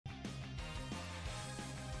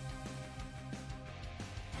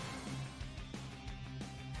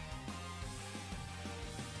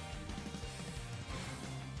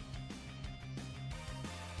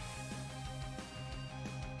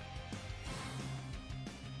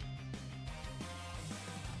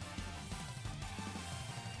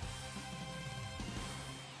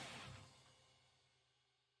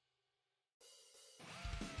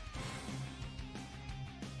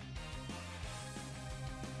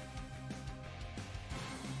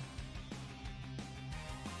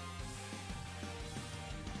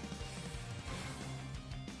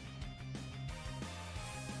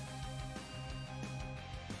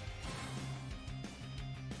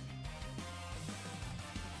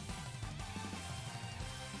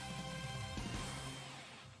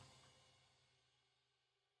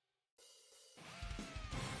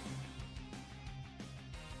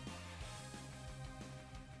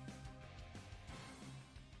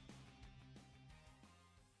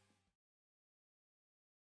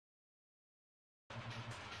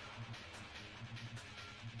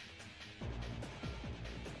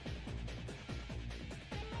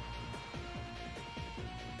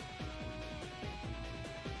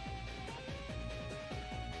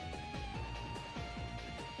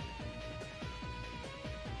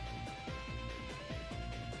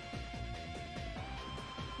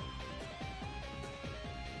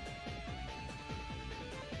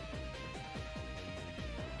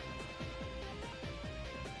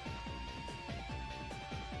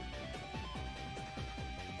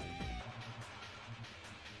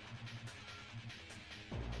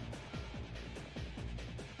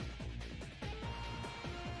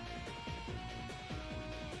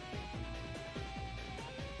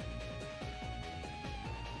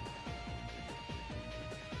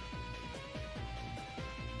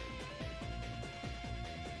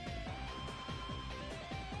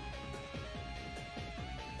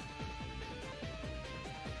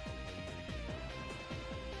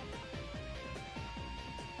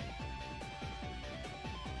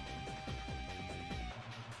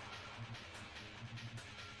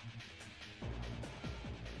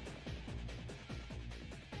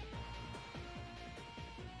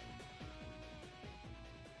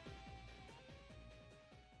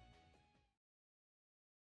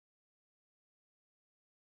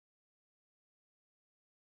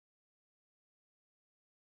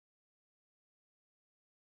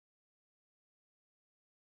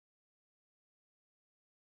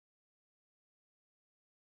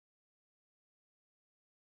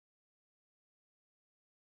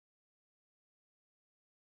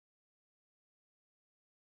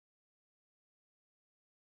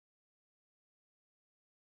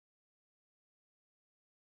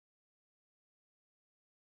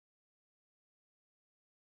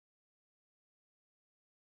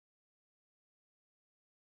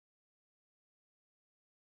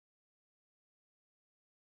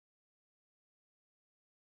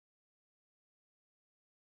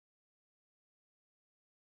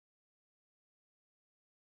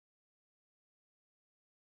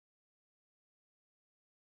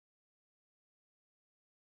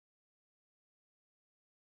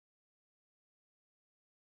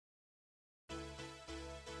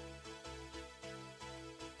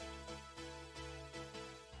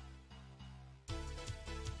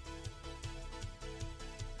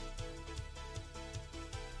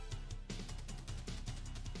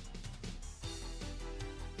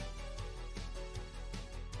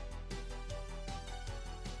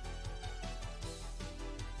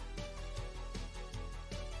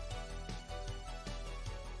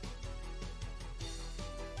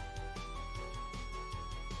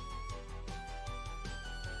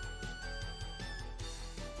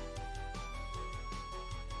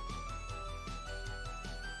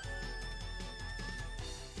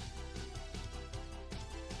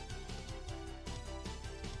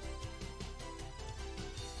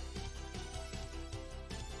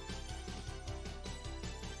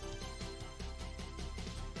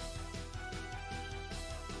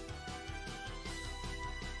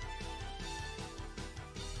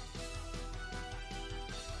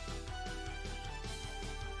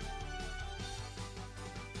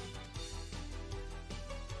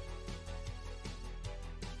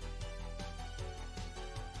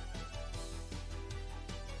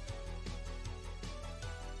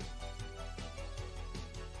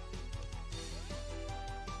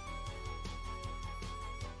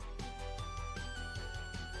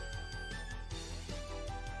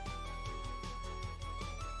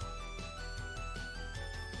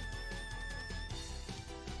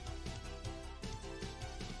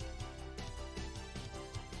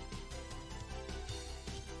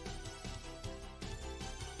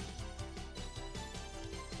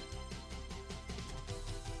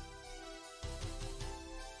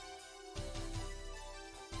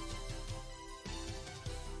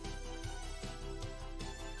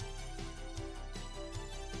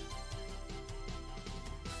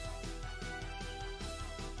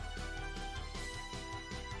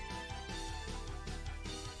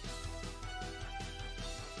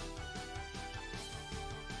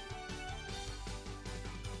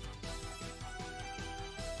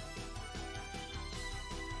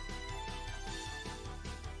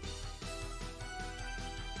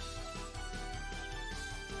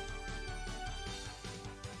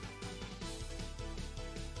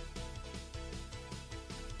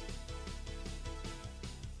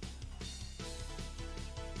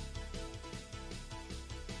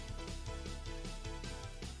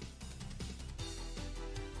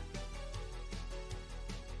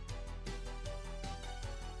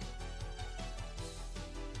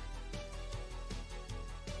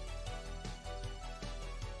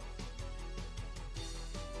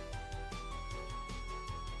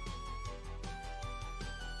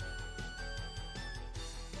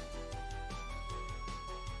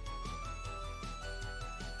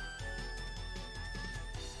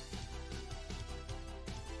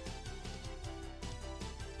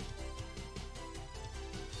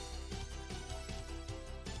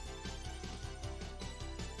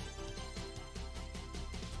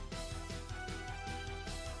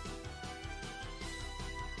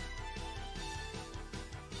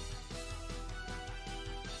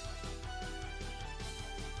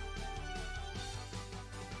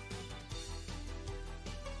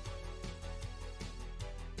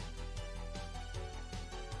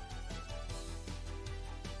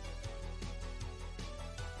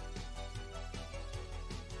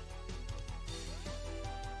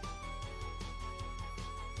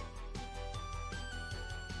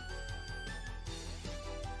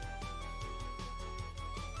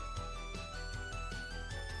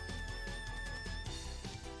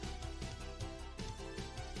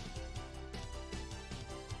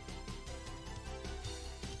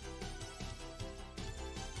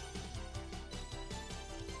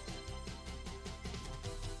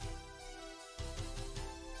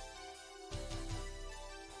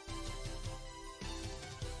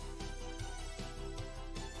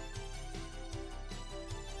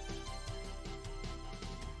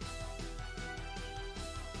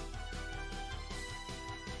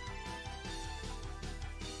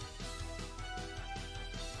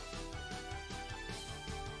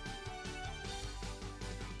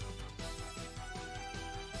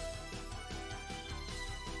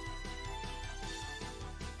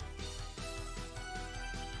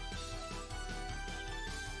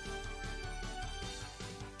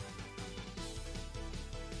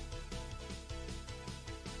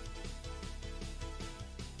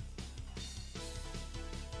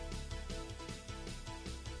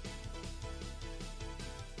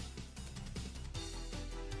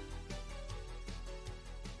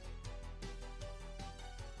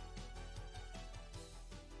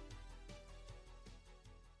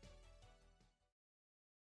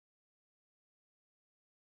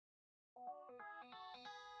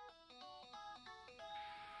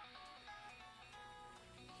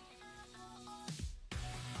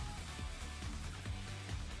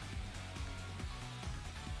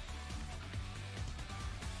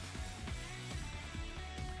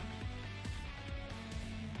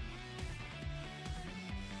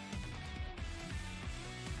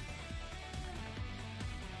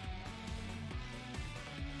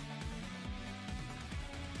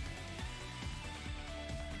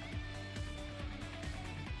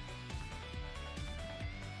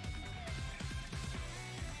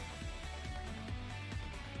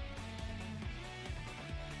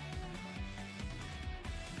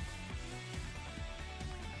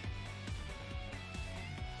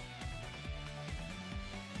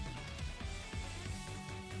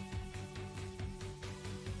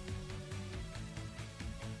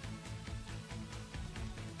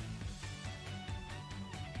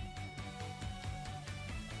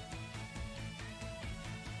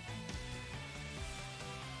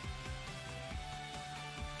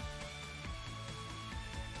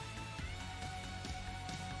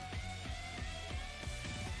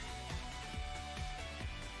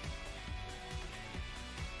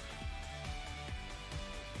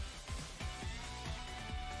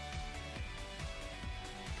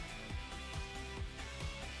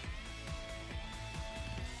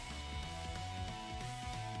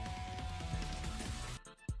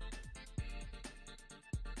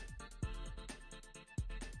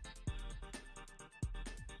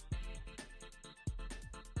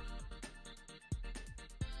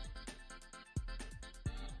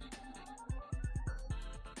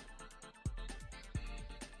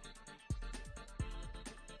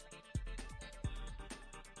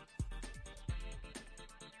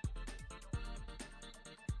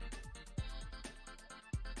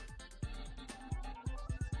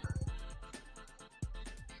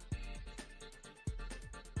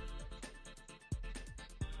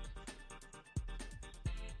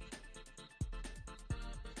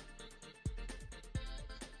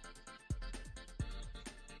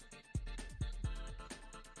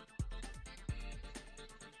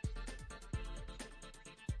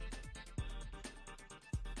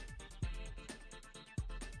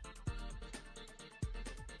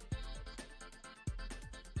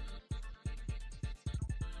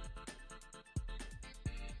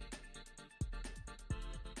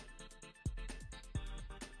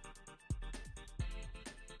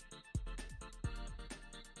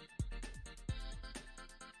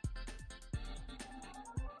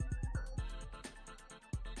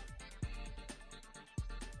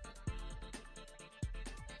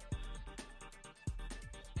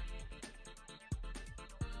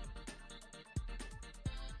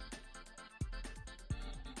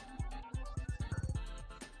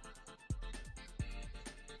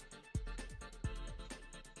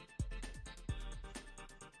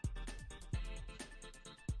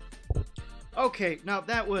Okay, now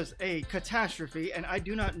that was a catastrophe, and I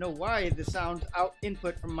do not know why the sound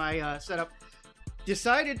input from my setup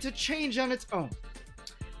decided to change on its own.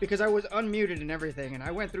 Because I was unmuted and everything, and I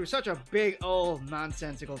went through such a big, old,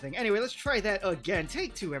 nonsensical thing. Anyway, let's try that again.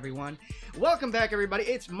 Take two, everyone. Welcome back, everybody.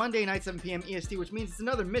 It's Monday night, 7 p.m. EST, which means it's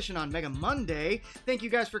another mission on Mega Monday. Thank you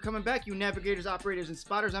guys for coming back, you navigators, operators, and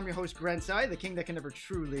spotters. I'm your host, Grencye, the king that can never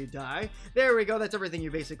truly die. There we go. That's everything you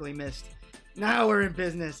basically missed. Now we're in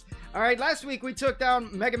business. All right, last week we took down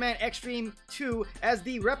Mega Man Xtreme 2 as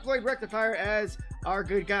the Reploid Rectifier, as our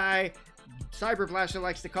good guy, Cyber Blaster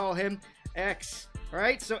likes to call him, X.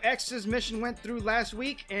 Alright, so X's mission went through last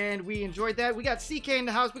week, and we enjoyed that. We got CK in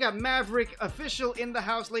the house. We got Maverick official in the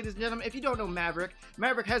house, ladies and gentlemen. If you don't know Maverick,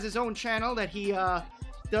 Maverick has his own channel that he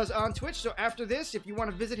does on Twitch. So after this, if you want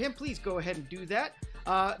to visit him, please go ahead and do that.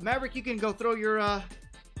 Maverick, you can go throw your...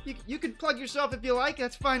 You can plug yourself if you like.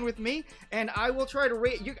 That's fine with me. And I will try to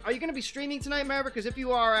rate... Are you going to be streaming tonight, Maverick? Because if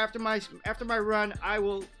you are, after my run, I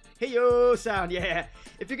will... Hey yo sound, yeah.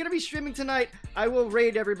 If you're gonna be streaming tonight, I will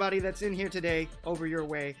raid everybody that's in here today over your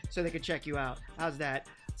way so they can check you out. How's that?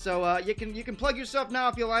 So you can plug yourself now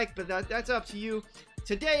if you like, but that's up to you.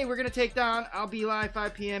 Today we're gonna take down. I'll be live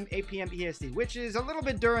 5 p.m., 8 p.m. EST, which is a little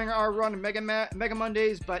bit during our run of Mega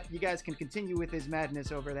Mondays, but you guys can continue with his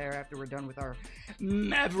madness over there after we're done with our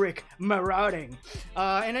Maverick marauding.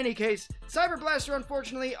 In any case, Cyber Blaster,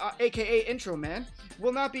 unfortunately, aka Intro Man,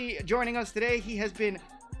 will not be joining us today. He has been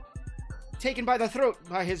taken by the throat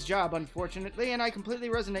by his job, unfortunately, and I completely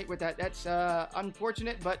resonate with that. That's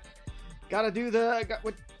unfortunate, but gotta do the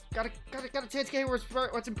gotta take care of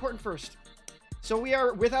what's important first. So we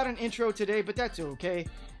are without an intro today, but that's okay.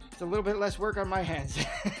 It's a little bit less work on my hands,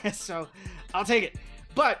 so I'll take it.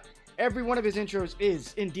 But every one of his intros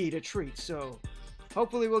is indeed a treat. So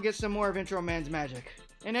hopefully we'll get some more of Intro Man's magic.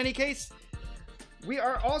 In any case, we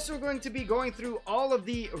are also going to be going through all of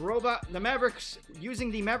the Mavericks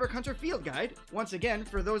using the Maverick Hunter Field Guide. Once again,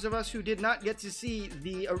 for those of us who did not get to see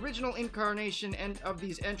the original incarnation of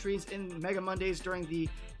these entries in Mega Mondays during the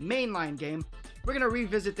mainline game, we're going to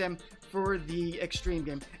revisit them for the Xtreme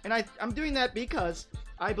game. And I'm doing that because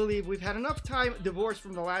I believe we've had enough time divorced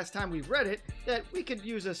from the last time we've read it that we could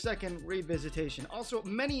use a second revisitation. Also,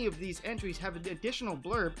 many of these entries have an additional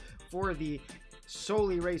blurb for the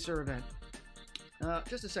Solely Racer event.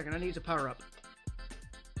 Just a second, I need to power up.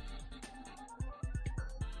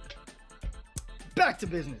 Back to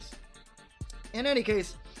business. In any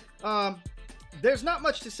case, there's not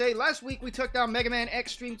much to say. Last week we took down Mega Man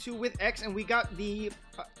Xtreme 2 with X, and we got the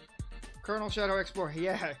Colonel Shadow X4.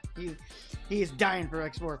 Yeah, he is dying for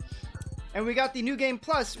X4. And we got the New Game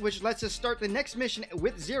Plus, which lets us start the next mission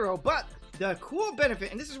with Zero, but the cool benefit,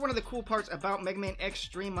 and this is one of the cool parts about Mega Man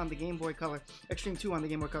Xtreme on the Game Boy Color, Xtreme 2 on the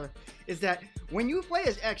Game Boy Color, is that when you play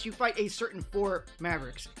as X, you fight a certain 4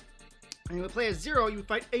 Mavericks. And when you play as Zero, you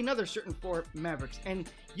fight another certain 4 Mavericks. And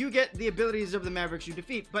you get the abilities of the Mavericks you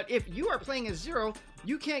defeat. But if you are playing as Zero,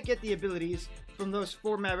 you can't get the abilities from those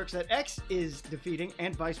 4 Mavericks that X is defeating,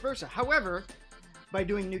 and vice versa. However, by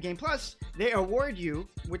doing New Game Plus, they award you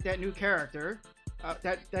with that new character.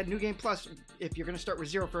 That New Game Plus, if you're going to start with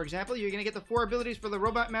Zero, for example, you're going to get the 4 abilities for the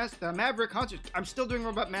the Maverick Hunter. I'm still doing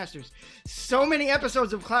Robot Masters. So many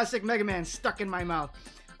episodes of classic Mega Man stuck in my mouth.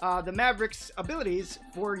 The Maverick's abilities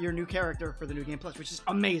for your new character for the New Game Plus, which is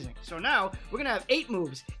amazing. So now, we're going to have 8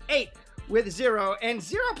 moves. 8 with Zero, and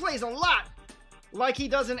Zero plays a lot like he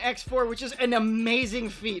does in X4, which is an amazing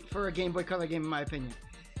feat for a Game Boy Color game, in my opinion.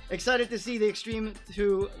 Excited to see the Xtreme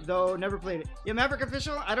 2, though never played it. Yeah, Maverick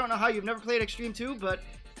Official, I don't know how you've never played Xtreme 2, but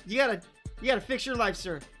you gotta fix your life,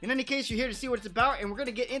 sir. In any case, you're here to see what it's about, and we're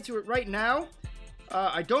gonna get into it right now.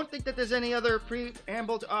 I don't think that there's any other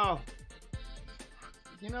preamble to... Oh.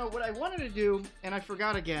 You know, what I wanted to do, and I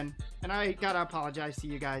forgot again, and I gotta apologize to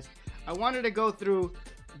you guys. I wanted to go through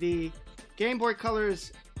the Game Boy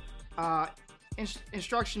Color's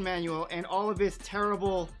instruction manual and all of its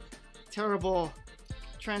terrible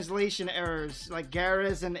translation errors, like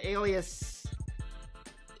Garrus and Alias,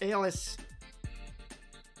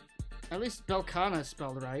 at least Belcana is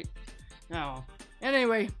spelled right. Now,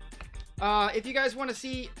 anyway, if you guys want to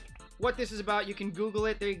see what this is about, you can Google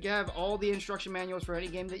it. They have all the instruction manuals for any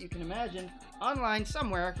game that you can imagine online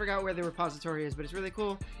somewhere. I forgot where the repository is, but it's really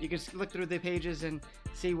cool. You can look through the pages and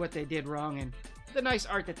see what they did wrong and the nice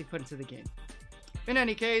art that they put into the game. In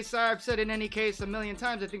any case, I've said in any case a million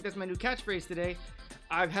times, I think that's my new catchphrase today.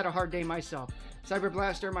 I've had a hard day myself. Cyber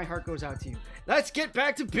Blaster, my heart goes out to you. Let's get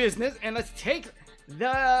back to business and let's take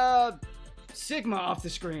the Sigma off the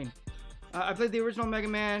screen. I played the original Mega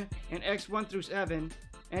Man and X1 through 7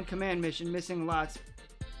 and Command Mission, missing lots.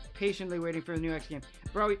 patiently waiting for the new X game.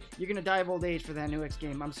 Bro, you're gonna die of old age for that new X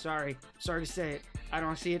game. I'm sorry. Sorry to say it. I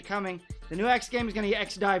don't see it coming. The new X game is gonna get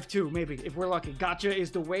X Dive 2, maybe, if we're lucky. Gacha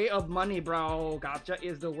is the way of money, bro. Gacha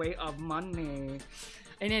is the way of money.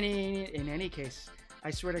 In any case,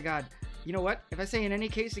 I swear to God, you know what? If I say in any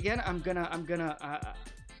case again, I'm gonna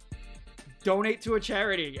donate to a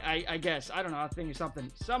charity. I guess. I don't know. I'll think of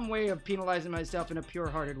something. Some way of penalizing myself in a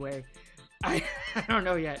pure-hearted way. I don't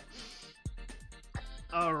know yet.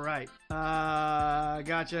 All right.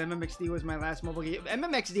 Gotcha. MMXD was my last mobile game.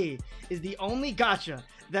 MMXD is the only gacha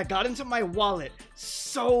that got into my wallet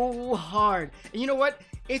so hard. And you know what?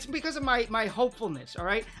 It's because of my hopefulness, all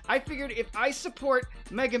right? I figured if I support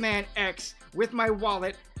Mega Man X with my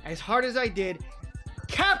wallet as hard as I did,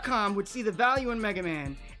 Capcom would see the value in Mega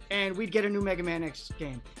Man and we'd get a new Mega Man X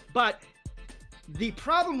game. But the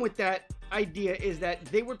problem with that idea is that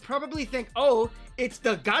they would probably think, oh, it's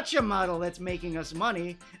the gacha model that's making us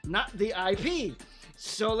money, not the IP.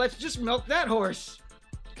 So let's just milk that horse.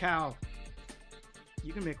 Cow.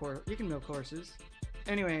 You can milk horses.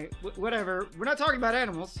 Anyway, whatever. We're not talking about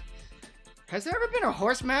animals. Has there ever been a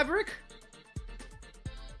horse maverick?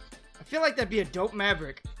 I feel like that'd be a dope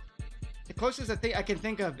maverick. The closest I can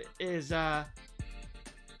think of is what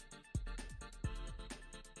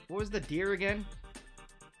was the deer again?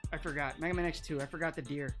 I forgot. Mega Man X2. I forgot the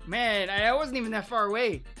deer. Man, I wasn't even that far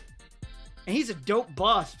away. And he's a dope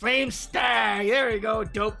boss. Flame Stag. There we go.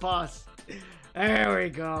 Dope boss. There we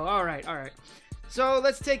go. All right. All right. So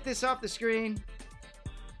let's take this off the screen.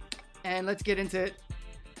 And let's get into it.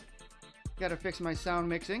 Gotta fix my sound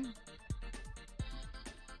mixing.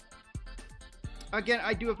 Again,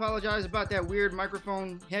 I do apologize about that weird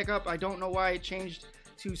microphone hiccup. I don't know why it changed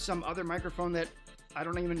to some other microphone that I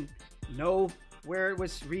don't even know where it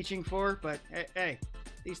was reaching for, but hey,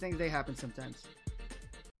 these things, they happen sometimes.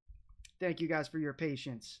 Thank you guys for your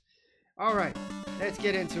patience. All right, let's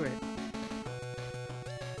get into it.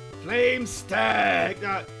 Flame Stag.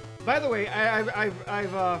 By the way,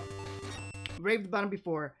 I've raved about them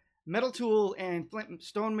before. Metal Tool and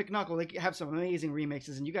Stone McKnuckle, they have some amazing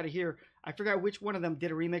remixes, and you got to hear. I forgot which one of them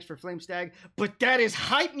did a remix for Flame Stag, but that is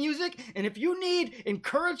hype music. And if you need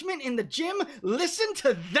encouragement in the gym, listen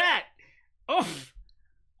to that. Oof.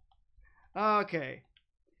 Okay.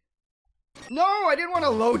 No, I didn't want to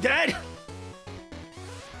load that.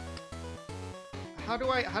 How do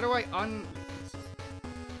I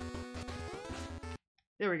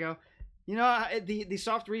There we go. You know, the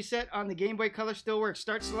soft reset on the Game Boy Color still works.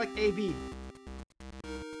 Start select AB.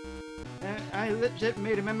 I legit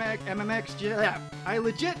made an MMX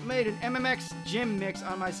gym mix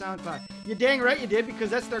on my SoundCloud. You're dang right you did, because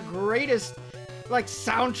that's their greatest like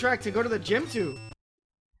soundtrack to go to the gym to.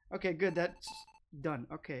 Okay, good. That's done.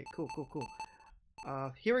 Okay, cool.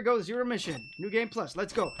 Here we go. Zero mission. New game plus.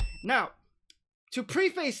 Let's go. Now, to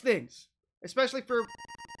preface things, especially for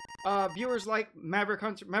viewers like Maverick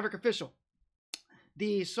Official,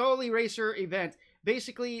 the Soul Eraser event.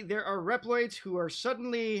 Basically, there are Reploids who are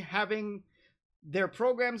suddenly having their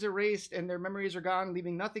programs erased and their memories are gone,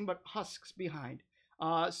 leaving nothing but husks behind.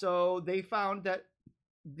 So they found that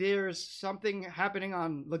there's something happening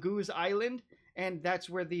on Laguz Island, and that's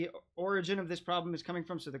where the origin of this problem is coming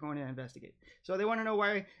from, so they're going to investigate. So they want to know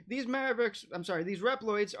why these these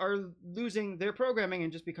Reploids are losing their programming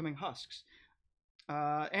and just becoming husks.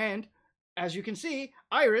 And as you can see,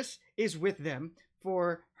 Iris is with them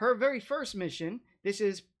for her very first mission. This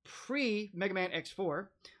is pre-Mega Man X4,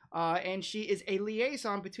 and she is a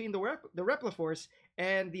liaison between the Repliforce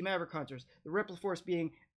and the Maverick Hunters. The Repliforce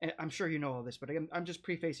being, I'm sure you know all this, but I'm just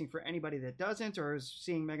prefacing for anybody that doesn't or is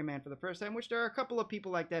seeing Mega Man for the first time, which there are a couple of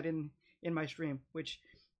people like that in my stream, which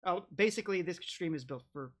basically this stream is built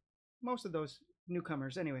for most of those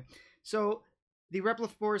newcomers anyway. So the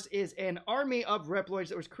Repliforce is an army of Reploids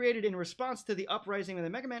that was created in response to the uprising of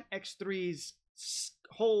the Mega Man X3's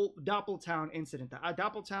whole Doppeltown incident.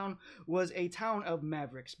 Doppeltown was a town of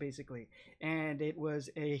Mavericks, basically, and it was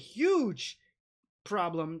a huge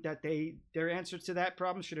problem that their answer to that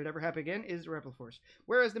problem, should it ever happen again, is Repliforce.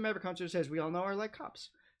 Whereas the Maverick Hunters, as we all know, are like cops.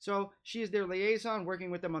 So she is their liaison,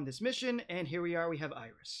 working with them on this mission, and here we are. We have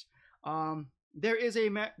Iris. There is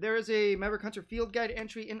a Maverick Hunter field guide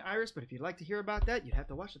entry in Iris, but if you'd like to hear about that, you'd have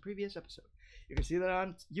to watch the previous episode. You can see that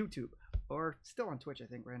on YouTube, or still on Twitch, I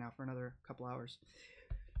think, right now for another couple hours.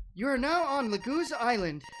 You are now on Laguz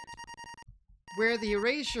Island, where the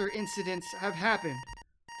erasure incidents have happened.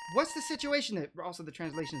 What's the situation? Also, the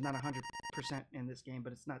translation is not 100% in this game,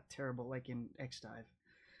 but it's not terrible like in Xdive.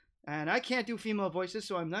 And I can't do female voices,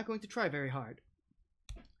 so I'm not going to try very hard.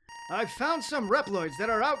 I've found some Reploids that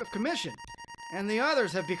are out of commission, and the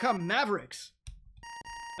others have become Mavericks.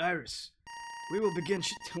 Iris, we will begin.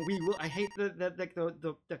 We will. I hate we'll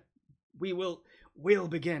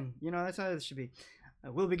begin. You know, that's how this should be.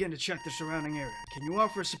 We'll begin to check the surrounding area. Can you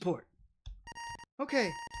offer support?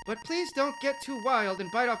 Okay, but please don't get too wild and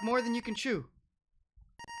bite off more than you can chew.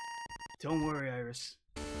 Don't worry, Iris.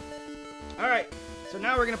 Alright, so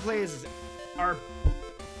now we're gonna play as our...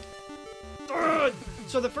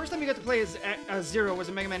 So the first time you got to play as Zero was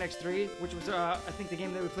a Mega Man X3, which was, I think, the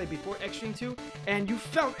game that we played before Xtreme 2, and you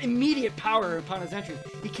felt immediate power upon his entry.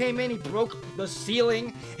 He came in, he broke the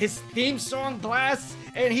ceiling, his theme song blasts,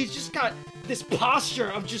 and he's just got this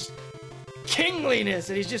posture of just kingliness,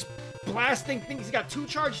 and he's just blasting things. He's got 2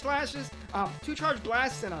 charged slashes, 2 charged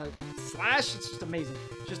blasts, and a slash. It's just amazing.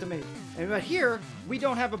 Just amazing. But here, we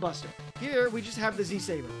don't have a buster. Here, we just have the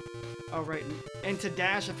Z-Saber. Oh, right. And to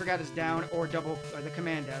dash, I forgot it's down or double, or the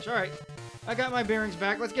command dash. All right. I got my bearings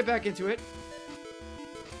back. Let's get back into it.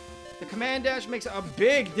 The command dash makes a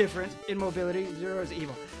big difference in mobility. Zero is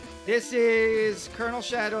evil. This is Colonel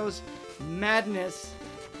Shadow's madness.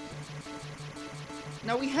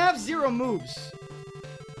 Now, we have 0 moves.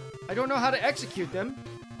 I don't know how to execute them.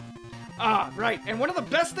 Ah, right. And one of the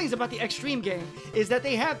best things about the Xtreme game is that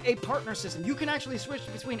they have a partner system. You can actually switch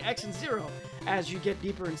between X and 0 as you get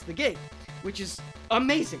deeper into the game, which is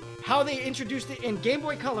amazing. How they introduced it in Game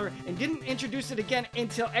Boy Color and didn't introduce it again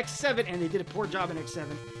until X7, and they did a poor job in X7.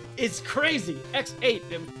 It's crazy. X8.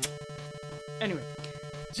 Anyway,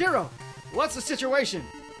 0, what's the situation?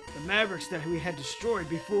 The Mavericks that we had destroyed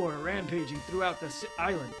before are rampaging throughout the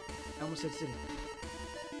island. I almost said city.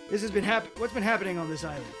 This has been what's been happening on this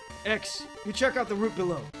island? X, you check out the route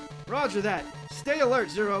below. Roger that. Stay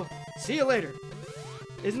alert, Zero. See you later.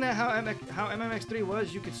 Isn't that how MMX3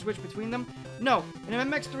 was? You could switch between them? No. In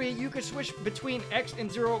MMX3, you could switch between X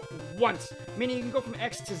and 0 once. Meaning you can go from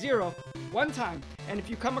X to 0 one time. And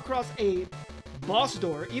if you come across a boss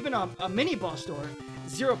door, even a mini boss door,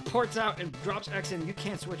 0 ports out and drops X in. You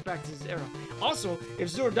can't switch back to 0. Also, if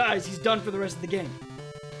 0 dies, he's done for the rest of the game.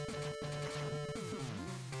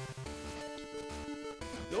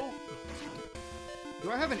 Do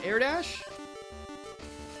I have an air dash?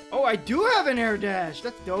 Oh, I do have an air dash.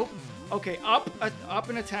 That's dope. Okay, up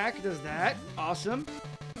an attack does that. Awesome.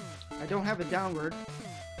 I don't have a downward.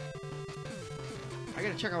 I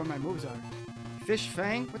gotta check out what my moves are. Fish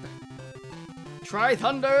Fang? What the? Try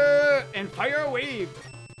Thunder and Fire Wave.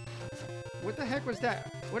 What the heck was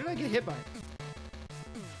that? What did I get hit by?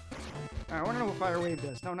 Alright, I wanna know what Fire Wave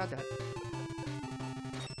does. No, not that.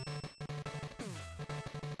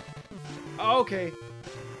 Oh, okay.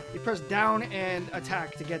 You press down and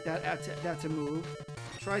attack to get that to move.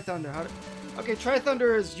 Try Thunder. Okay, Try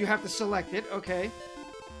Thunder is you have to select it. Okay.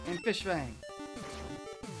 And Fish Fang.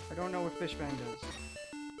 I don't know what Fish Fang does.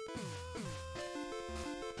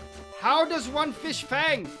 How does one Fish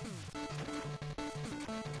Fang?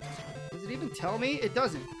 Does it even tell me? It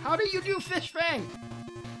doesn't. How do you do Fish Fang?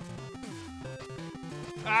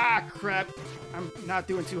 Ah, crap. I'm not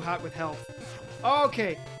doing too hot with health.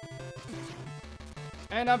 Okay.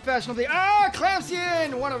 And I'm fashionably... Ah,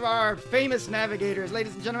 Clamsian! One of our famous navigators.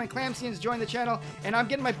 Ladies and gentlemen, Clamsian's joined the channel, and I'm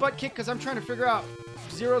getting my butt kicked because I'm trying to figure out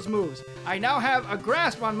Zero's moves. I now have a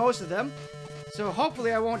grasp on most of them, so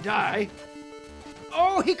hopefully I won't die.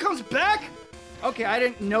 Oh, he comes back? Okay, I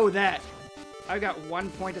didn't know that. I got 1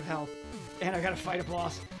 point of health, and I gotta fight a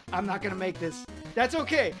boss. I'm not gonna make this. That's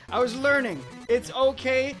okay. I was learning. It's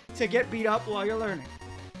okay to get beat up while you're learning.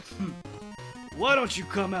 Why don't you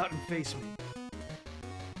come out and face me?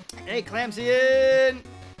 Hey, Clamsian!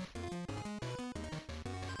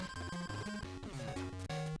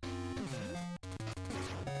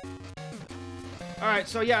 Alright,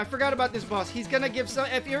 so yeah, I forgot about this boss. He's gonna give some...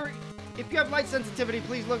 If you have light sensitivity,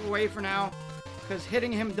 please look away for now. Because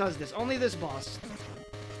hitting him does this. Only this boss.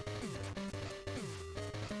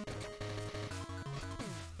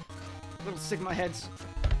 Little Sigma heads.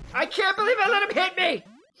 I can't believe I let him hit me!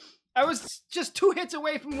 I was just 2 hits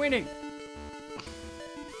away from winning.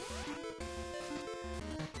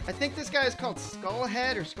 I think this guy is called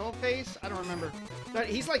Skullhead or Skullface. I don't remember. But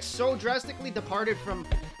he's like so drastically departed from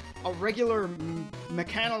a regular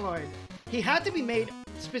mechanoid. He had to be made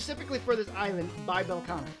specifically for this island by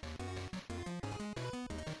Belkana.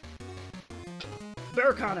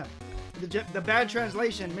 Berkana. The bad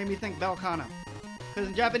translation made me think Belkana. Because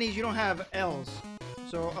in Japanese you don't have L's.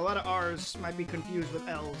 So a lot of R's might be confused with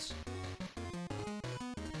L's.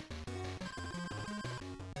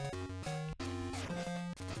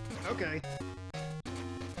 Okay.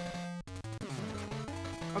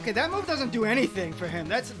 Okay, that move doesn't do anything for him.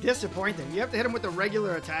 That's disappointing. You have to hit him with a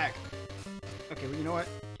regular attack. Okay, well, you know what?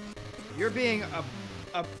 You're being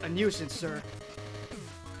a nuisance, sir.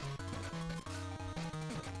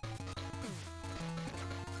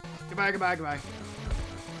 Goodbye, goodbye, goodbye.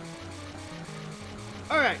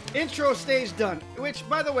 Alright, intro stage done. Which,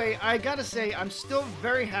 by the way, I gotta say, I'm still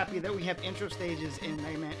very happy that we have intro stages in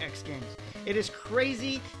Mega Man X games. It is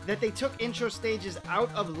crazy that they took intro stages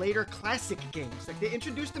out of later classic games. Like, they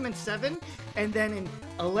introduced them in 7, and then in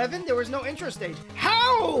 11, there was no intro stage.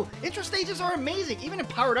 How? Intro stages are amazing. Even in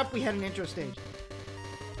Powered Up, we had an intro stage.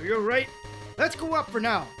 Are you alright? Let's go up for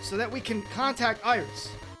now, so that we can contact Iris.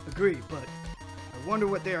 Agree, but I wonder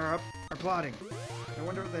what they are plotting. I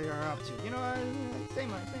wonder what they are up to. You know,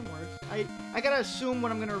 same words. I gotta assume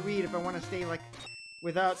what I'm gonna read if I want to stay, like,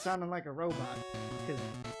 without sounding like a robot. Because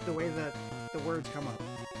the way that the words come up.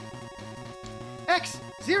 X,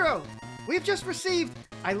 Zero, we've just received...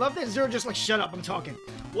 I love that Zero just like, shut up, I'm talking.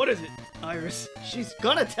 What is it, Iris? She's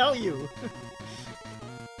gonna tell you.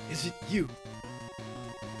 Is it you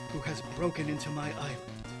who has broken into my island?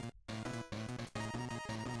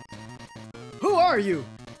 Who are you?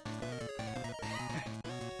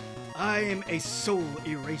 I am a soul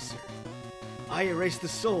eraser. I erase the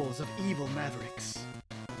souls of evil mavericks.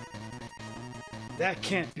 That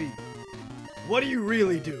can't be. What do you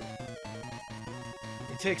really do?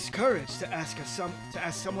 It takes courage to ask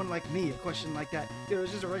someone like me a question like that. It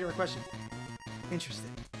was just a regular question.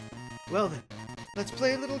 Interesting. Well then, let's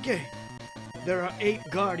play a little game. There are 8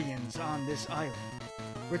 guardians on this island.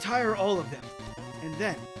 Retire all of them, and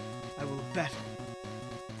then I will battle.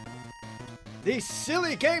 These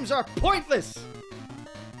silly games are pointless!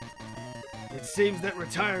 It seems that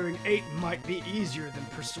retiring 8 might be easier than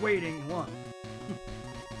persuading 1.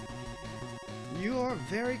 You are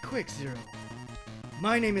very quick, Zero.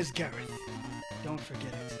 My name is Gareth. Don't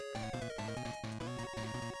forget it.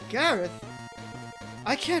 Gareth?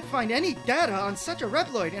 I can't find any data on such a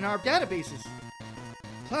Reploid in our databases.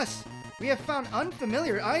 Plus, we have found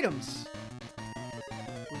unfamiliar items.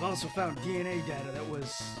 We've also found DNA data that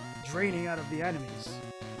was draining out of the enemies.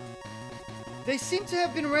 They seem to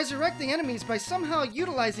have been resurrecting enemies by somehow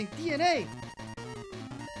utilizing DNA.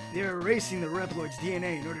 They're erasing the Reploid's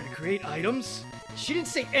DNA in order to create items? She didn't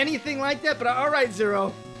say anything like that, but alright,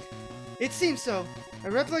 Zero. It seems so. A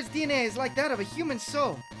Reploid's DNA is like that of a human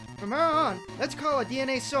soul. From now on, let's call a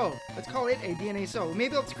DNA soul. Let's call it a DNA soul. We may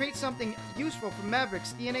be able to create something useful from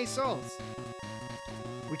Maverick's DNA souls.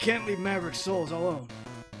 We can't leave Maverick's souls alone.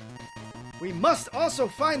 We must also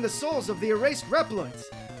find the souls of the erased Reploids.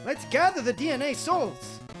 Let's gather the DNA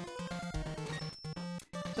souls.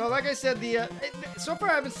 So, like I said, so far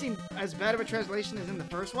I haven't seen as bad of a translation as in the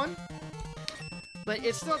first one. But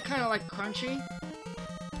it's still kind of like crunchy.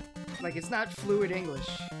 Like, it's not fluid English.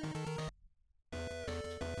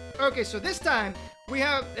 Okay, so this time, we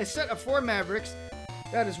have a set of 4 Mavericks.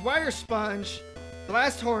 That is Wire Sponge,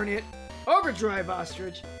 Blast Hornet, Overdrive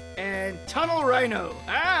Ostrich, and Tunnel Rhino.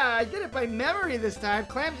 Ah, I did it by memory this time.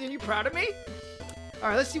 Clamsy, are you proud of me?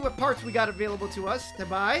 Alright, let's see what parts we got available to us to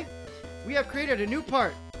buy. We have created a new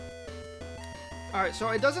part. Alright, so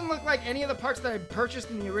it doesn't look like any of the parts that I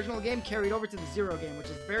purchased in the original game carried over to the Zero game, which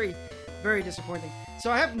is very, very disappointing.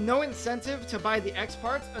 So I have no incentive to buy the X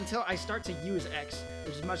parts until I start to use X,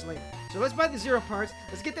 which is much later. So let's buy the Zero parts.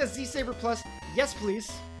 Let's get that Z-Saber Plus. Yes,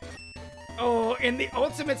 please. Oh, and the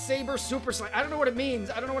Ultimate Saber Super Slide. I don't know what it means.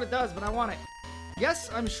 I don't know what it does, but I want it. Yes,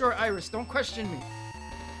 I'm sure, Iris. Don't question me.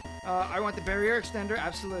 I want the Barrier Extender.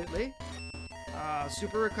 Absolutely.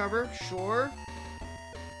 Super Recover. Sure.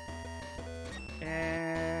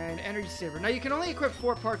 And Energy Saver. Now, you can only equip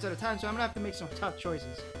 4 parts at a time, so I'm going to have to make some tough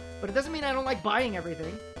choices. But it doesn't mean I don't like buying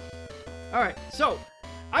everything. Alright, so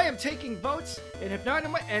I am taking votes, and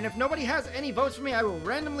if nobody has any votes for me, I will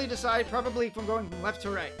randomly decide, probably from going from left to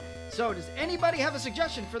right. So, does anybody have a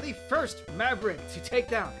suggestion for the first Maverick to take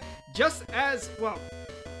down? Just as, well,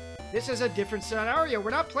 this is a different scenario.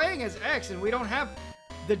 We're not playing as X, and we don't have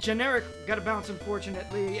the generic, gotta bounce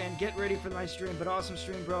unfortunately, and get ready for my stream. But awesome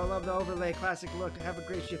stream, bro. I love the overlay, classic look. Have a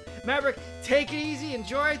great shift. Maverick, take it easy,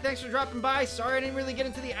 enjoy. Thanks for dropping by. Sorry I didn't really get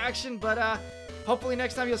into the action, but hopefully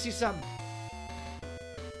next time you'll see something.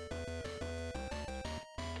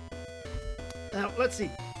 Now, let's see.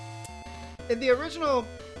 In the original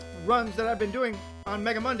runs that I've been doing on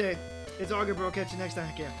Mega Monday, it's all good, bro. Catch you next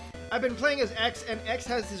time. Yeah. I've been playing as X, and X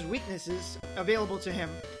has his weaknesses available to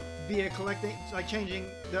him via collecting, like changing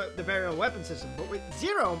the variable weapon system. But with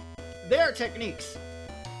Zero, there are techniques.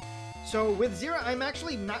 So with Zero, I'm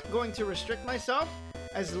actually not going to restrict myself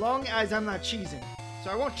as long as I'm not cheesing.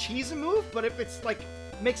 So I won't cheese a move, but if it's like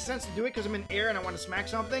makes sense to do it because I'm in air and I want to smack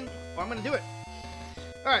something, well, I'm going to do it.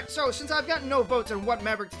 Alright, so since I've got no votes on what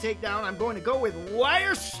Maverick to take down, I'm going to go with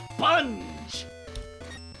Wire Sponge!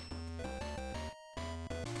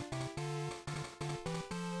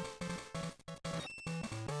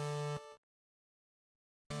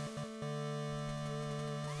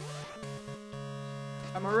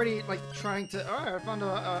 I'm already, like, trying to... Oh, I found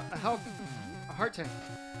a health... A heart tank.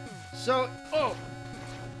 So... Oh!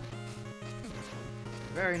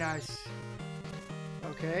 Very nice.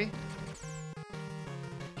 Okay.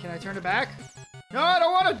 Can I turn it back? No, I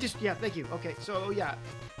don't want to just... Yeah, thank you. Okay, so, yeah.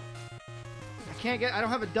 I can't get... I don't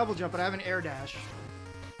have a double jump, but I have an air dash.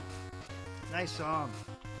 Nice song.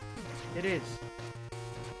 It is.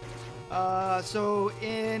 So,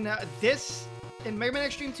 in this... In Mega Man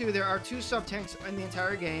Xtreme 2, there are 2 sub-tanks in the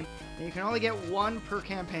entire game, and you can only get 1 per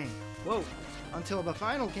campaign. Whoa. Until the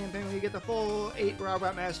final campaign when you get the full 8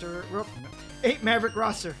 Robot Master... 8 Maverick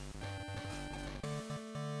roster.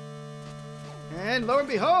 And lo and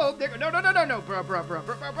behold, there... No, bro.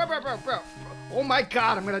 Oh my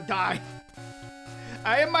god, I'm gonna die.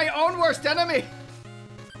 I am my own worst enemy.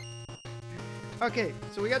 Okay,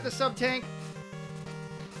 so we got the sub-tank.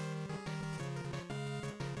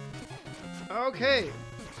 Okay.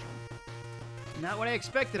 Not what I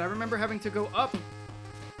expected. I remember having to go up.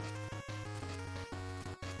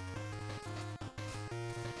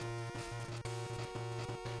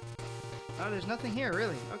 Oh, there's nothing here,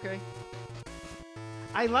 really. Okay.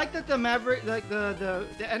 I like that the Maverick, like the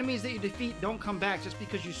enemies that you defeat don't come back just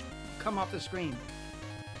because you come off the screen.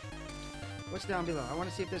 What's down below? I want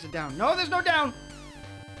to see if there's a down. No, there's no down!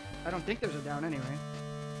 I don't think there's a down anyway.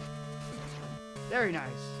 Very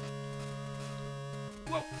nice.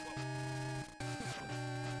 Whoa.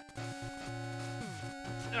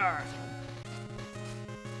 Arrgh.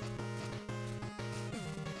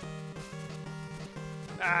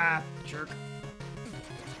 Ah, jerk.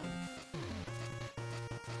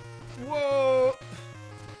 Whoa!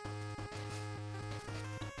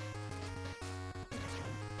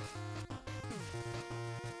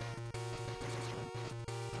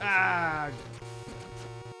 Ah!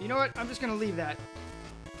 You know what? I'm just gonna leave that.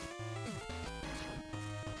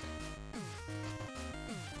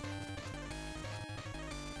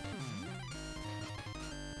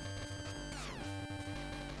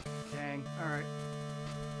 Dang. Alright.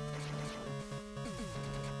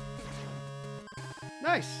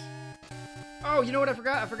 Nice! Oh, you know what I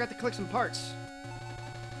forgot? I forgot to click some parts.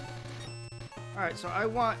 Alright, so I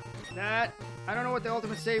want that. I don't know what the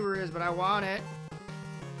ultimate saber is, but I want it.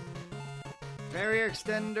 Barrier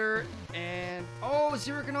extender and... Oh,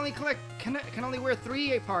 Zero can only collect... Can only wear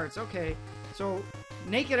 3 parts. Okay. So,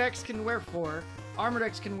 Naked X can wear 4. Armored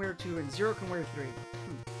X can wear 2. And Zero can wear 3.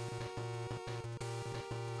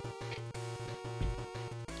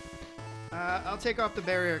 I'll take off the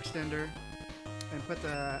barrier extender. And put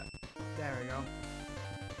the... There we go.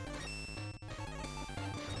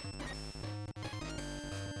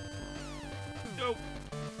 Nope.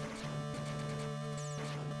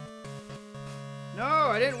 No,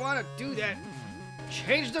 I didn't want to do that.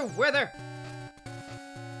 Change the weather.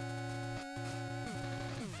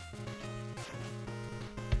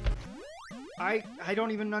 I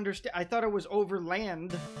don't even understand. I thought it was over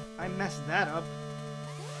land. I messed that up.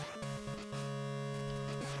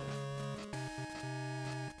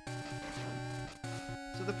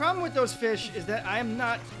 So the problem with those fish is that I'm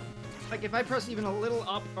not... Like, if I press even a little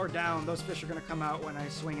up or down, those fish are going to come out when I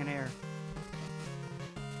swing in air.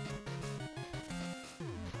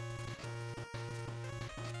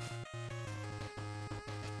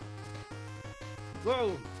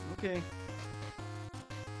 Whoa! Okay.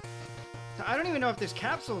 So I don't even know if there's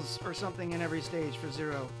capsules or something in every stage for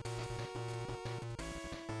Zero.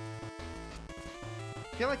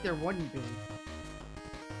 I feel like there wouldn't be.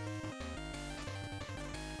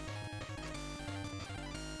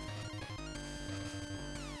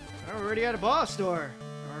 We're already at a boss store.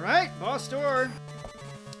 Alright, boss store.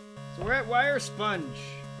 So we're at Wire Sponge.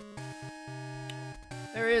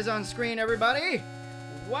 There he is on screen, everybody.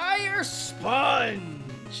 Wire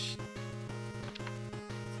Sponge.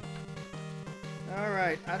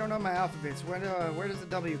 Alright, I don't know my alphabets. Where does the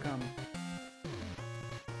W come?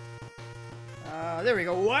 There we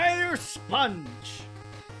go. Wire Sponge.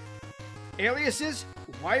 Aliases,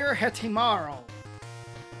 Wire Hetimaru.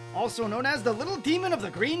 Also known as the Little Demon of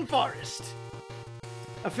the Green Forest.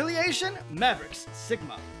 Affiliation, Mavericks,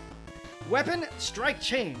 Sigma. Weapon, Strike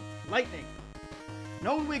Chain, Lightning.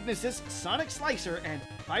 Known weaknesses, Sonic Slicer and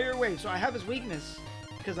Fire Wave. So I have his weakness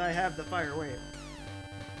because I have the Fire Wave.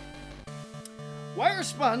 Wire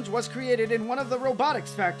Sponge was created in one of the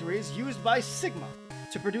robotics factories used by Sigma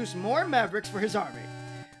to produce more Mavericks for his army,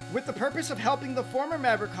 with the purpose of helping the former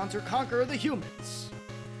Maverick Hunter conquer the humans.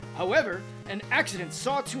 However, an accident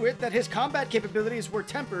saw to it that his combat capabilities were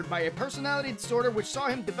tempered by a personality disorder which saw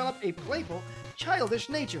him develop a playful, childish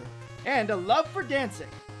nature and a love for dancing.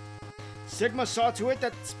 Sigma saw to it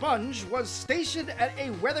that Sponge was stationed at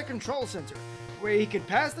a weather control center, where he could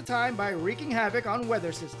pass the time by wreaking havoc on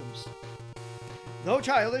weather systems. Though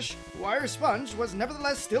childish, Wire Sponge was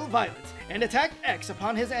nevertheless still violent and attacked X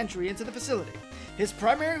upon his entry into the facility. His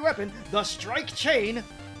primary weapon, the Strike Chain,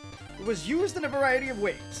 was used in a variety of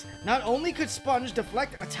ways. Not only could Sponge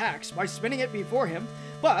deflect attacks by spinning it before him,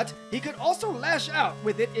 but he could also lash out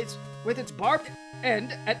with its barbed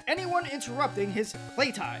end at anyone interrupting his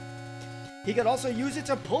playtime. He could also use it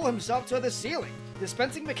to pull himself to the ceiling,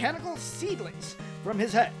 dispensing mechanical seedlings from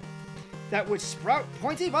his head that would sprout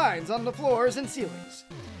pointy vines on the floors and ceilings.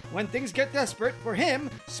 When things get desperate for him,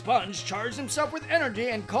 Sponge charged himself with energy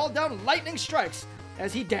and called down lightning strikes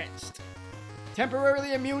as he danced.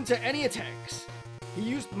 Temporarily immune to any attacks, he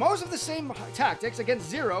used most of the same tactics against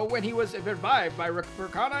Zero when he was revived by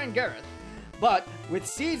Rakana and Gareth, but with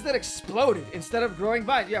seeds that exploded instead of growing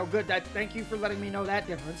vines. Yeah, good. Thank you for letting me know that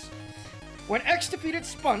difference. When X defeated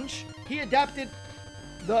Sponge, he adapted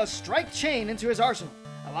the Strike Chain into his arsenal,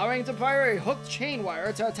 allowing him to fire a hooked chain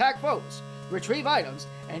wire to attack foes, retrieve items,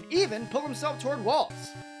 and even pull himself toward walls.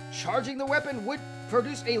 Charging the weapon would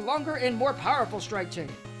produce a longer and more powerful Strike Chain.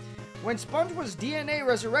 When Sponge was DNA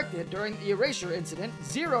resurrected during the Erasure incident,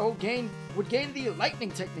 Zero would gain the Lightning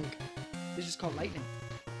technique. This is called Lightning,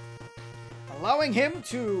 allowing him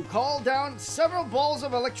to call down several balls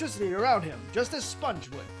of electricity around him, just as Sponge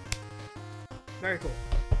would. Very cool.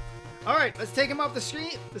 All right, let's take him off the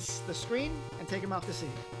screen and take him off the scene.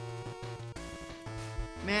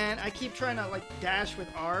 Man, I keep trying to like dash with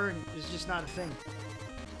R and it's just not a thing.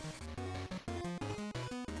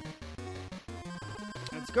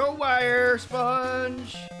 Let's go, Wire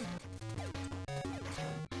Sponge.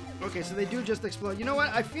 Okay, so they do just explode. You know what?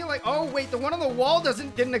 I feel like, oh wait, the one on the wall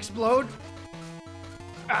didn't explode.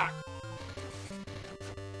 Ah.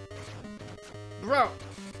 Bro.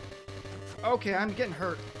 Okay, I'm getting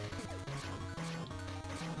hurt.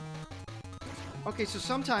 Okay, so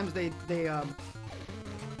sometimes they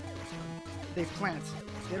plant.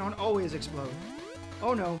 They don't always explode.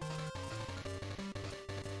 Oh no.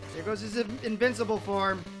 There goes his invincible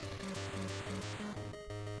form.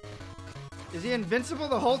 Is he invincible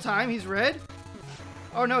the whole time he's red?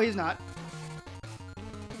 Oh no, he's not.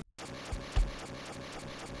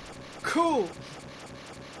 Cool.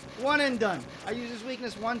 One and done. I used his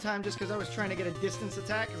weakness one time just because I was trying to get a distance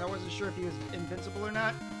attack because I wasn't sure if he was invincible or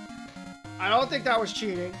not. I don't think that was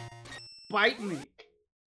cheating. Bite me.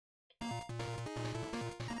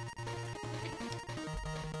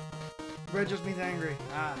 Red just means angry.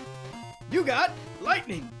 Ah. You got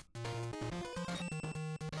lightning.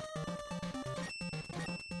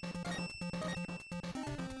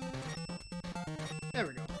 There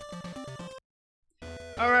we go.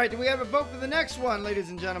 Alright, do we have a vote for the next one, ladies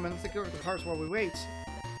and gentlemen? Let's take over the parts while we wait.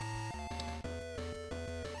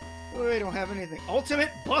 We don't have anything. Ultimate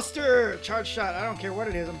Buster! Charge shot. I don't care what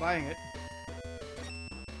it is, I'm buying it.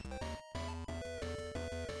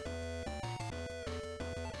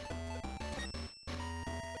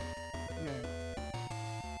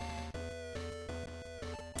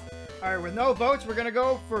 Alright, with no votes, we're gonna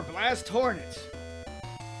go for Blast Hornet.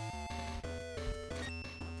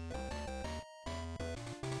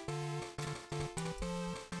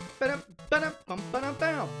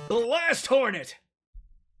 Blast Hornet!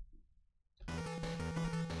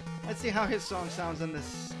 Let's see how his song sounds in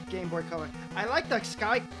this Game Boy Color. I like the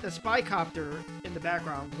spy copter in the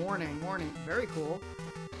background. Warning, warning. Very cool.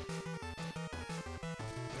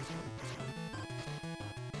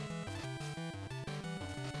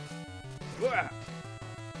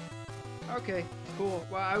 Okay, cool.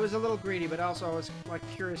 Well, I was a little greedy, but also I was like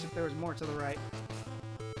curious if there was more to the right.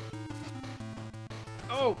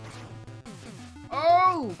 Oh!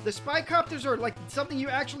 Oh! The spy copters are like something you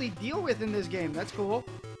actually deal with in this game. That's cool.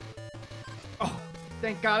 Oh,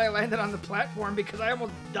 thank God I landed on the platform because I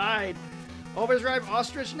almost died. Overdrive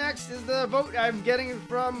Ostrich next is the vote I'm getting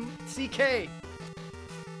from CK.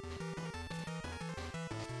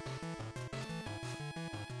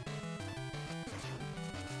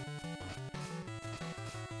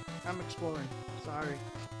 I'm exploring. Sorry.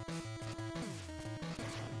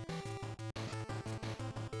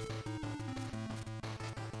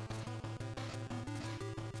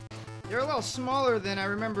 They're a little smaller than I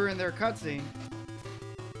remember in their cutscene.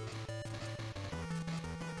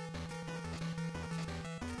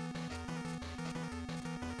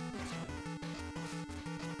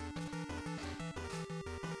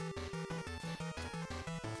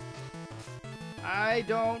 I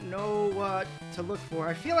don't know what to look for.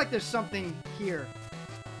 I feel like there's something here.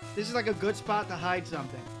 This is like a good spot to hide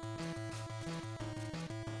something.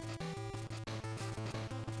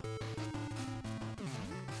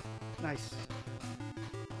 Nice.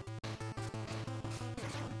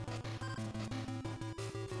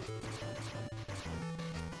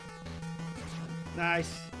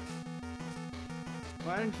 Nice.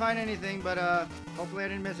 Well, I didn't find anything, but hopefully I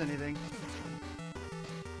didn't miss anything.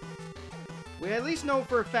 We at least know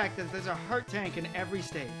for a fact that there's a heart tank in every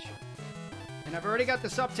stage. And I've already got the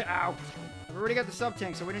sub tank. Ow! I've already got the sub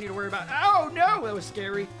tank, so we don't need to worry about. Oh no! That was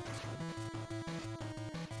scary.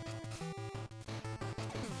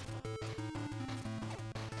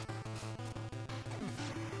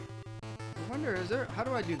 I wonder, is there? How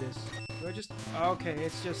do I do this? Do I just? Okay,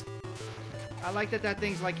 it's just. I like that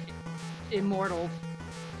thing's like immortal.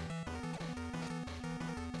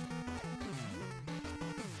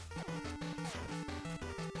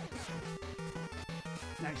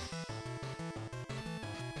 Nice.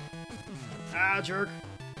 Ah, jerk.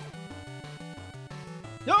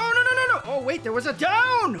 No, no, no, no, no. Oh, wait, there was a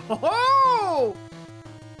down. Oh!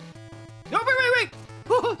 No, wait.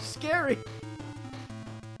 Oh, scary.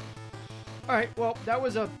 All right, well, that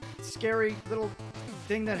was a scary little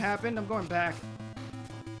thing that happened. I'm going back.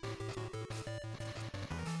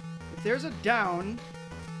 If there's a down.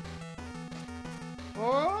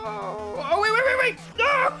 Oh, wait.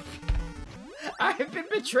 No! I have been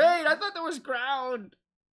betrayed. I thought there was ground.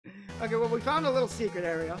 Okay, well, we found a little secret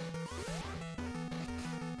area.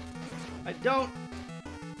 I don't.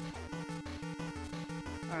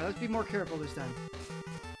 All right, let's be more careful this time.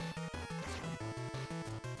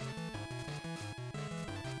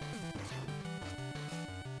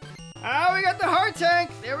 Oh, we got the heart tank.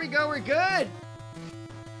 There we go. We're good.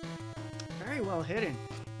 Very well hidden.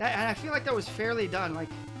 And I feel like that was fairly done. Like,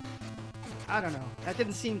 I don't know. That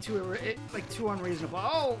didn't seem too unreasonable.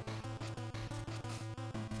 Oh.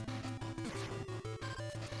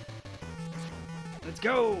 Let's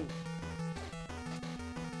go.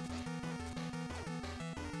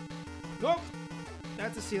 Oh,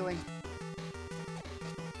 that's a ceiling.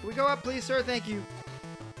 Can we go up, please, sir? Thank you.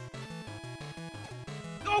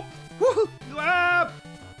 Oh, woohoo! Ah!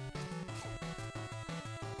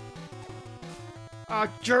 Ah,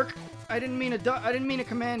 jerk! I didn't mean a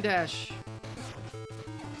command dash.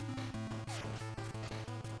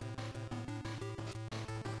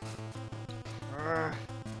 Urgh.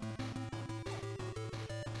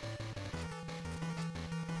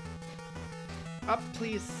 Up,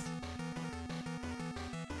 please.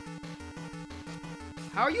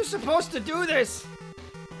 How are you supposed to do this?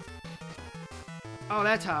 Oh,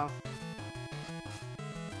 that's how.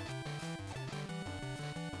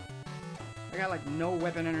 I got like no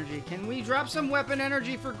weapon energy. Can we drop some weapon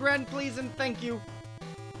energy for Gren, please, and thank you?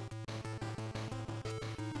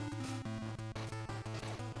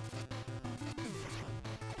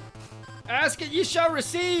 Ask it, ye shall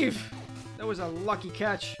receive! That was a lucky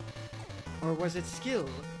catch. Or was it skill?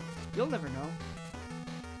 You'll never know.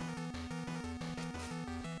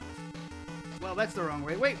 Well, that's the wrong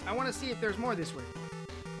way. Wait, I want to see if there's more this way.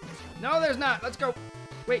 No, there's not. Let's go.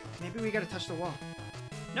 Wait, maybe we gotta touch the wall.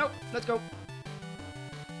 Nope, let's go.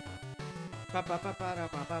 Pop, pop, pop,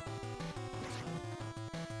 pop, pop, pop.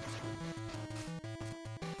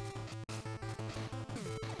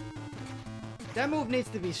 That move needs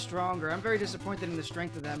to be stronger. I'm very disappointed in the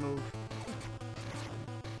strength of that move.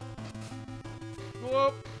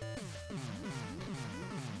 Whoop.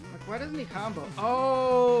 Like, why doesn't he combo?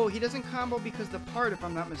 Oh, he doesn't combo because the part, if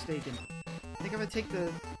I'm not mistaken. I think if I take the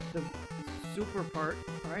super part,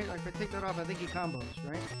 right? Like, if I take that off, I think he combos,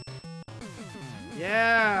 right?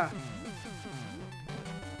 Yeah!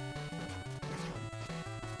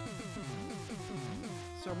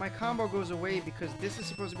 So my combo goes away because this is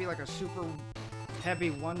supposed to be like a super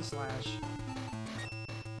heavy 1/.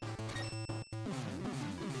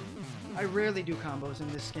 I rarely do combos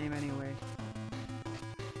in this game anyway.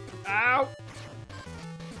 Ow!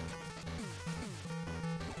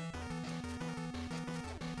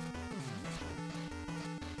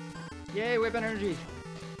 Yay, weapon energy!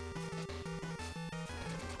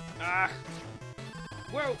 Ah!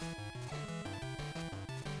 Whoa!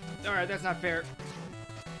 Alright, that's not fair.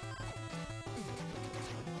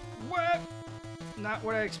 What? Not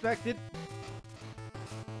what I expected.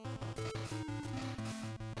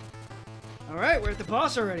 Alright, we're at the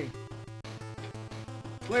boss already.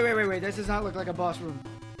 Wait. This does not look like a boss room.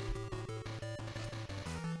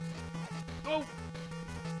 Oh!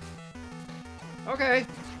 Okay.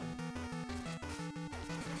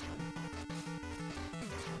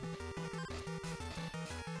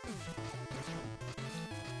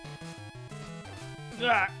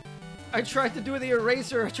 Ah! I tried to do the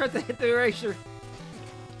eraser. I tried to hit the eraser.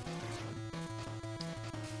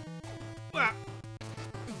 Ah!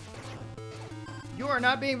 You are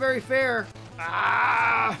not being very fair.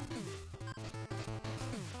 Ah!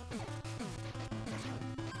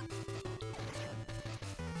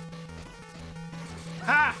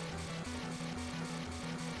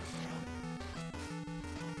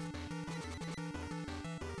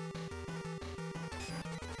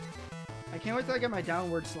 can't wait till I get my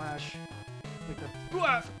downward slash.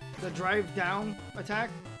 Like the drive down attack.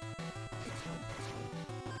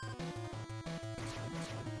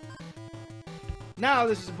 Now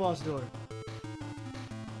this is a boss door.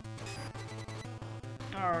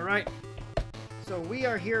 Alright. So we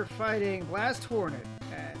are here fighting Blast Hornet.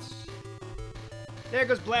 There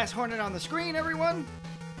goes Blast Hornet on the screen, everyone.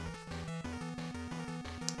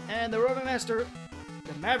 And the Robot Master,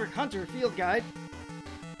 the Maverick Hunter field guide.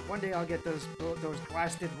 One day I'll get those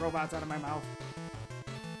blasted robots out of my mouth.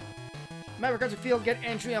 Maverick Hunter field guide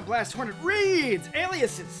entry on Blast Hornet reads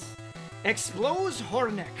aliases. Explos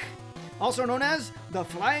Hornek, also known as the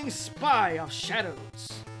Flying Spy of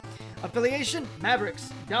Shadows. Affiliation,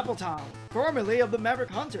 Mavericks, Doppeltown, formerly of the Maverick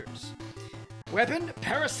Hunters. Weapon,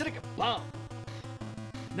 Parasitic Bomb.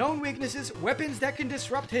 Known weaknesses, weapons that can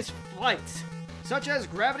disrupt his flight, such as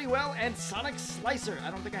Gravity Well and Sonic Slicer. I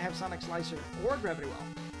don't think I have Sonic Slicer or Gravity Well.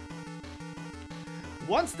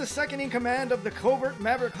 Once the second in command of the covert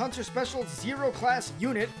Maverick Hunter Special Zero class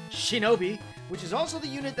unit, Shinobi, which is also the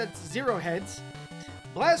unit that Zero heads,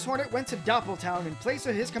 Blast Hornet went to Doppeltown in place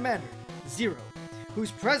of his commander, Zero,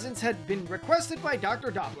 whose presence had been requested by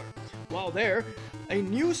Dr. Doppler. While there, a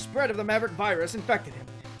new spread of the Maverick virus infected him,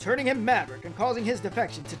 turning him Maverick and causing his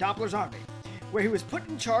defection to Doppler's army, where he was put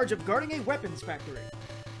in charge of guarding a weapons factory.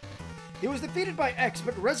 He was defeated by X,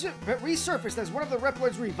 but resurfaced as one of the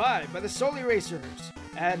Reploids revived by the Soul Erasers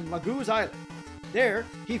and Magoo's Island. There,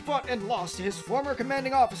 he fought and lost to his former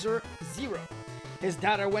commanding officer, Zero. His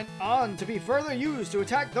data went on to be further used to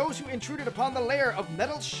attack those who intruded upon the lair of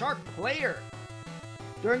Metal Shark Player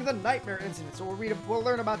during the Nightmare incident, so we'll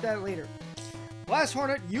learn about that later. Blast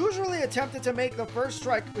Hornet usually attempted to make the first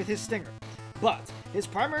strike with his stinger, but his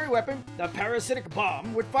primary weapon, the Parasitic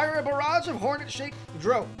Bomb, would fire a barrage of Hornet-shaped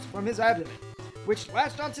drones from his abdomen, which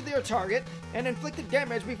latched onto their target and inflicted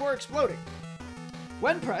damage before exploding.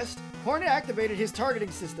 When pressed, Hornet activated his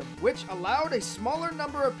targeting system, which allowed a smaller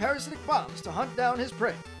number of parasitic bombs to hunt down his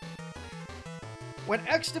prey. When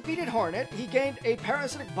X defeated Hornet, he gained a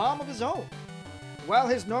parasitic bomb of his own. While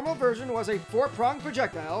his normal version was a 4-pronged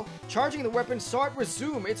projectile, charging the weapon saw it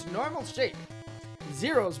resume its normal shape.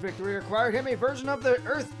 Zero's victory required him a version of the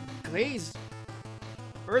Earth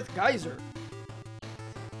Geyser,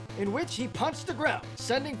 in which he punched the ground,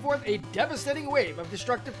 sending forth a devastating wave of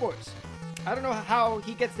destructive force. I don't know how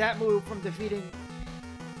he gets that move from defeating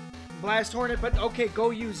Blast Hornet, but okay, go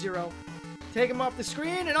you, Zero. Take him off the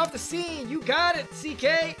screen and off the scene. You got it,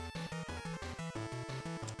 CK.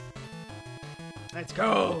 Let's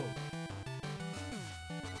go.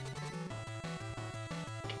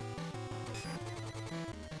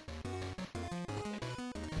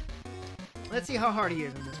 Let's see how hard he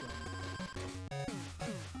is in this one.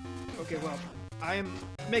 Okay, well, I am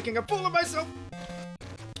making a fool of myself.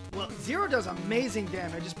 Well, Zero does amazing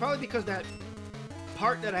damage. It's probably because that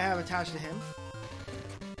part that I have attached to him.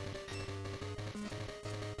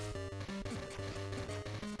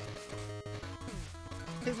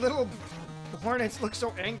 His little hornets look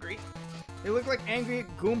so angry. They look like angry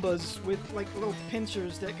Goombas with like little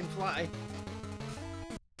pincers that can fly.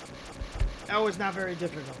 That was not very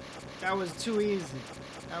difficult. That was too easy.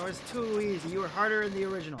 That was too easy. You were harder in the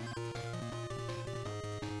original.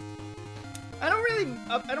 I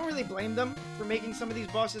don't really blame them for making some of these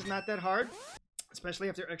bosses not that hard, especially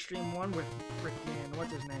after Xtreme 1 with freaking,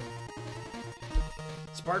 what's his name?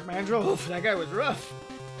 Spark Mandrill. Oof, that guy was rough.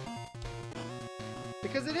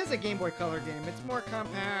 Because it is a Game Boy Color game. It's more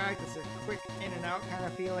compact. It's a quick in and out kind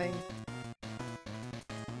of feeling.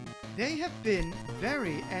 They have been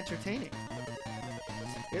very entertaining.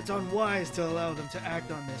 It's unwise to allow them to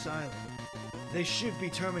act on this island. They should be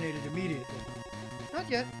terminated immediately. Not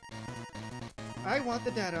yet. I want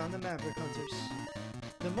the data on the Maverick Hunters.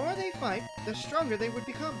 The more they fight, the stronger they would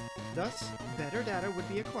become. Thus, better data would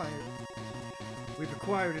be acquired. We've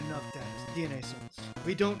acquired enough DNA cells.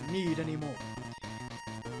 We don't need any more.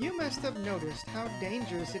 You must have noticed how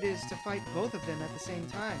dangerous it is to fight both of them at the same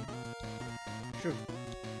time. True.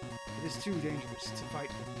 It is too dangerous to fight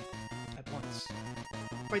them at once.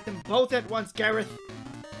 Fight them both at once, Gareth!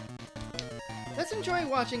 Let's enjoy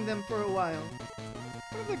watching them for a while.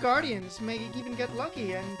 One of the Guardians may even get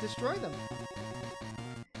lucky and destroy them.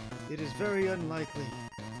 It is very unlikely,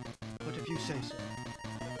 but if you say so.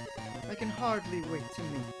 I can hardly wait to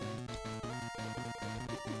meet them.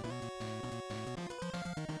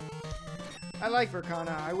 I like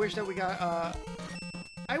Verkana. I wish that we got,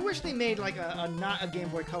 I wish they made like not a Game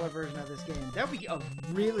Boy Color version of this game. That would be a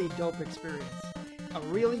really dope experience. A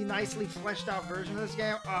really nicely fleshed out version of this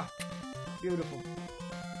game. Ah, beautiful.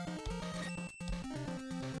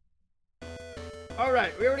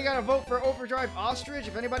 Alright, we already got a vote for Overdrive Ostrich.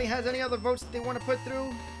 If anybody has any other votes that they want to put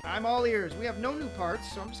through, I'm all ears. We have no new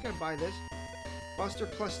parts, so I'm just going to buy this. Buster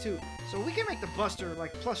 +2. So we can make the Buster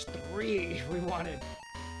like +3 if we wanted.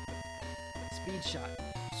 Speed Shot.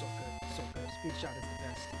 So good. So good. Speed Shot is the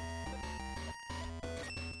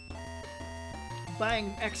best.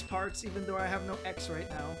 Buying X parts even though I have no X right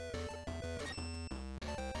now.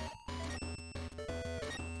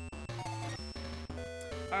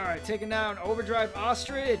 Alright, taking down Overdrive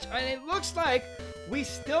Ostrich. And it looks like we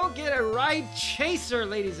still get a Ride Chaser,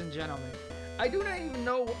 ladies and gentlemen. I do not even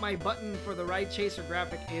know what my button for the Ride Chaser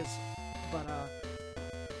graphic is, but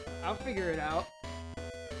I'll figure it out.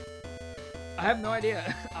 I have no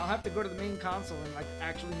idea. I'll have to go to the main console and like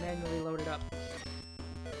actually manually load it up.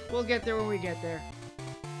 We'll get there when we get there.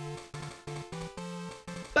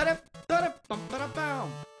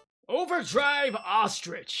 Overdrive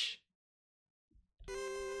Ostrich.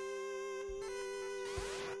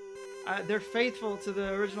 They're faithful to the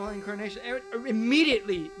original incarnation.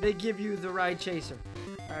 Immediately, they give you the Ride Chaser.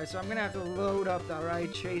 Alright, so I'm going to have to load up the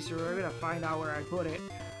Ride Chaser. I'm going to find out where I put it.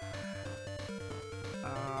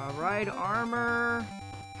 Ride Armor.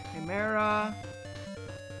 Chimera.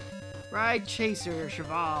 Ride Chaser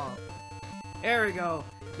Cheval. There we go.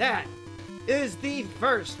 That is the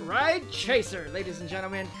first Ride Chaser, ladies and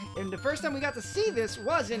gentlemen. And the first time we got to see this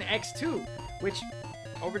was in X2, which...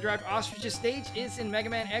 Overdrive Ostrich's stage is in Mega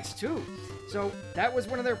Man X2. So that was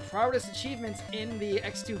one of their proudest achievements in the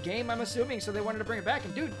X2 game, I'm assuming. So they wanted to bring it back.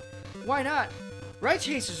 And dude, why not? Ride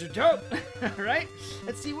Chasers are dope, right?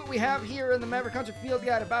 Let's see what we have here in the Maverick Hunter Field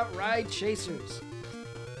Guide about Ride Chasers.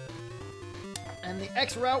 And the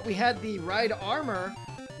X route, we had the Ride Armor,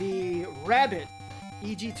 the Rabbit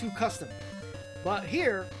EG2 Custom. But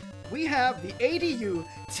here, we have the ADU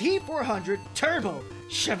T400 Turbo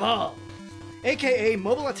Cheval, aka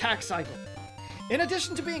Mobile Attack Cycle. In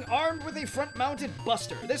addition to being armed with a front-mounted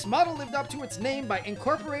buster, this model lived up to its name by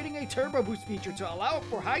incorporating a turbo boost feature to allow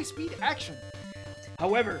for high-speed action.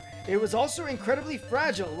 However, it was also incredibly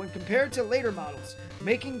fragile when compared to later models,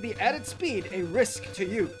 making the added speed a risk to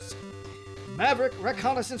use. Maverick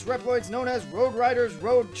reconnaissance Reploids known as Road Riders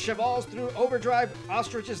rode Chevals through Overdrive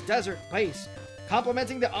Ostrich's desert base,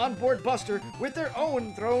 complementing the onboard buster with their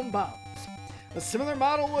own thrown bombs. A similar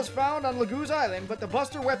model was found on Laguz Island, but the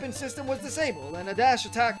buster weapon system was disabled and a dash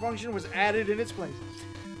attack function was added in its place.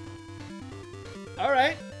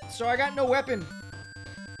 Alright, so I got no weapon.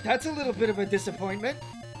 That's a little bit of a disappointment.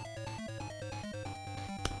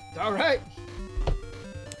 Alright.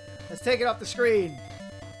 Let's take it off the screen.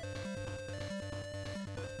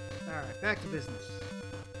 Alright, back to business.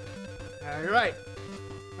 Alright.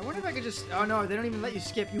 I wonder if I could just... Oh no, they don't even let you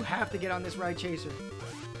skip. You have to get on this Ride Chaser.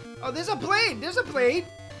 Oh, there's a blade! There's a blade!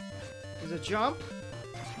 There's a jump.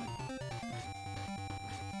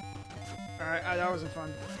 Alright, that wasn't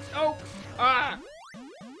fun. Oh! Ah!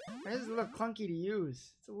 This is a little clunky to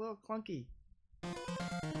use. It's a little clunky.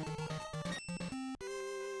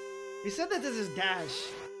 He said that this is dash.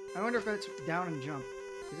 I wonder if it's down and jump.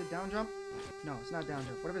 Is it down jump? No, it's not down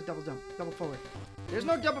jump. What if it's double jump? Double forward. There's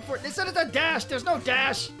no double forward. They said it's a dash! There's no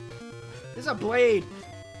dash! There's a blade.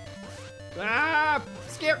 Ah!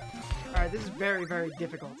 Scare! Alright, this is very, very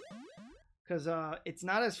difficult. Because it's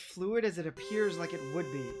not as fluid as it appears like it would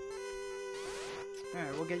be.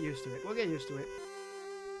 Alright, we'll get used to it. We'll get used to it.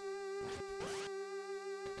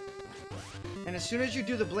 And as soon as you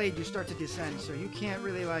do the blade, you start to descend. So you can't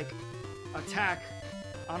really, like, attack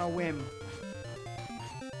on a whim.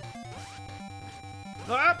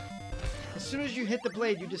 Ah! As soon as you hit the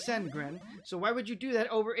blade, you descend, Gren. So why would you do that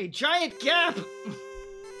over a giant gap?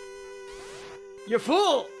 You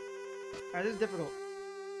fool! Alright, this is difficult.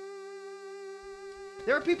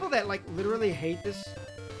 There are people that, like, literally hate this.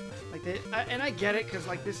 Like, and I get it, because,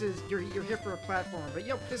 like, this is... You're here for a platformer. But,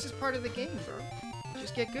 yo, this is part of the game, bro.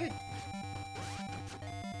 Just get good.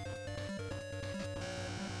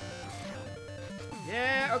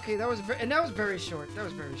 Yeah, okay, that was... And that was very short. That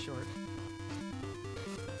was very short.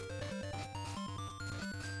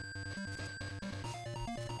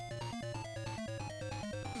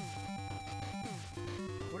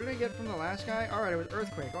 Get from the last guy? Alright, it was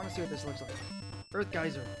Earthquake. I want to see what this looks like. Earth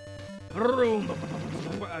Geyser.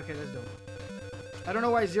 Okay, that's dope. I don't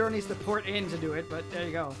know why Zero needs to port in to do it, but there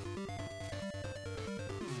you go.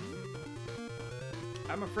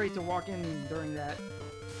 I'm afraid to walk in during that.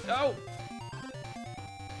 Oh!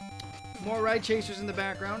 More Ride Chasers in the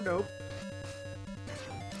background. Dope.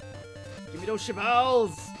 Give me those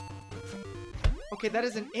Chevals! Okay, that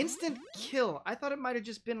is an instant kill. I thought it might have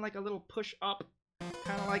just been like a little push up.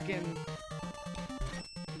 Kind of like in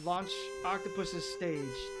launch Octopus's stage.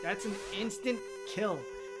 That's an instant kill.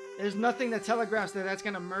 There's nothing that telegraphs that that's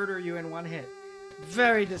gonna murder you in one hit.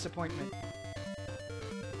 Very disappointment.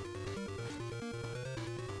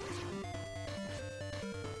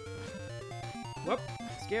 Whoop,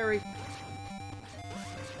 scary.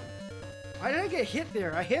 Why did I get hit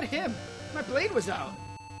there? I hit him. My blade was out.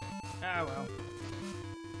 Ah, well.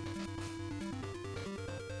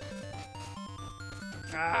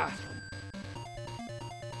 Ah.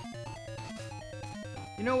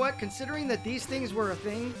 You know what? Considering that these things were a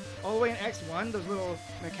thing all the way in X1, those little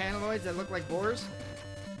mechanoids that look like boars,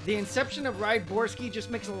 the inception of Ride Borsky just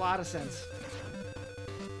makes a lot of sense.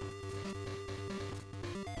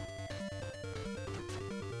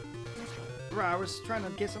 Bruh, I was trying to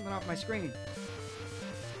get something off my screen.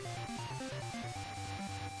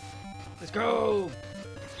 Let's go!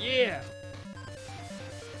 Yeah!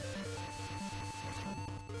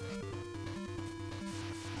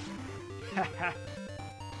 Haha.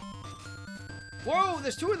 Whoa,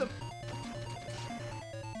 there's two of them!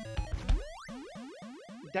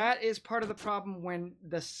 That is part of the problem when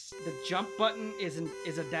the jump button is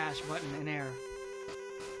a dash button in air.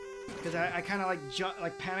 Because I kind of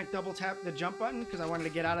like panic double tap the jump button because I wanted to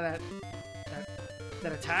get out of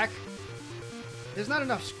that attack. There's not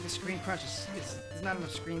enough screen crunch. There's not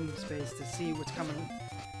enough screen space to see what's coming.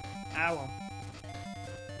 Ow.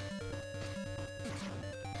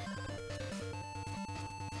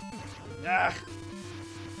 Ah.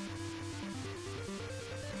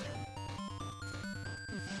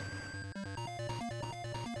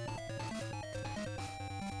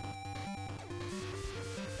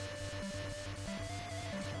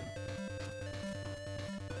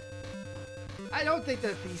 I don't think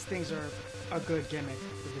that these things are a good gimmick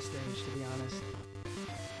for this stage, to be honest.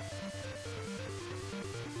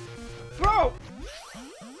 Bro!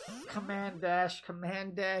 Command dash,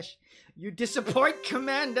 command dash. You disappoint,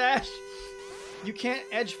 command dash. You can't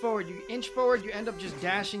edge forward. You inch forward, you end up just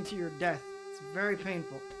dashing to your death. It's very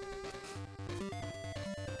painful.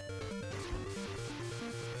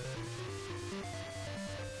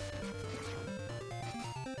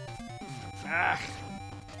 Ah.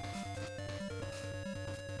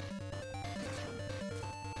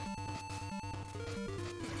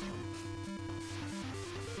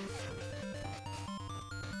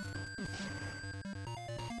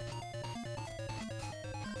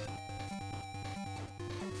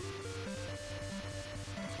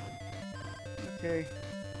 Okay.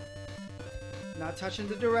 Not touching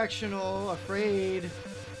the directional. Afraid.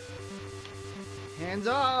 Hands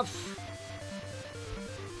off.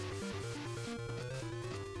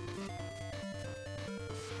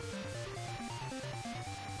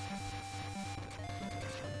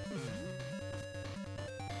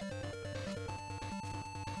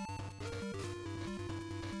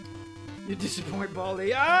 You disappoint,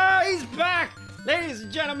 Baldy. Ah, he's back! Ladies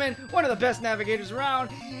and gentlemen, one of the best navigators around.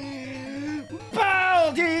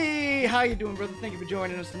 Baldy! How you doing, brother? Thank you for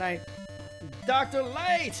joining us tonight. Dr.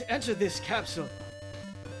 Light, enter this capsule.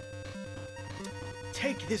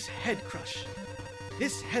 Take this head crush.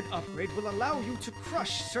 This head upgrade will allow you to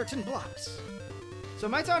crush certain blocks. So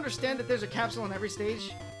am I to understand that there's a capsule in every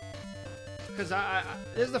stage? Because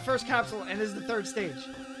this is the first capsule and this is the third stage.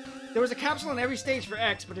 There was a capsule in every stage for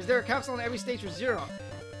X, but is there a capsule in every stage for Zero?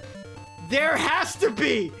 There has to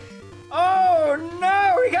be! Oh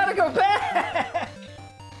no, we gotta go back!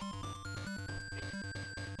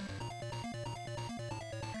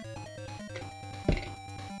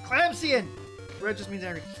 Clamsian! Red just means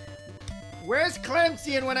angry. Where's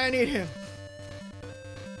Clamsian when I need him?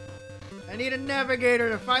 I need a navigator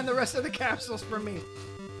to find the rest of the capsules for me.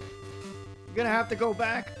 I'm gonna have to go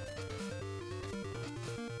back.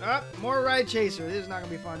 Oh, more Ride Chaser. This is not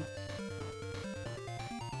gonna be fun.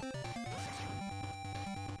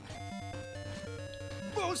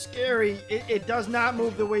 Oh, scary. It does not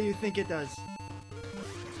move the way you think it does.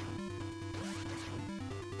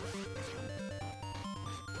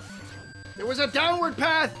 There was a downward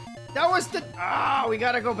path. That was the... Ah, we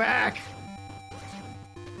gotta go back.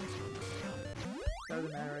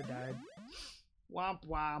 Doesn't matter, I died. Womp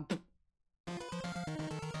womp.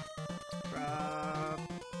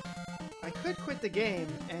 I could quit the game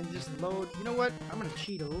and just load... You know what? I'm gonna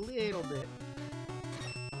cheat a little bit.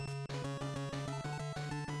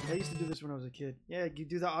 I used to do this when I was a kid. Yeah, you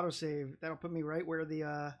do the autosave. That'll put me right where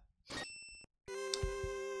the,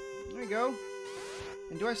 There you go.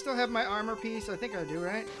 And do I still have my armor piece? I think I do,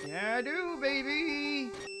 right? Yeah, I do,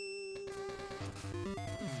 baby!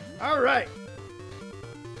 Alright!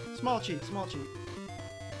 Small cheat, small cheat.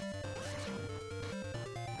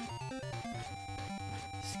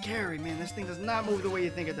 scary, man. This thing does not move the way you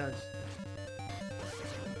think it does.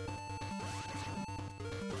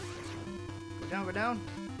 Go down, go down.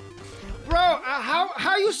 Bro, how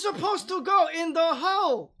are you supposed to go in the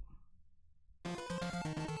hole?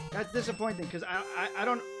 That's disappointing because I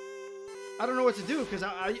don't know what to do because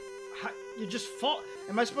you just fall.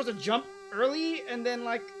 Am I supposed to jump early and then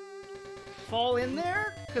like fall in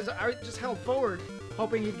there? Because I just held forward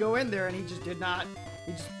hoping he'd go in there and he just did not.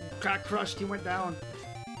 He just got crushed. He went down.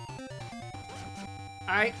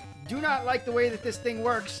 I do not like the way that this thing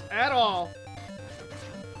works at all.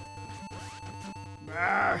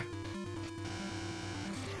 Arrgh.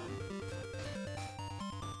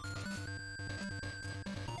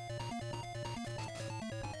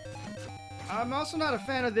 I'm also not a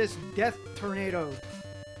fan of this death tornado.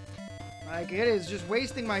 Like, it is just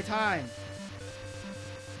wasting my time.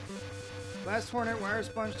 Blast Hornet, Wire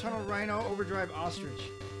Sponge, Tunnel Rhino, Overdrive Ostrich.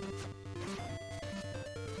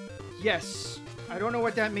 Yes. I don't know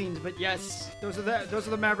what that means, but yes. Those are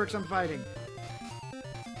the Mavericks I'm fighting.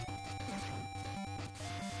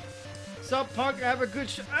 Sup, punk? Have a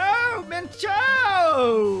good Oh,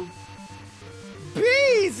 Mencho!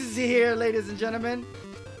 Bees is here, ladies and gentlemen.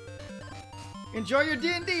 Enjoy your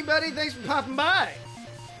D&D, buddy. Thanks for popping by.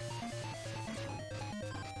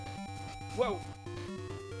 Whoa.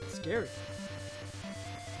 Scary.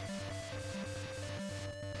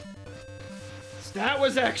 That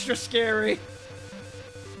was extra scary.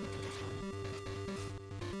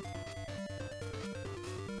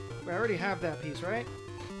 I already have that piece, right?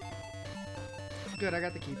 Good, I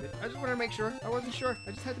got to keep it. I just wanted to make sure. I wasn't sure.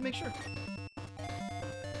 I just had to make sure.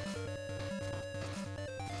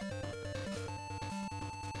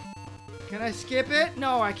 Can I skip it?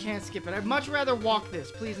 No, I can't skip it. I'd much rather walk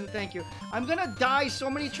this, please and thank you. I'm gonna die so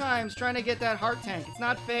many times trying to get that heart tank. It's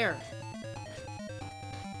not fair.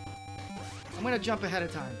 I'm gonna jump ahead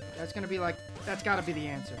of time. That's gonna be like, that's gotta be the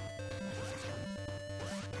answer.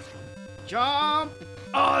 Jump!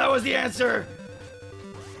 Oh, that was the answer!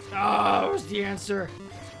 Oh, that was the answer.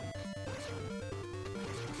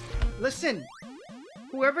 Listen,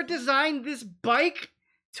 whoever designed this bike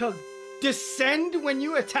to descend when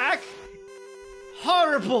you attack,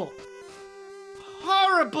 horrible!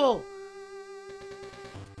 Horrible!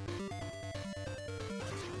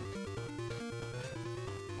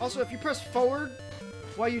 Also, if you press forward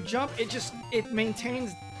while you jump, it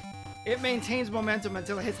maintains momentum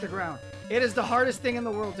until it hits the ground. It is the hardest thing in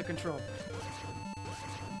the world to control.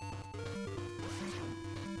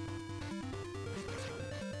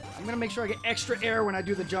 I'm gonna make sure I get extra air when I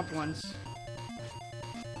do the jump ones.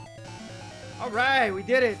 Alright, we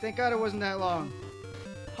did it. Thank God it wasn't that long.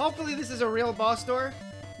 Hopefully this is a real boss door.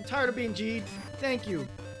 I'm tired of being G'd. Thank you.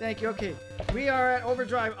 Thank you. Okay, we are at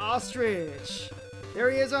Overdrive Ostrich. There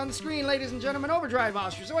he is on the screen, ladies and gentlemen. Overdrive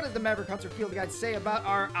Ostrich. So what does the Maverick Hunter Field Guide say about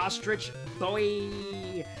our Ostrich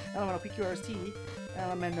boy? Elemental PQRST.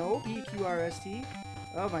 Elemental PQRST.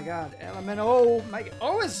 Oh my god. Elemental. My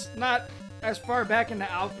O is not as far back in the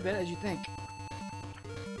alphabet as you think.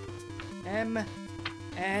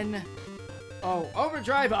 M-N-O.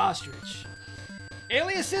 Overdrive Ostrich.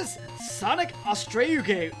 Aliases Sonic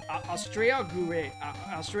Austragu.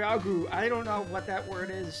 I don't know what that word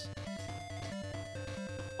is.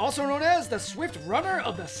 Also known as the Swift Runner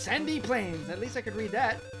of the Sandy Plains. At least I could read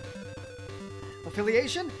that.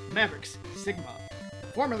 Affiliation, Mavericks, Sigma.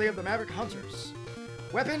 Formerly of the Maverick Hunters.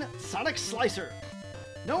 Weapon, Sonic Slicer.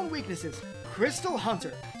 Known weaknesses, Crystal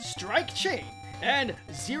Hunter, Strike Chain, and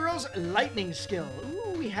Zero's Lightning Skill.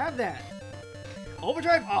 Ooh, we have that.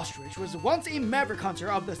 Overdrive Ostrich was once a Maverick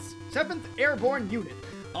Hunter of the 7th Airborne Unit.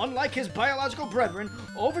 Unlike his biological brethren,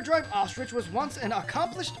 Overdrive Ostrich was once an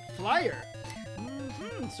accomplished flyer.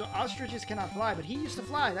 So ostriches cannot fly, but he used to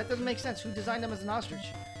fly. That doesn't make sense. Who designed him as an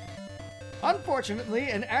ostrich? Unfortunately,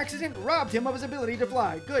 an accident robbed him of his ability to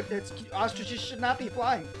fly. Good, ostriches should not be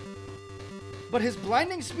flying. But his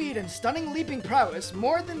blinding speed and stunning leaping prowess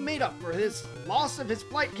more than made up for his loss of his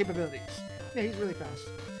flight capabilities. Yeah, he's really fast.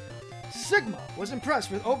 Sigma was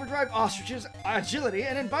impressed with Overdrive Ostrich's agility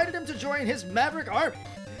and invited him to join his Maverick army.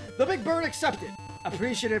 The big bird accepted,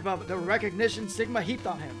 appreciative of the recognition Sigma heaped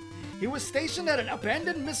on him. He was stationed at an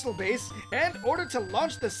abandoned missile base and ordered to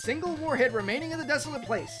launch the single warhead remaining in the desolate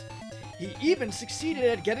place. He even succeeded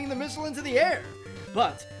at getting the missile into the air,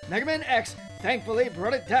 but Mega Man X thankfully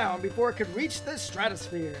brought it down before it could reach the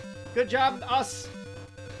stratosphere. Good job, us!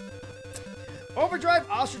 Overdrive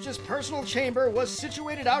Ostrich's personal chamber was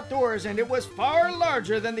situated outdoors, and it was far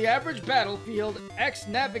larger than the average battlefield X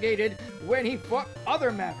navigated when he fought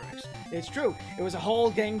other Mavericks. It's true, it was a whole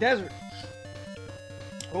dang desert.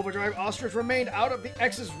 Overdrive Ostrich remained out of the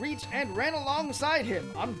X's reach and ran alongside him,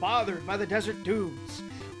 unbothered by the desert dunes.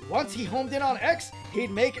 Once he homed in on X,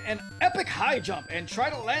 he'd make an epic high jump and try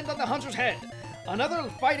to land on the hunter's head. Another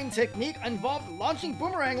fighting technique involved launching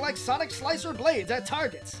boomerang-like sonic slicer blades at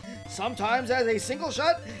targets, sometimes as a single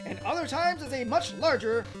shot, and other times as much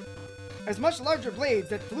larger blades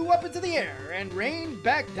that flew up into the air and rained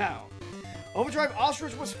back down. Overdrive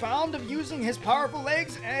Ostrich was fond of using his powerful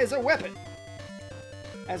legs as a weapon.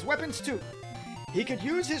 As weapons too. He could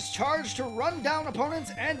use his charge to run down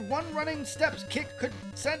opponents, and one running steps kick could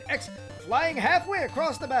send X flying halfway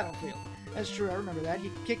across the battlefield. That's true, I remember that. He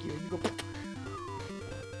could kick you and you go.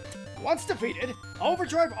 Once defeated,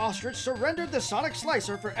 Overdrive Ostrich surrendered the Sonic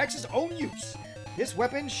Slicer for X's own use. This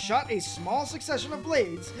weapon shot a small succession of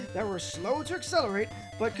blades that were slow to accelerate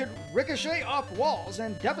but could ricochet off walls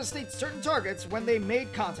and devastate certain targets when they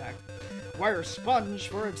made contact. Wire Sponge,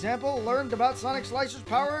 for example, learned about Sonic Slicer's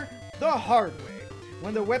power the hard way,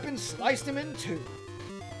 when the weapon sliced him in two.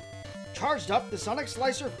 Charged up, the Sonic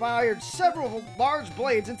Slicer fired several large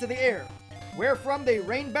blades into the air, wherefrom they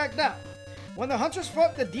rained back down. When the hunters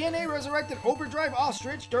fought the DNA-resurrected Overdrive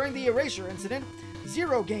Ostrich during the Erasure incident,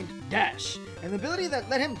 Zero gained Dash, an ability that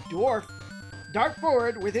let him dart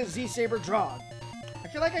forward with his Z-Saber Drog. I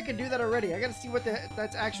feel like I could do that already. I gotta see what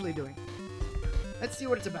that's actually doing. Let's see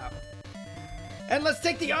what it's about. And let's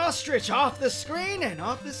take the Ostrich off the screen and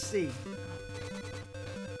off the scene.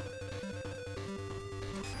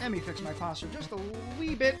 Let me fix my posture just a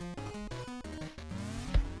wee bit.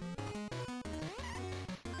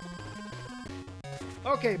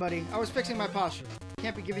 Okay, buddy, I was fixing my posture.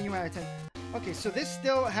 Can't be giving you my attention. Okay, so this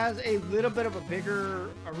still has a little bit of a bigger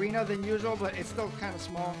arena than usual, but it's still kind of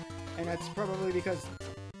small. And that's probably because,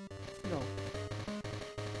 you know,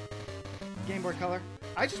 Game Boy Color.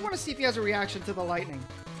 I just want to see if he has a reaction to the lightning.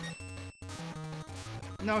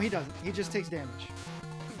 No, he doesn't. He just takes damage.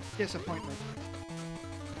 Disappointment.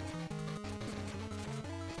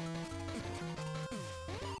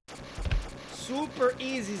 Super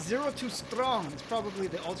easy. Zero too strong. It's probably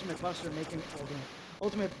the ultimate buster making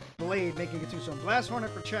ultimate blade making it too strong. Blast Hornet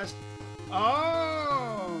for chest.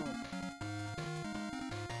 Oh!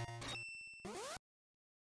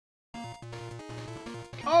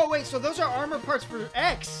 Oh wait, so those are armor parts for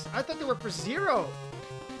X. I thought they were for Zero.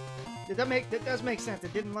 That does make sense.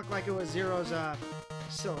 It didn't look like it was Zero's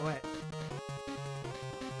silhouette.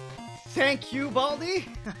 Thank you, Baldy.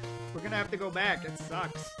 We're gonna have to go back. It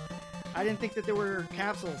sucks. I didn't think that there were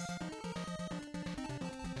capsules.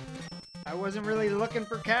 I wasn't really looking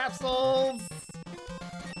for capsules.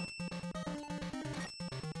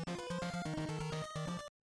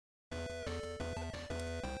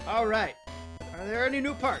 All right. Are there any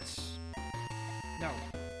new parts? No.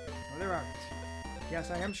 No, there aren't. Yes,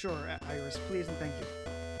 I am sure, Iris. Please and thank you.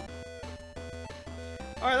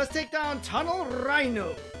 All right, let's take down Tunnel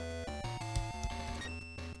Rhino.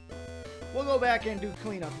 We'll go back and do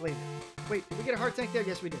cleanup later. Wait, did we get a heart tank there?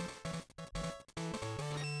 Yes, we did.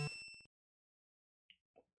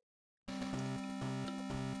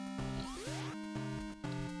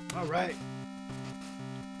 All right.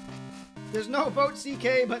 There's no vote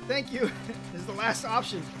CK, but thank you. This is the last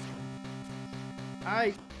option.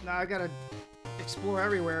 I gotta explore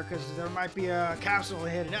everywhere because there might be a capsule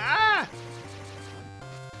hidden. Ah!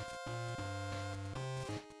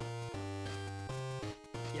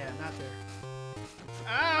 Yeah, not there.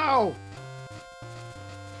 Ow!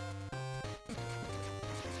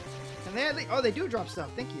 And they do drop stuff.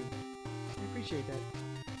 Thank you. I appreciate that.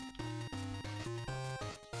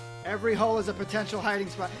 Every hole is a potential hiding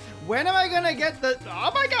spot. When am I gonna get the...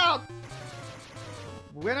 Oh my god!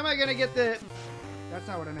 When am I gonna get the... That's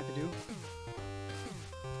not what I meant to do.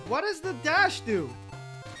 What does the dash do?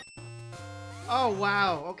 Oh,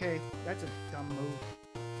 wow. Okay. That's a dumb move.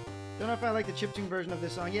 Don't know if I like the chiptune version of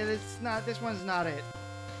this song. Yeah, this one's not it.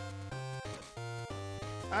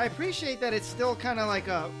 I appreciate that it's still kind of like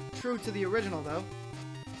true to the original, though.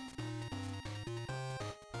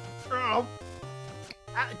 Oh.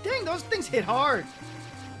 Dang, those things hit hard.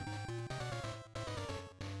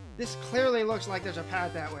 This clearly looks like there's a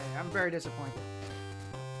path that way. I'm very disappointed.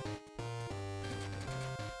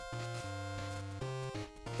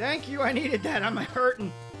 Thank you, I needed that. I'm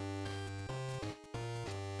hurting.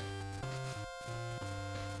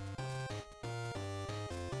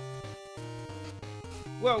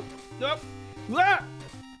 Whoa. Nope. Ah!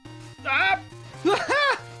 Ah!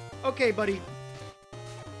 Okay, buddy.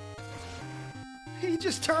 He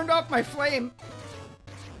just turned off my flame.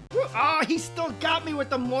 Oh, he still got me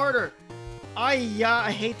with the mortar. I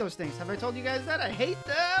hate those things. Have I told you guys that? I hate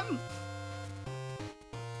them.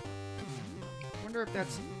 wonder if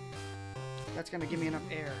that's gonna give me enough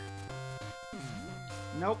air.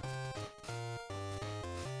 Nope.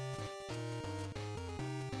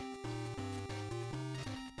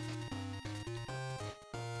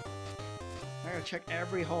 I gotta check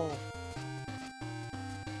every hole.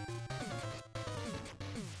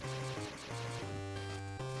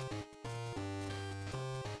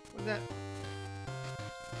 What's that?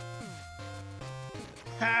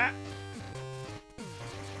 Ha!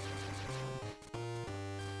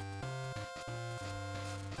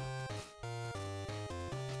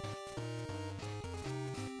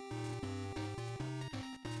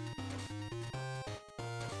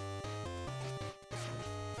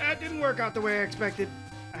 That didn't work out the way I expected.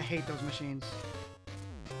 I hate those machines.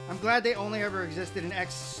 I'm glad they only ever existed in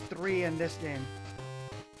X3 in this game.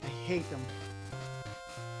 I hate them.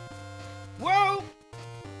 Whoa!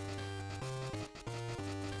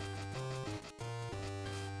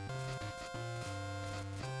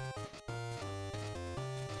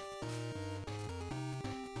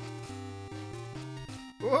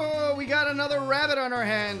 Whoa, we got another rabbit on our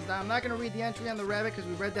hands. Now, I'm not going to read the entry on the rabbit because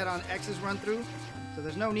we read that on X's run through. So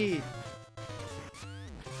there's no need.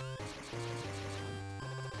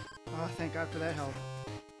 Oh, thank God for that help.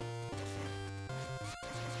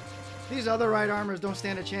 These other right armors don't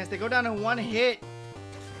stand a chance. They go down in one hit.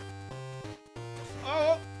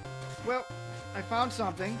 Oh! Well, I found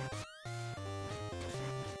something.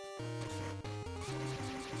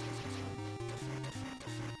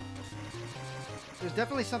 There's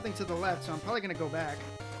definitely something to the left, so I'm probably going to go back.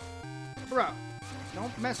 Bro,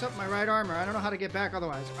 don't mess up my right armor. I don't know how to get back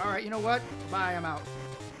otherwise. Alright, you know what? Bye, I'm out.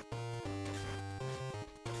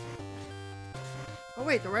 Oh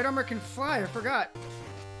wait, the right armor can fly. I forgot.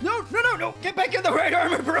 No, no, no, no! Get back in the right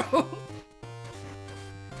armor, bro!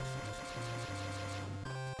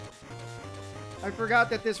 I forgot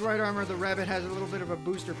that this right armor, the rabbit, has a little bit of a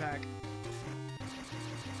booster pack.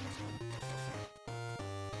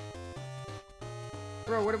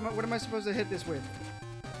 Bro, what am I supposed to hit this with?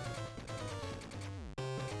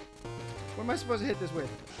 What am I supposed to hit this with?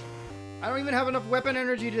 I don't even have enough weapon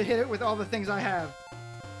energy to hit it with all the things I have.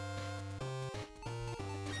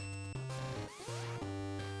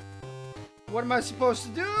 What am I supposed to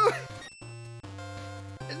do?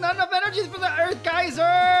 There's not enough energy for the Earth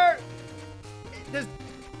Geyser!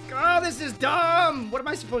 Oh, this is dumb! What am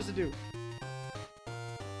I supposed to do?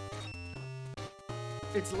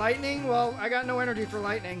 It's lightning? Well, I got no energy for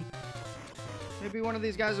lightning. Maybe one of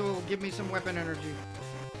these guys will give me some weapon energy.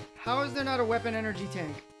 How is there not a weapon energy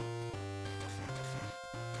tank?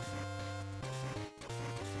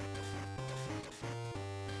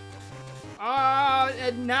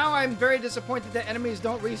 And now I'm very disappointed that enemies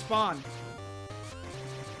don't respawn.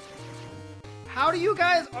 How do you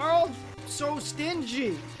guys all so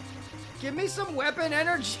stingy? Give me some weapon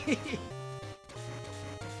energy.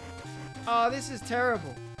 Oh, this is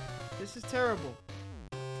terrible. This is terrible.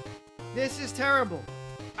 This is terrible.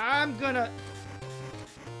 I'm gonna...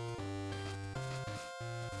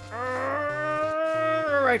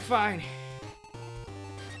 Alright, fine.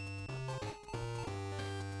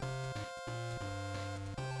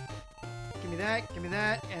 Give me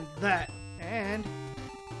that, and that. And...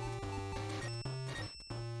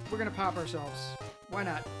 we're gonna pop ourselves. Why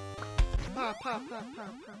not? Pop, pop, pop, pop,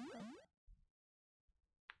 pop,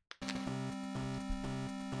 pop.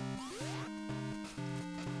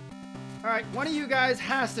 Alright, one of you guys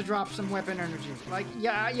has to drop some weapon energy. Like,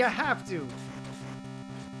 yeah, you have to.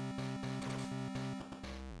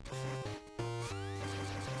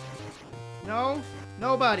 No?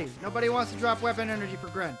 Nobody. Nobody wants to drop weapon energy for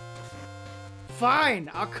Gren. Fine!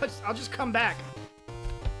 I'll just come back.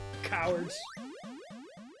 Cowards.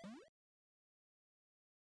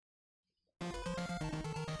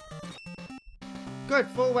 Good,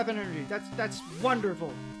 full weapon energy. That's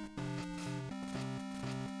wonderful.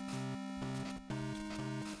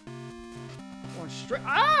 Going straight.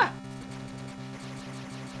 Ah!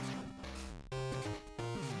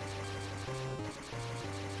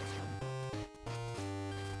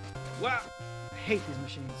 Wow! I hate these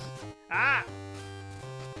machines. Ah!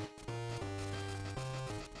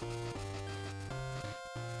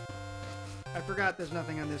 I forgot there's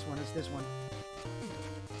nothing on this one. It's this one.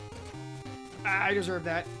 Ah, I deserve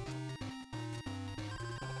that.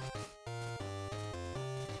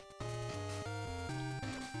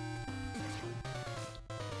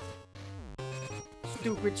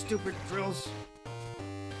 Stupid, stupid drills.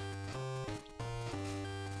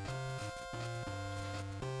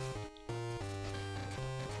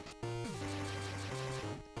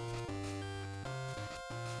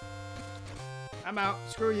 I'm out.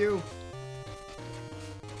 Screw you.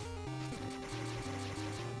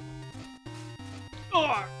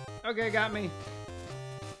 Okay, got me.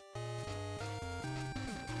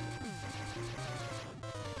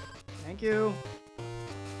 Thank you.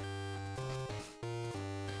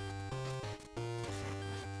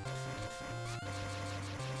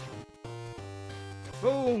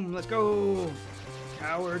 Boom, let's go.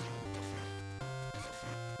 Coward.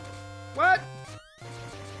 What?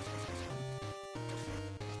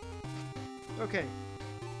 Okay.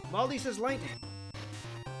 Baldi says lightning.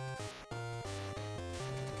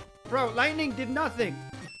 Bro, lightning did nothing.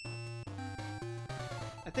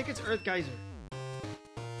 I think it's Earth Geyser.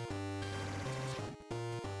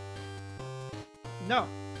 No.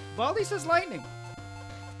 Baldi says lightning.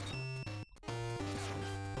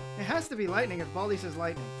 It has to be lightning if Baldi says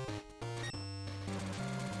lightning.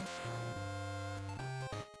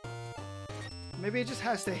 Maybe it just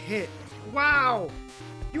has to hit. Wow!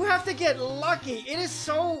 You have to get lucky. It is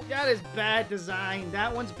so... That is bad design.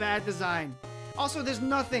 That one's bad design. Also, there's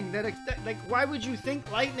nothing that... Like, why would you think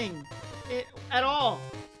lightning at all?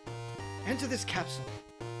 Enter this capsule.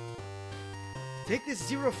 Take this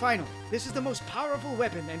Zero Final. This is the most powerful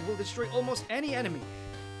weapon and will destroy almost any enemy.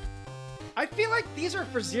 I feel like these are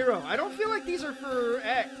for Zero. I don't feel like these are for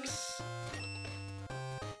X.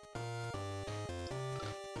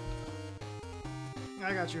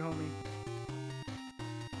 I got you, homie.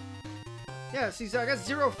 Yeah, see, I got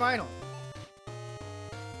Zero Final.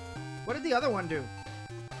 What did the other one do?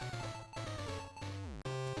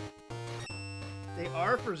 They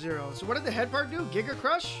are for Zero. So what did the head part do? Giga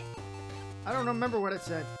Crush? I don't remember what it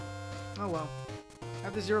said. Oh well. I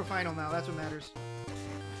have the Zero Final now. That's what matters.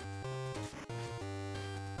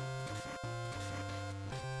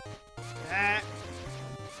 Ah.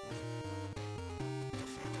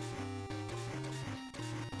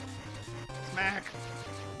 Smack.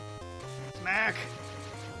 Smack.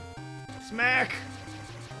 Smack.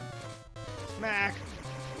 Smack.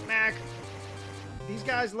 Smack. These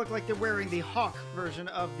guys look like they're wearing the Hawk version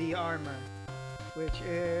of the armor, which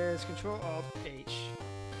is Control-Alt-H,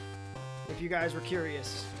 if you guys were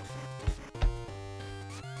curious.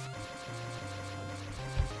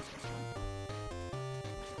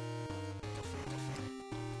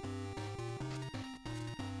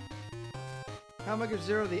 Helmet gives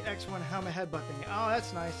Zero the X1 helmet headbutt thing. Oh,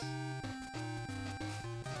 that's nice.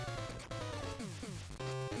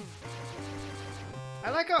 I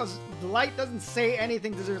like how the light doesn't say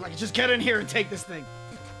anything to Zero. Like, just get in here and take this thing.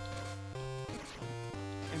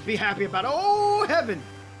 And be happy about it. Oh, heaven!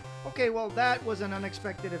 Okay, well, that was an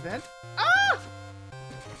unexpected event. Ah!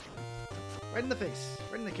 Right in the face.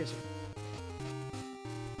 Right in the kisser.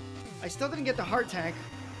 I still didn't get the heart tank,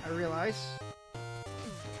 I realize.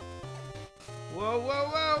 Whoa, whoa,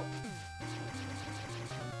 whoa!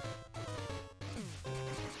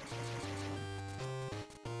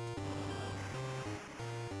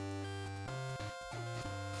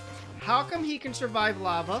 How come he can survive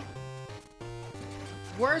lava?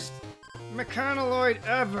 Worst mechanoid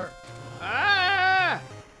ever. Ah!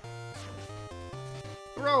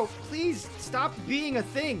 Bro, please stop being a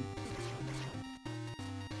thing.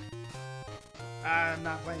 I'm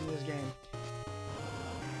not playing this game.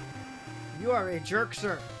 You are a jerk,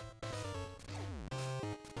 sir.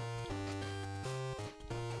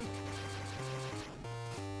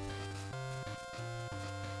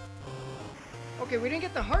 Okay, we didn't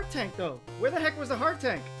get the heart tank, though. Where the heck was the heart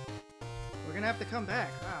tank? We're gonna have to come back.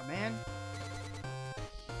 Ah, man.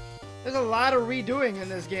 There's a lot of redoing in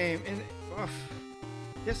this game. And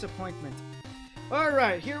disappointment.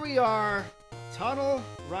 Alright, here we are. Tunnel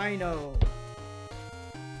Rhino.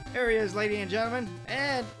 There he is, ladies and gentlemen.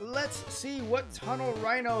 And let's see what Tunnel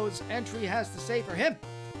Rhino's entry has to say for him.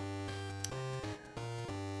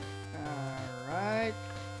 Alright.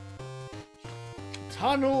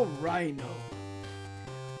 Tunnel Rhino.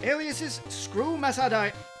 Alias is Screw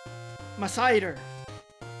Masider,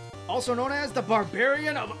 also known as the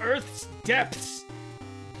Barbarian of Earth's Depths.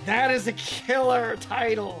 That is a killer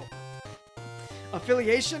title.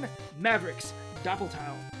 Affiliation, Mavericks,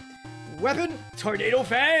 Doppeltown. Weapon, Tornado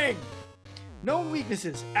Fang. Known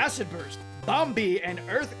weaknesses, Acid Burst, Bomb Bee, and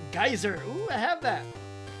Earth Geyser. Ooh, I have that.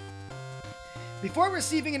 Before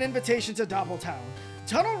receiving an invitation to Doppeltown,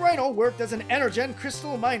 Tunnel Rhino worked as an Energen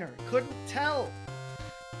crystal miner. Couldn't tell.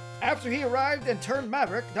 After he arrived and turned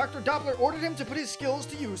Maverick, Dr. Doppler ordered him to put his skills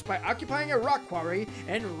to use by occupying a rock quarry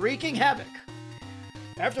and wreaking havoc.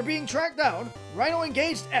 After being tracked down, Rhino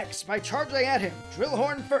engaged X by charging at him,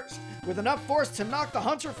 Drillhorn first, with enough force to knock the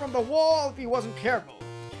hunter from the wall if he wasn't careful.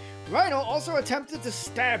 Rhino also attempted to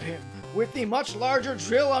stab him with the much larger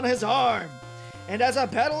drill on his arm. And as the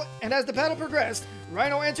battle progressed,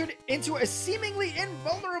 Rhino entered into a seemingly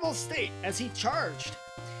invulnerable state as he charged.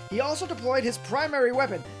 He also deployed his primary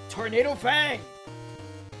weapon, Tornado Fang,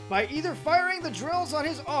 by either firing the drills on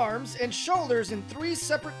his arms and shoulders in 3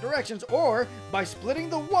 separate directions, or by splitting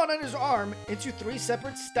the one on his arm into 3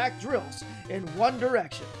 separate stacked drills in one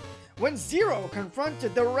direction. When Zero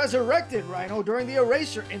confronted the resurrected Rhino during the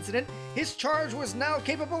Eraser incident, his charge was now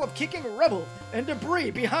capable of kicking rubble and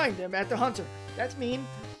debris behind him at the Hunter. That's mean.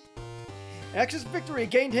 X's victory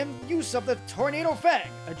gained him use of the Tornado Fang,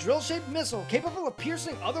 a drill-shaped missile capable of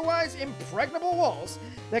piercing otherwise impregnable walls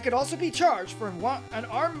that could also be charged from an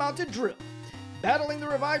arm-mounted drill. Battling the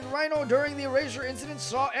revived Rhino during the Eraser incident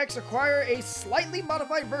saw X acquire a slightly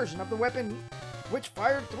modified version of the weapon which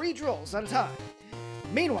fired 3 drills at a time.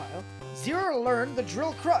 Meanwhile, Zero learned the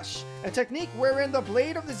Drill Crush, a technique wherein the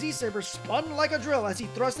blade of the Z-Saber spun like a drill as he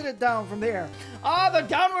thrusted it down from the air. Ah, the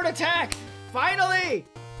downward attack! Finally!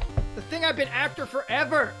 The thing I've been after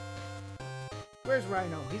forever! Where's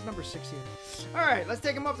Rhino? He's number 6 here. Alright, let's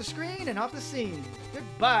take him off the screen and off the scene.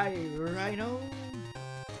 Goodbye, Rhino.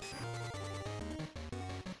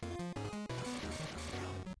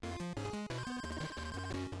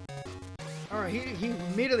 Alright, he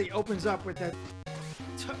immediately opens up with that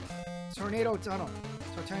tornado tunnel.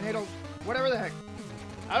 So tornado, whatever the heck.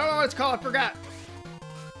 I don't know what it's called, I forgot.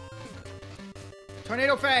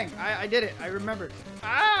 Tornado Fang. I did it. I remembered.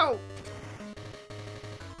 Ow!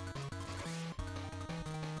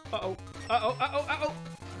 Uh-oh. Uh-oh. Uh-oh. Uh-oh.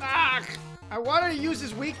 Ah! I wanted to use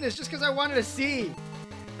his weakness just because I wanted to see.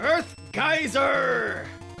 Earth Geyser!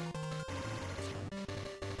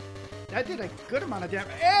 That did a good amount of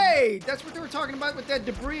damage. Hey! That's what they were talking about with that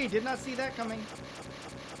debris. Did not see that coming.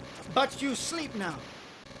 But you sleep now.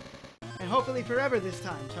 And hopefully forever this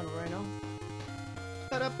time, Tunnel Rhino.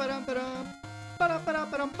 Ba-da-ba-dum-ba-dum.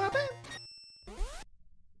 Ba-da-ba-dum-ba-dum-ba-bam.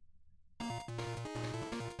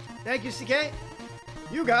 Thank you, CK.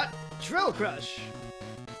 You got Drill Crush.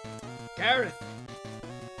 Gareth.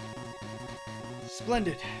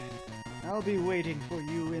 Splendid. I'll be waiting for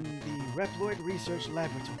you in the Reploid Research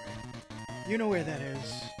Laboratory. You know where that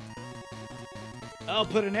is. I'll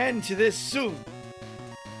put an end to this soon.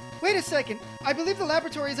 Wait a second. I believe the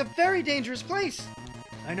laboratory is a very dangerous place.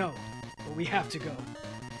 I know, but we have to go.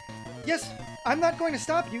 Yes, I'm not going to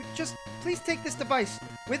stop you. Just please take this device.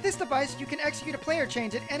 With this device, you can execute a player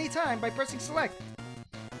change at any time by pressing select.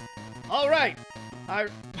 All right.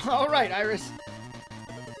 All right, Iris.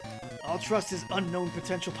 I'll trust his unknown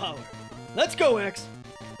potential power. Let's go, X.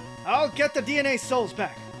 I'll get the DNA souls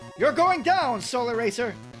back. You're going down, Solar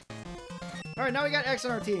Racer. All right, now we got X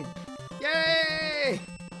on our team. Yay!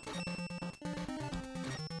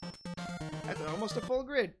 That's almost a full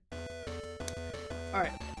grid. All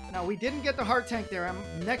right, now we didn't get the heart tank there. I'm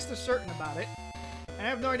next to certain about it. And I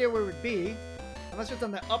have no idea where it would be, unless it's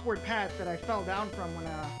on the upward path that I fell down from when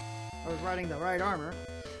I was riding the right armor.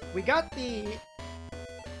 We got the...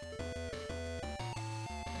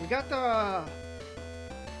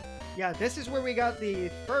 Yeah, this is where we got the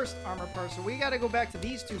first armor part, so we gotta go back to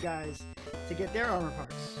these two guys to get their armor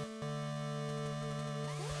parts.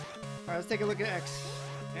 Alright, let's take a look at X.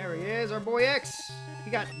 There he is, our boy X. He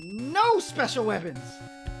got no special weapons.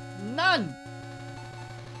 None.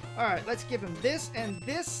 Alright, let's give him this and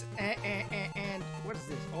this and what is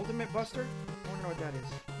this? Ultimate Buster? I don't know what that is.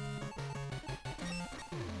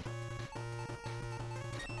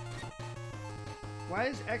 Why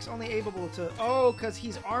is X only able to... Oh, because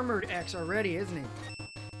he's armored X already, isn't he?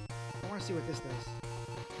 I want to see what this does.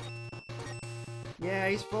 Yeah,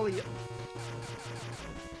 he's fully...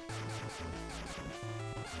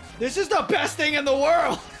 This is the best thing in the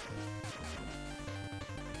world!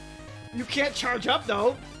 You can't charge up,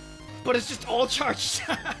 though. But it's just all charged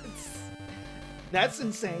shots. That's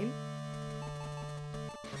insane.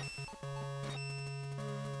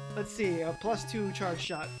 Let's see, a +2 charge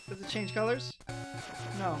shot. Does it change colors?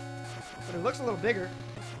 No. But it looks a little bigger.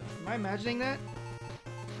 Am I imagining that?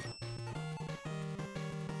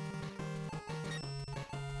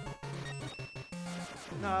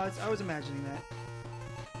 No, I was imagining that.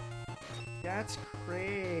 That's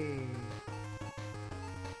crazy.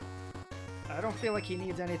 I don't feel like he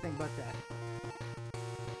needs anything but that.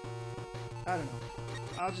 I don't know.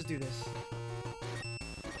 I'll just do this.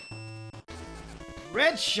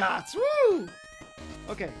 Red shots! Woo!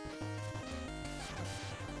 Okay.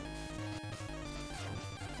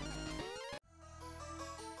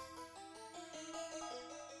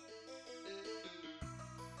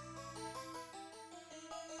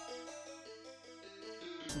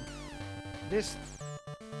 This...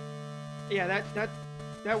 Yeah,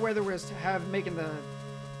 that weather was making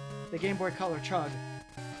the Game Boy Color chug.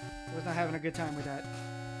 I was not having a good time with that.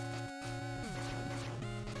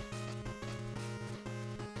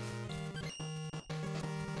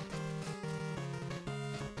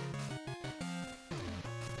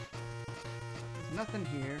 Nothing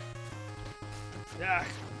here. Ah.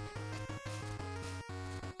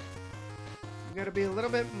 We gotta be a little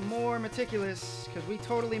bit more meticulous because we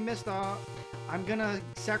totally missed all. I'm gonna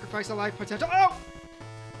sacrifice a life potential. Oh!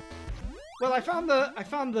 Well, I found the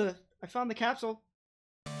capsule.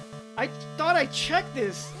 I thought I checked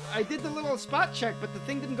this. I did the little spot check, but the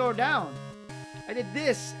thing didn't go down. I did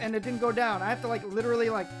this and it didn't go down. I have to like literally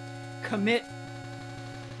like commit.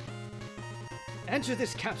 Enter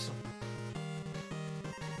this capsule.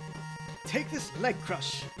 Take this leg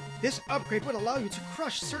crush. This upgrade would allow you to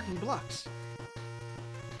crush certain blocks.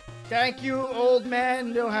 Thank you, old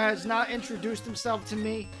man who has not introduced himself to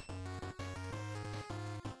me.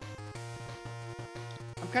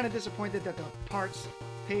 I'm kind of disappointed that the parts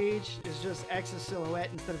page is just X's silhouette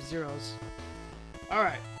instead of zeros.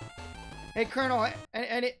 Alright. Hey, Colonel,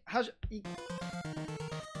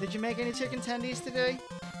 did you make any chicken tendies today?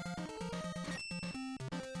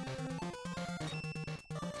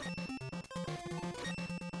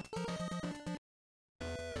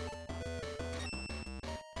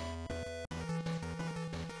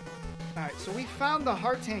 Alright, so we found the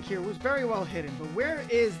heart tank here. It was very well hidden, but where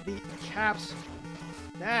is the capsule?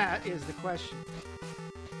 That is the question.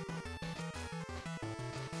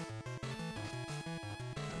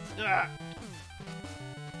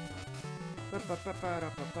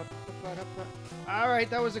 Alright,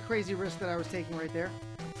 that was a crazy risk that I was taking right there.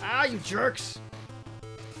 Ah, you jerks!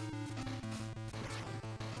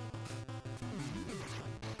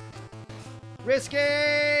 Risky!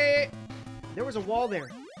 There was a wall there.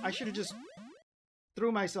 I should have just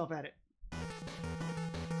threw myself at it.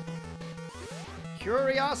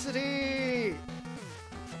 Curiosity!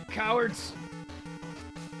 Cowards!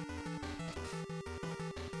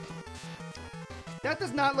 That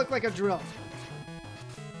does not look like a drill.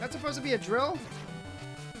 That's supposed to be a drill?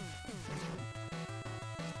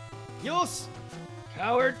 Yos!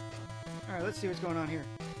 Coward! Alright, let's see what's going on here.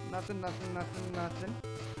 Nothing, nothing, nothing, nothing.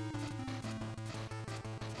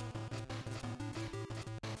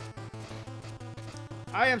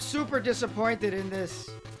 I am super disappointed in this.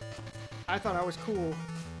 I thought I was cool.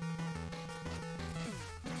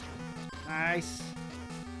 Nice.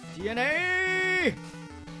 DNA!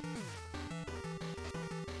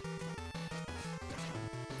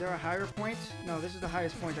 Is there a higher point? No, this is the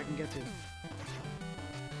highest point I can get to.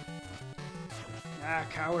 Ah,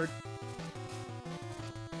 coward.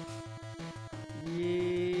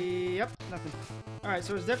 Yep, nothing. Alright,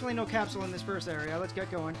 so there's definitely no capsule in this first area. Let's get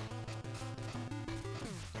going.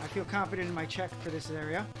 I feel confident in my check for this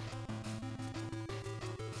area.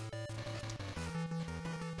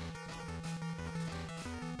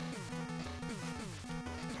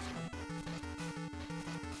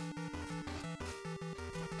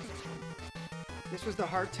 This was the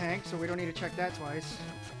heart tank, so we don't need to check that twice.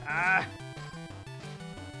 Ah!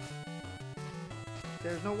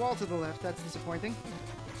 There's no wall to the left. That's disappointing.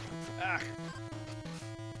 Ah!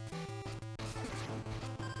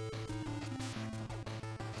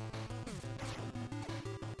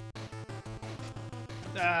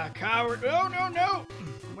 Ah, coward. Oh, no, no!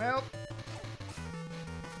 Well...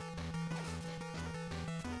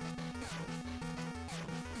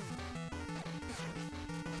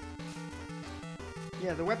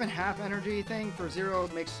 yeah, the weapon half energy thing for Zero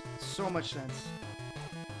makes so much sense.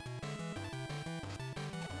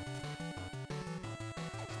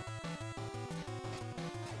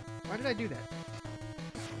 Why did I do that?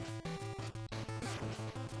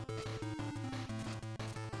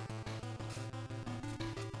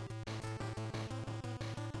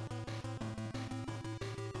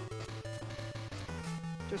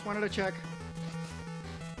 Just wanted to check.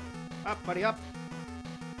 Up, buddy, up.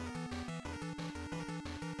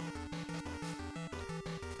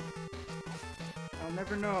 I'll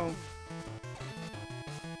never know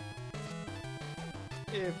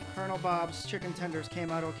if Colonel Bob's chicken tenders came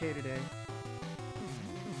out okay today.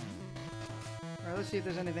 Alright, let's see if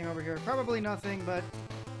there's anything over here. Probably nothing, but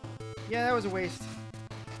yeah, that was a waste.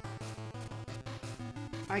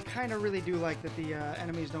 I kind of really do like that the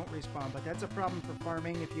enemies don't respawn, but that's a problem for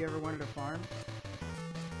farming if you ever wanted to farm.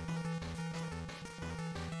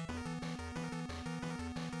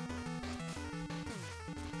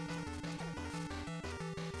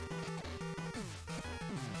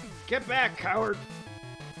 Get back, coward!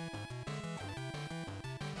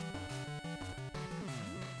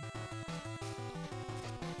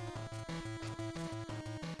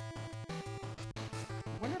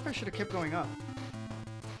 I wonder if I should have kept going up.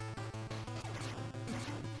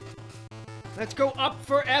 Let's go up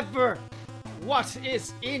forever! What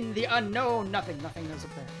is in the unknown? Nothing. Nothing is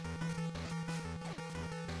up there.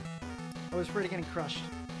 I was afraid of getting crushed.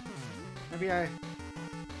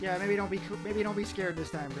 Yeah, maybe don't be scared this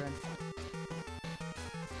time, Gren.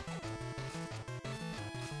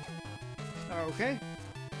 Okay.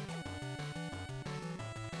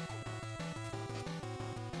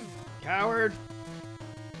 Coward.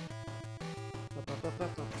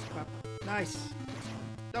 Nice.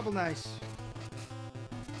 Double nice.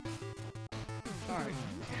 Alright,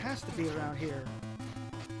 it has to be around here.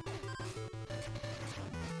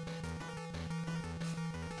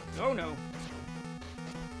 Oh no.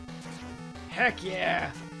 Heck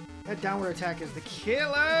yeah! That downward attack is the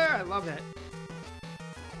killer! I love it.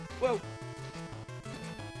 Whoa!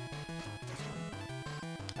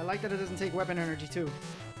 I like that it doesn't take weapon energy too.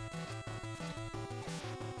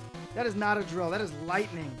 That is not a drill, that is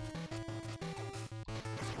lightning.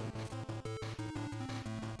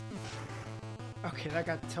 Okay, that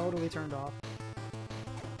got totally turned off.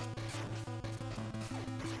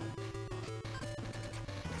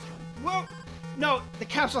 Whoa! No, the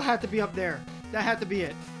capsule had to be up there. That had to be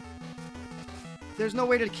it. There's no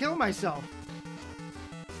way to kill myself.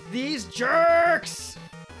 These jerks!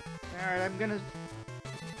 Alright, I'm gonna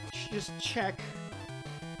just check.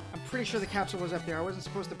 I'm pretty sure the capsule was up there. I wasn't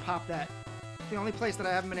supposed to pop that. It's the only place that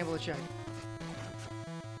I haven't been able to check.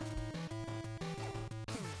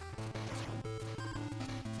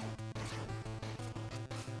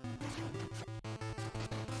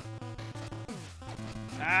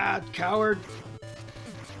 Ah, coward!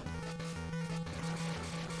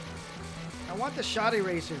 I want the shot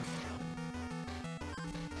eraser.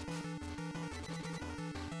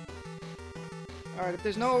 Alright, if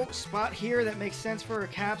there's no spot here that makes sense for a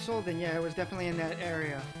capsule, then yeah, it was definitely in that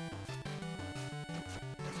area.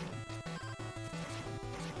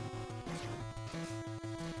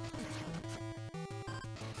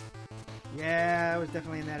 Yeah, it was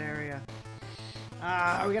definitely in that area.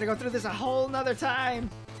 Ah, we gotta go through this a whole nother time.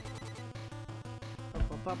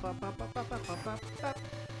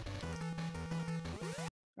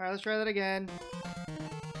 Alright, let's try that again.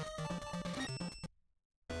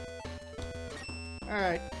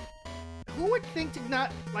 Alright. Who would think to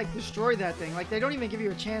not, like, destroy that thing? Like, they don't even give you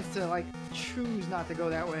a chance to, like, choose not to go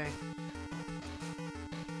that way.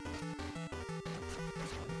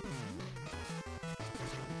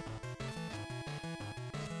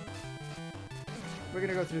 We're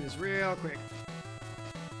gonna go through this real quick.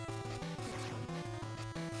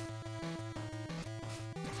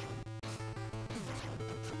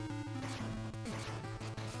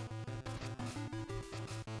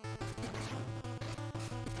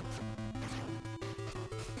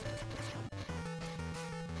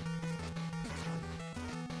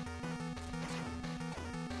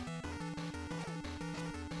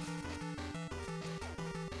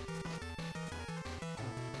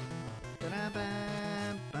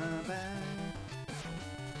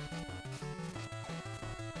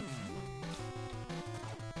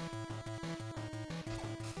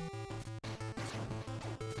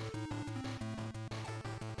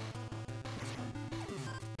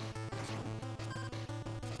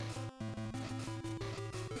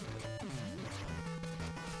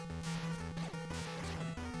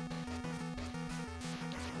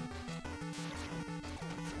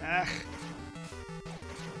 Ah.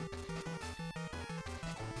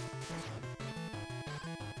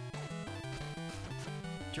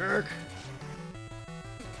 Jerk.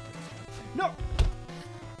 No!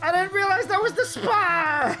 I didn't realize that was the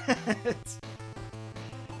spot!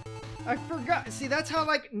 I forgot. See, that's how,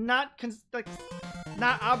 like, not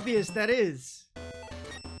obvious that is.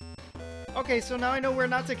 Okay, so now I know where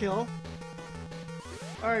not to kill.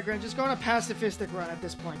 Alright, Grant, just go on a pacifistic run at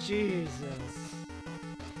this point. Jesus.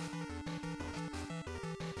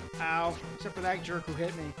 Ow. Except for that jerk who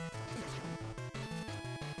hit me.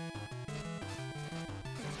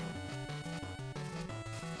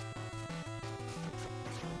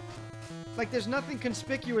 Like, there's nothing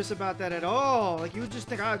conspicuous about that at all. Like, you would just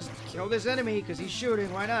think, oh, just kill this enemy because he's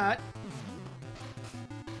shooting. Why not?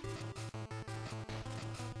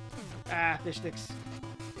 Ah, fish sticks.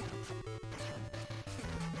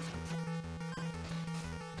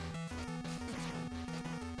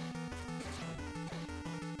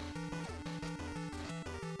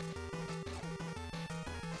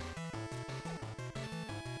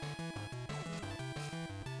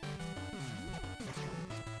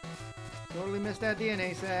 Totally missed that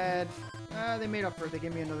DNA set. They made up for it. They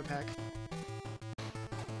gave me another pack.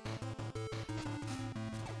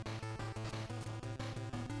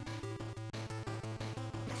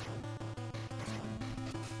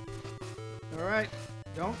 Alright.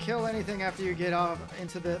 Don't kill anything after you get off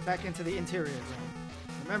into the back into the interior zone.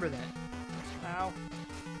 Remember that. Ow.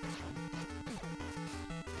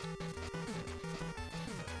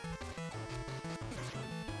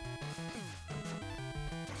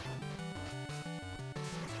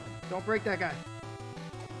 Don't break that guy.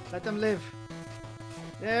 Let them live.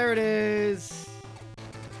 There it is.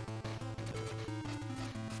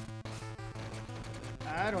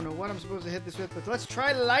 I don't know what I'm supposed to hit this with, but let's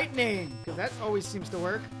try lightning, because that always seems to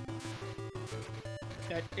work.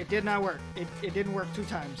 It did not work. It didn't work 2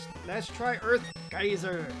 times. Let's try Earth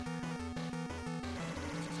Geyser.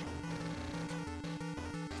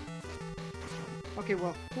 Okay,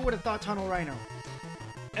 well, who would have thought Tunnel Rhino?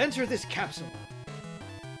 Enter this capsule.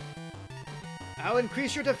 I'll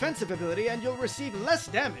increase your defensive ability and you'll receive less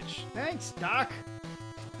damage. Thanks, Doc.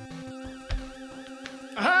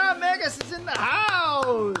 Ah, Megas is in the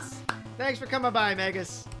house! Thanks for coming by,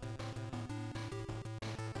 Megas.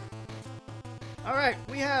 Alright,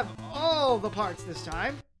 we have all the parts this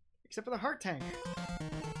time, except for the heart tank.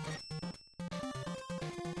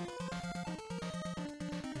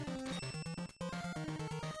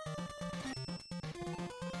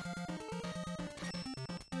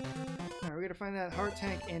 Alright, we're gonna find that heart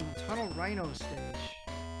tank in Tunnel Rhino stage.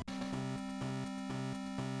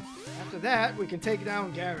 After that, we can take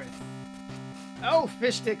down Gareth. Oh,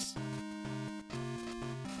 fish sticks!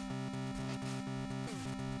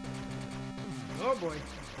 Oh boy.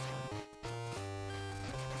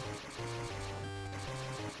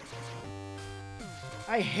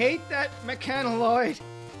 I hate that mechanoid.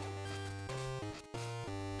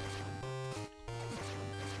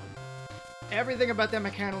 Everything about that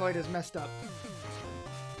mechanoid is messed up.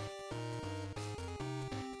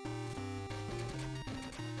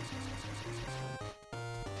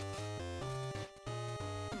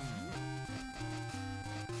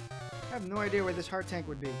 I have no idea where this heart tank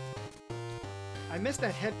would be. I missed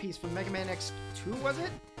that headpiece from Mega Man X2, was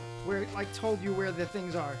it? Where it, like, told you where the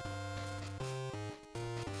things are.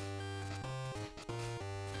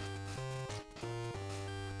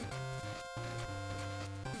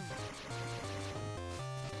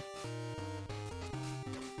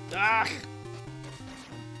 Ah!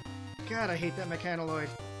 God, I hate that mechanoid.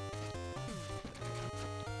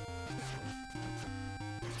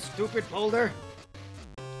 Stupid boulder.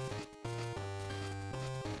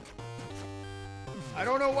 I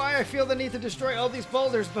don't know why I feel the need to destroy all these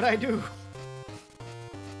boulders, but I do.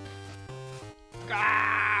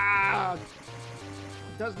 Ah!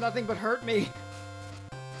 It does nothing but hurt me.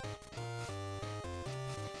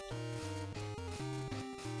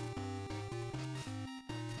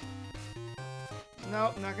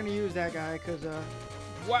 Nope, not gonna use that guy, because,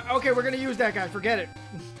 what? Okay, we're gonna use that guy, forget it.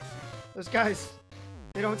 Those guys,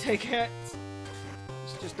 they don't take hits.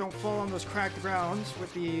 Just don't fall on those cracked grounds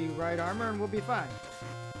with the right armor and we'll be fine.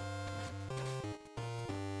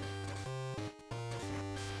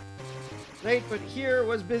 Late, but here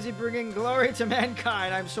was busy bringing glory to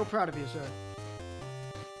mankind. I'm so proud of you, sir.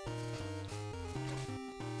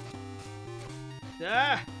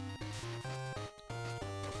 Ah!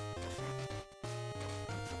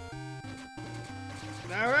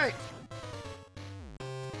 Alright.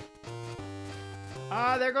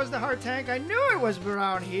 Ah, there goes the heart tank. I knew it was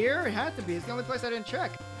around here. It had to be. It's the only place I didn't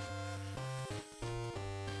check.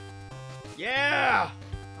 Yeah!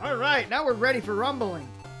 Alright, now we're ready for rumbling.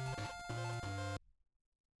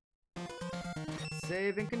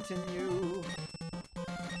 Save and continue.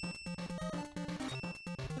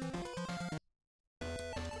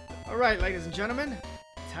 Alright, ladies and gentlemen.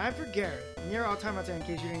 Time for Gareth. Near Automata, in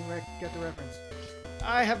case you didn't get the reference.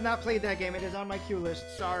 I have not played that game. It is on my queue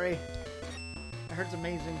list. Sorry. I heard it's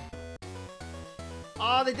amazing.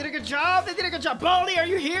 Oh, they did a good job! They did a good job! Baldy, are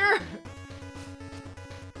you here?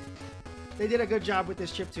 They did a good job with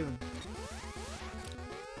this chiptune.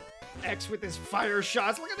 X with his fire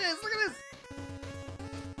shots. Look at this! Look at this!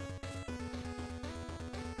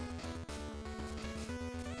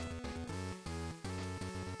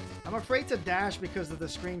 I'm afraid to dash because of the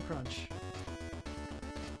screen crunch.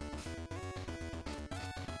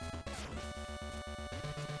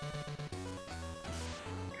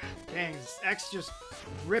 Dang, this X just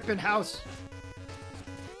ripping house.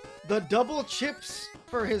 The double chips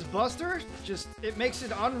for his buster, just, it makes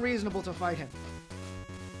it unreasonable to fight him.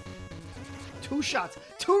 2 shots.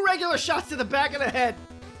 2 regular shots to the back of the head.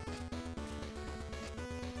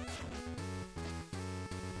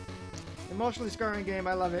 Emotionally scarring game,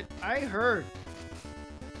 I love it. I heard.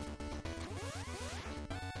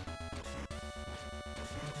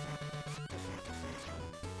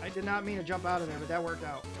 I did not mean to jump out of there, but that worked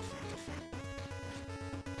out.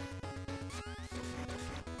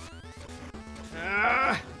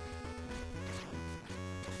 Ah!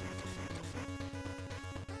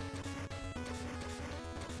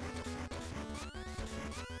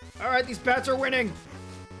 Alright, these bats are winning!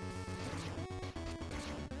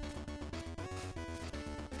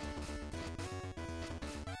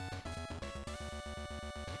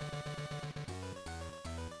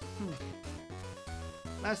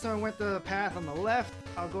 Last time I went the path on the left.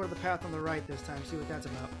 I'll go to the path on the right this time, see what that's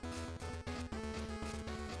about.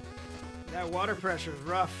 That water pressure is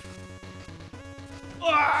rough.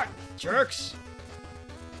 Ah! Jerks!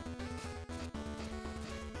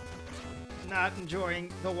 Not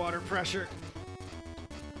enjoying the water pressure.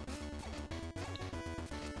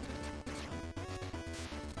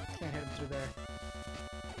 Can't hit him through there.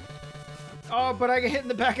 Oh, but I get hit in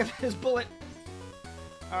the back of his bullet.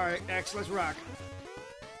 Alright, X, let's rock.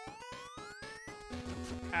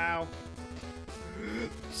 Ow.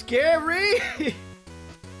 Scary!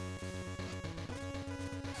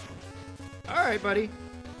 Alright, buddy.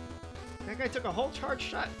 That guy took a whole charge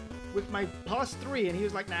shot with my +3, and he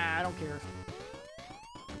was like, nah, I don't care.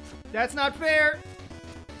 That's not fair!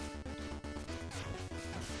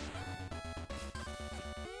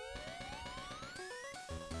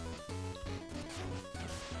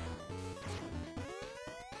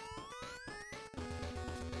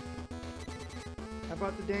 I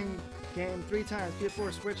bought the dang game 3 times,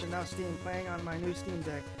 PS4, Switch, and now Steam, playing on my new Steam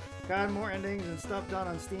Deck. Got more endings and stuff done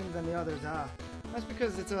on Steam than the others. Ah, that's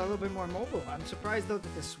because it's a little bit more mobile. I'm surprised, though,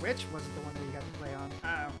 that the Switch wasn't the one that you got to play on.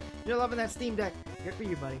 Oh, you're loving that Steam Deck. Good for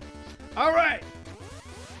you, buddy. All right!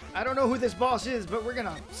 I don't know who this boss is, but we're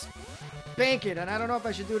gonna spank it, and I don't know if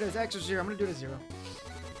I should do it as X or 0. I'm gonna do it as 0.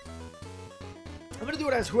 I'm gonna do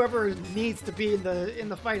it as whoever needs to be in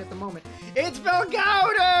the fight at the moment. It's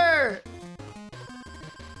Velgauder!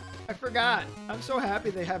 I forgot. I'm so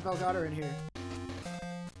happy they have Velgauder in here.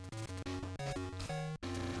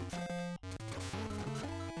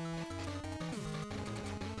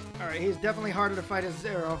 Alright, he's definitely harder to fight as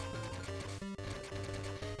 0.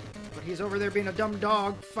 But he's over there being a dumb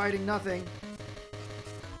dog, fighting nothing.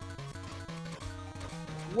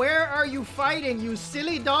 Where are you fighting, you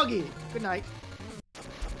silly doggy? Good night.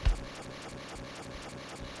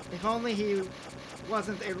 If only he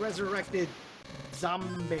wasn't a resurrected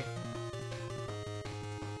zombie.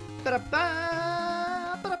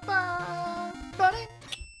 Ba-da-ba, ba-da-ba, buddy.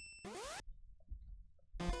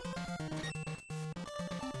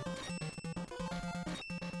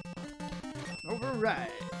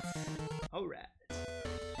 Alright. Alright.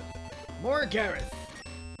 More Gareth.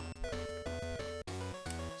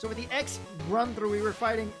 So with the X run through, we were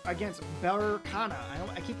fighting against Belkana.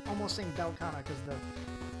 I keep almost saying Belkana because the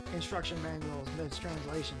instruction manual is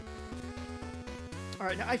mistranslation.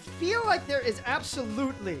 Alright, now I feel like there is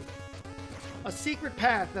absolutely a secret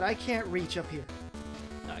path that I can't reach up here.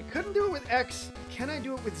 Now, I couldn't do it with X. Can I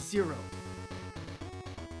do it with 0?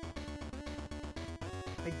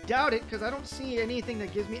 I doubt it, because I don't see anything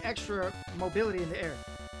that gives me extra mobility in the air.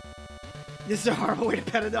 This is a horrible way to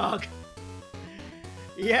pet a dog.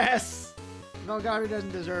 Yes! Velgauder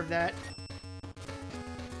doesn't deserve that.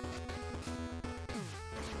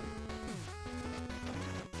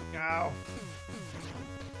 Ow.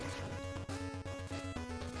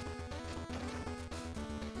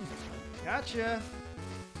 Gotcha.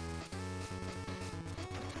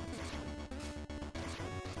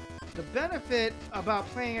 The benefit about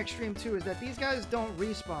playing Xtreme 2 is that these guys don't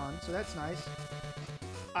respawn, so that's nice.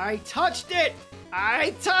 I touched it!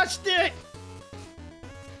 I touched it!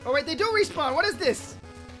 Oh wait, they do respawn! What is this?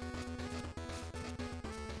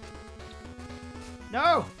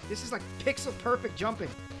 No! This is like pixel perfect jumping.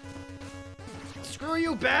 Screw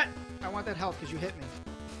you, bat! I want that health because you hit me.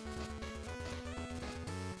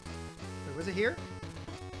 Wait, was it here?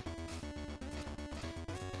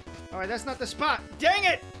 Alright, that's not the spot. Dang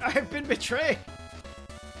it! I've been betrayed!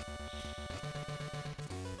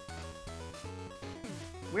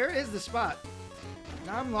 Where is the spot?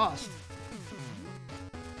 Now I'm lost.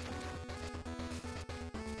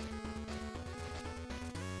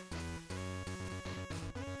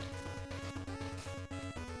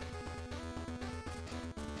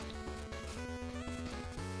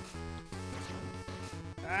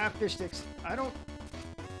 Ah, fish sticks. I don't...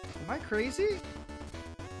 Am I crazy?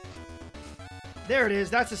 There it is.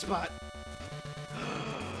 That's the spot.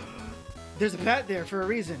 There's a bat there for a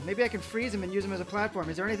reason. Maybe I can freeze him and use him as a platform.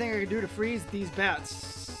 Is there anything I can do to freeze these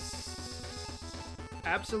bats?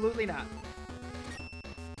 Absolutely not.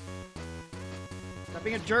 Stop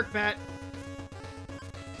being a jerk, bat.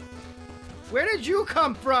 Where did you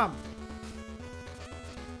come from?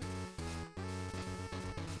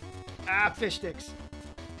 Ah, fish sticks.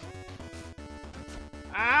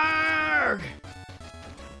 Arrgh!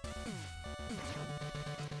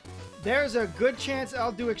 There's a good chance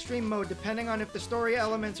I'll do extreme mode depending on if the story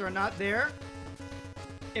elements are not there.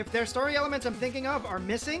 If their story elements I'm thinking of are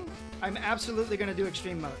missing, I'm absolutely going to do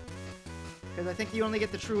extreme mode. Because I think you only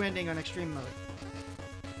get the true ending on extreme mode.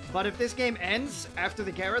 But if this game ends after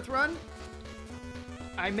the Gareth run,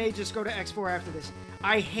 I may just go to X4 after this.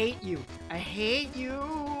 I hate you. I hate you,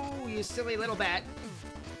 you silly little bat.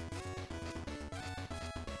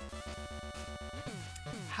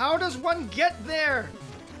 How does one get there?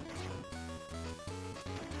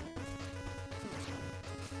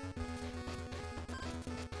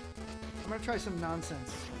 I'm gonna try some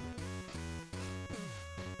nonsense.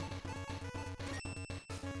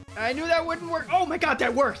 I knew that wouldn't work. Oh my god,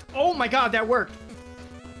 that worked! Oh my god, that worked!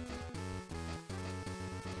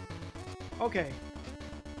 Okay.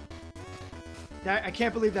 I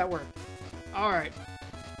can't believe that worked. Alright.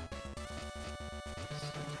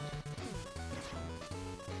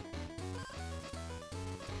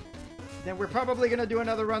 Then we're probably gonna do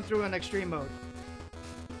another run through in extreme mode.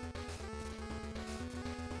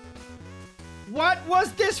 What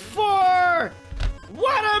was this for?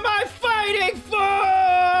 What am I fighting for?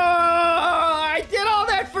 I did all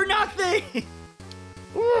that for nothing.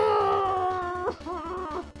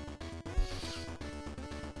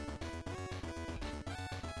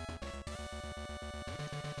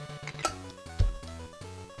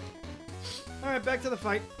 All right, back to the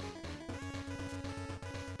fight.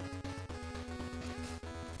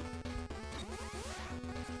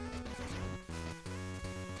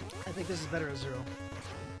 I think this is better as 0.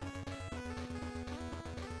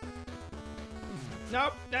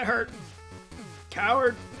 Nope, that hurt.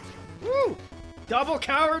 Coward. Woo! Double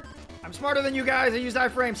coward. I'm smarter than you guys. I used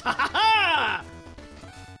iframes. Ha ha ha!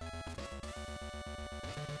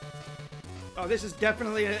 Oh, this is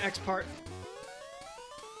definitely an X part.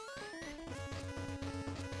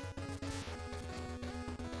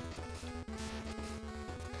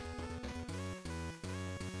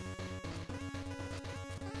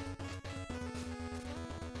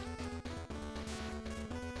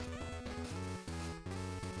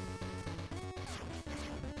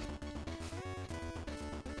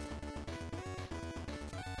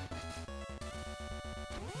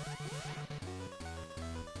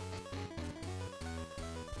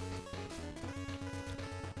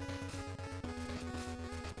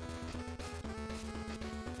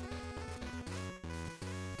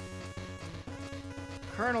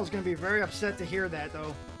 Colonel's gonna be very upset to hear that,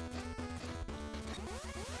 though.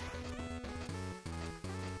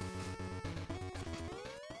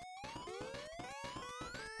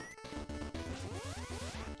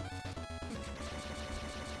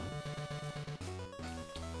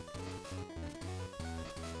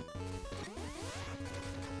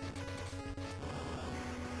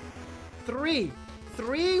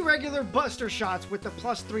 Three regular buster shots with the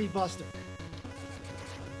 +3 buster.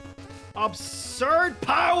 Absurd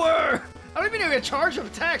power! I don't even need a charge of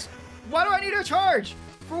attacks. Why do I need a charge?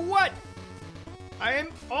 For what? I am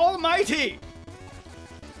almighty!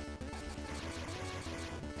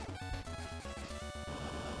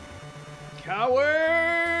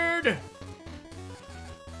 Coward!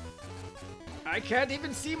 I can't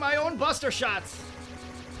even see my own buster shots.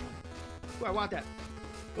 Ooh, I want that.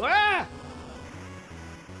 Ah!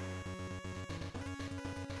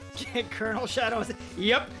 Colonel Shadows.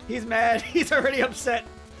 Yep, he's mad. He's already upset.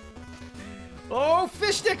 Oh,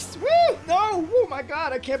 fish sticks! Woo! No! Oh my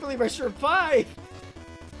god, I can't believe I survived.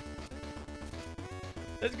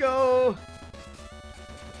 Let's go.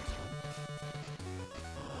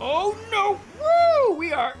 Oh no! Woo!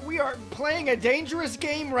 We are playing a dangerous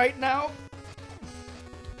game right now.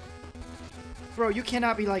 Bro, you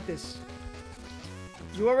cannot be like this.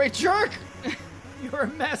 You are a jerk! You're a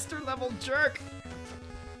master level jerk.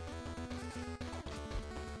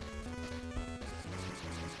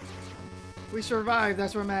 We survived,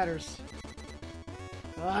 that's what matters.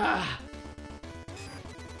 Ah.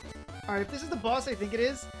 Alright, if this is the boss I think it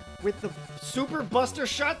is, with the super buster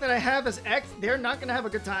shot that I have as X, they're not gonna have a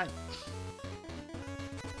good time.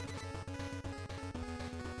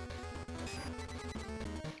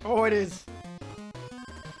 Oh, it is.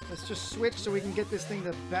 Let's just switch so we can get this thing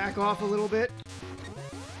to back off a little bit.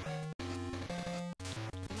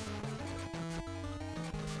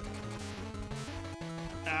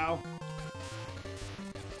 Ow.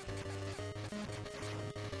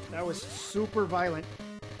 That was super violent.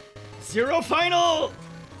 0 final!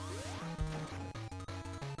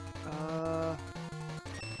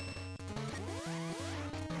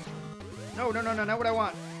 No, not what I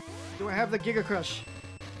want. Do I have the Giga Crush?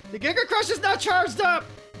 The Giga Crush is not charged up!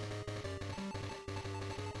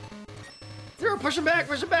 0, push him back,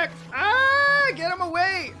 push him back! Ah, get him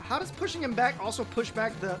away! How does pushing him back also push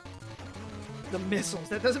back the missiles?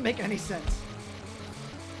 That doesn't make any sense.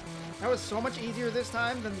 That was so much easier this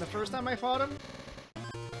time than the first time I fought him.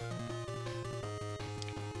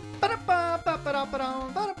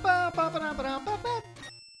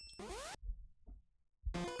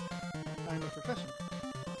 professional.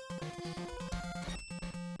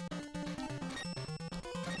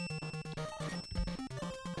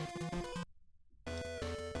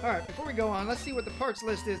 Alright, before we go on, let's see what the parts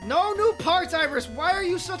list is. No new parts, Iris! Why are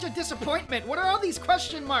you such a disappointment? What are all these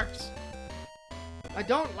question marks? I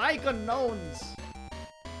don't like unknowns.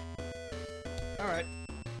 Alright.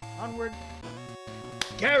 Onward.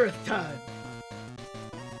 Gareth time!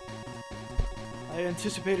 I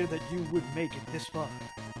anticipated that you would make it this far.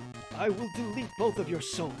 I will delete both of your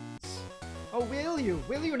souls. Oh, will you?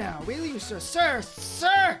 Will you now? Will you, sir? Sir!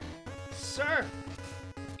 Sir! Sir!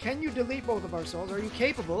 Can you delete both of our souls? Are you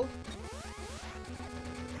capable?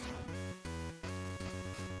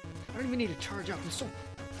 I don't even need to charge up. I'm so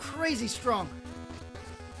crazy strong.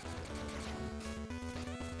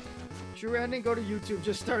 True ending, go to YouTube.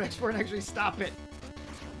 Just start X4 and actually stop it.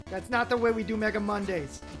 That's not the way we do Mega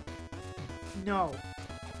Mondays. No.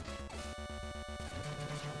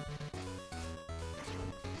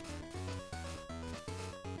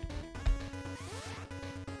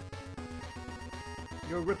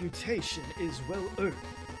 Your reputation is well earned.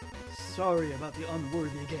 Sorry about the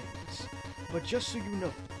unworthy games, but just so you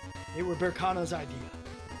know, they were Berkana's idea.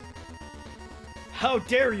 How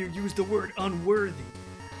dare you use the word unworthy?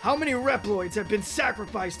 How many Reploids have been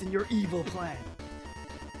sacrificed in your evil plan?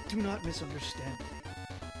 Do not misunderstand me.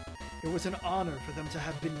 It was an honor for them to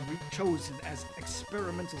have been chosen as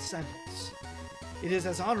experimental samples. It is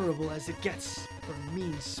as honorable as it gets for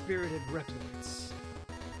mean-spirited Reploids.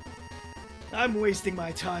 I'm wasting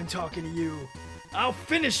my time talking to you. I'll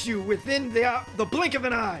finish you within the blink of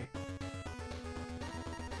an eye.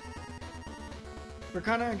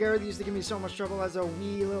 Berkana and Gareth used to give me so much trouble as a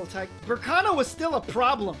wee little tyke. Berkana was still a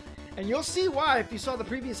problem, and you'll see why if you saw the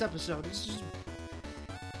previous episode. It's just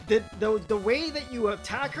the way that you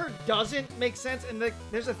attack her doesn't make sense, and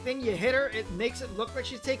there's a thing you hit her, it makes it look like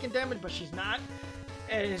she's taking damage, but she's not.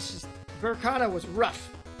 And it's just Berkana was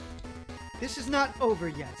rough. This is not over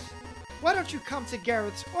yet. Why don't you come to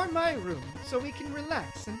Gareth's or my room so we can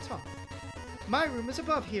relax and talk? My room is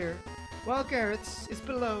above here, while Gareth's is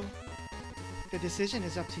below. The decision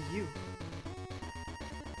is up to you.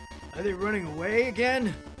 Are they running away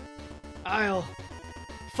again? I'll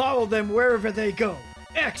follow them wherever they go.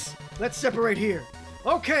 X, let's separate here.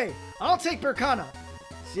 Okay, I'll take Berkana.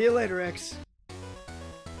 See you later, X.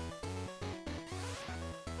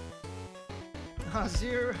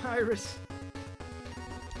 Zero, Iris.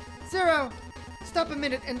 Zero, stop a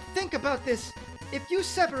minute and think about this. If you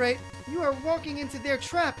separate, you are walking into their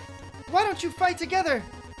trap. Why don't you fight together?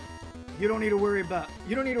 You don't need to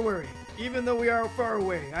worry. Even though we are far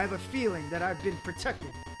away, I have a feeling that I've been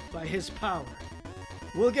protected by his power.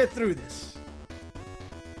 We'll get through this.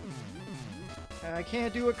 I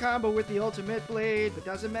can't do a combo with the ultimate blade, but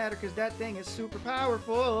doesn't matter because that thing is super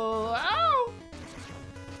powerful. Ow!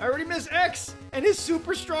 I already miss X and his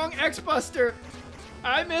super strong X Buster.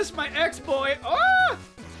 I miss my X-boy. Oh!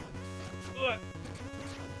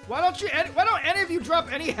 Why don't any of you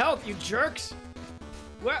drop any health, you jerks?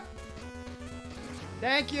 What?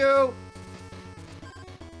 Thank you.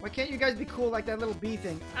 Why can't you guys be cool like that little bee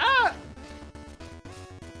thing? Ah!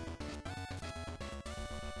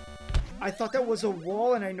 I thought that was a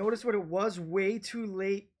wall and I noticed what it was way too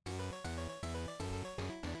late.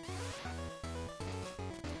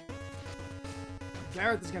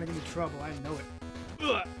 Gareth is gonna give me trouble, I know it.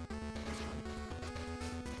 Ugh.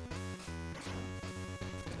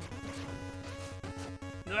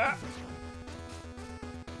 Ah.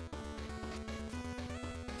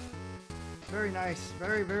 Very nice.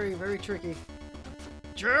 Very, very, very tricky.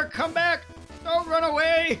 Jerk, come back! Don't run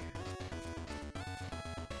away!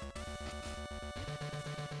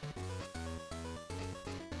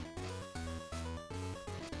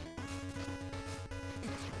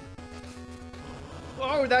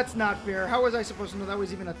 Oh, that's not fair. How was I supposed to know that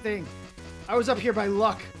was even a thing? I was up here by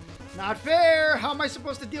luck. Not fair! How am I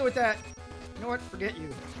supposed to deal with that? You know what? Forget you.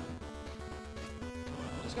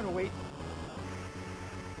 I'm just gonna wait.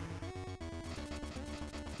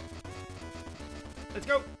 Let's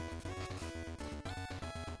go!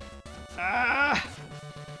 Ah!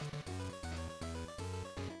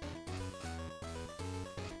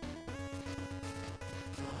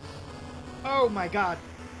 Oh my god.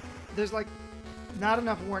 There's like not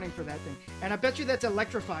enough warning for that thing. And I bet you that's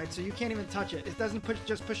electrified, so you can't even touch it. It doesn't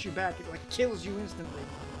just push you back. It like kills you instantly.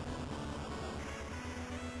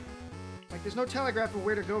 Like there's no telegraph for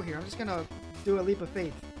where to go here. I'm just gonna do a leap of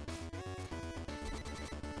faith.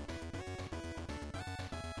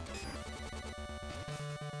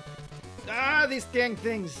 Ah, these dang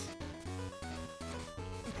things.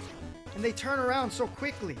 And they turn around so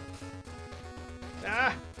quickly.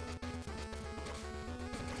 Ah.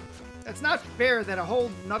 That's not fair that a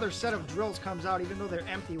whole another set of drills comes out even though they're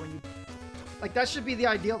empty when you... Like, that should be the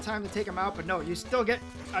ideal time to take them out, but no, you still get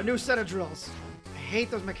a new set of drills. I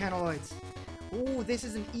hate those mechanoids. Ooh, this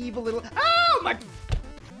is an evil little... Oh, my...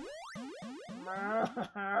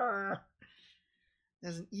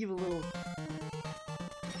 There's an evil little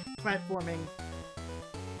platforming.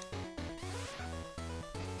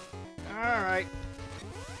 Alright.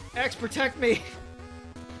 X, protect me!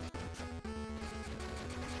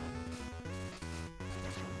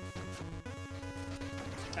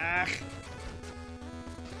 Ah.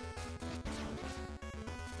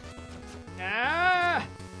 Ah!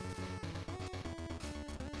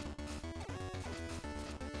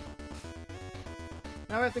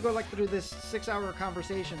 Now I have to go like through this 6-hour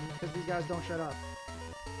conversation because these guys don't shut up.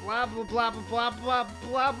 Blah blah blah blah blah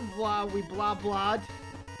blah blah blah. We blah blah'd.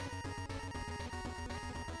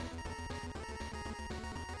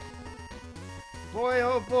 Boy,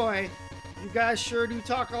 oh boy, you guys sure do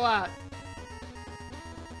talk a lot.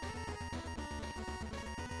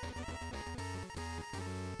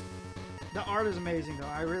 The art is amazing though.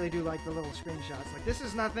 I really do like the little screenshots. Like, this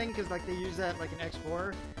is nothing because like they use that like an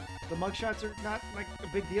X4. The mugshots are not like a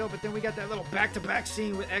big deal, but then we got that little back-to-back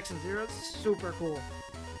scene with X and Zero. It's super cool.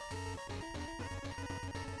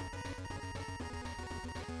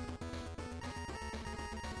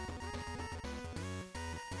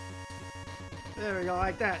 There we go,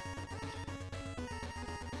 like that.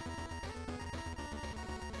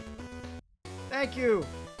 Thank you.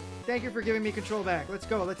 Thank you for giving me control back. Let's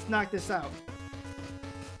go. Let's knock this out.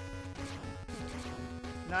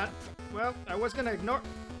 Not... Well, I was gonna ignore...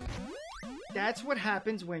 That's what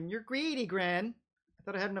happens when you're greedy, Gran. I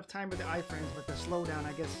thought I had enough time with the iframes, but the slowdown,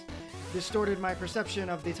 I guess, distorted my perception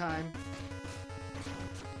of the time.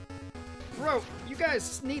 Bro, you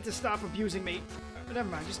guys need to stop abusing me. Never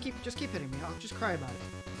mind, just keep hitting me. I'll just cry about it.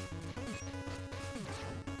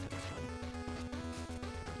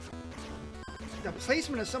 The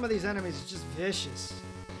placement of some of these enemies is just vicious.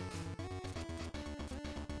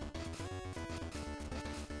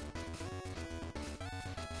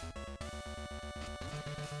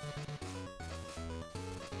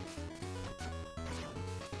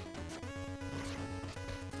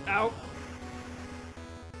 Ow.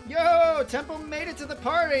 Yo, Tempo made it to the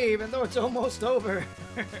party, even though it's almost over.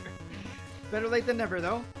 Better late than never,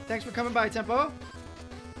 though. Thanks for coming by, Tempo.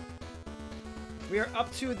 We are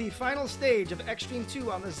up to the final stage of Xtreme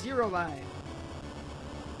 2 on the 0 line.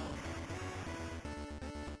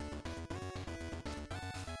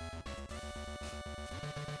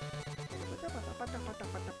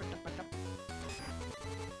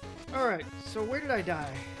 Alright, so where did I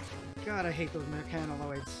die? God, I hate those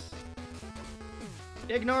mechanoids.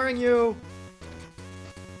 Ignoring you!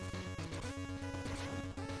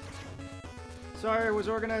 Sorry, I was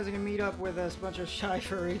organizing a meetup with a bunch of shy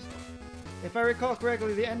furries. If I recall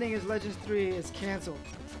correctly, the ending is Legends 3 is cancelled.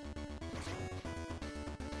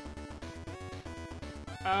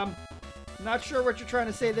 Not sure what you're trying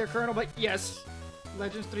to say there, Colonel, but yes,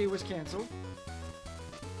 Legends 3 was cancelled.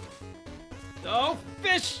 Oh,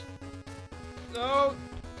 fish! Oh!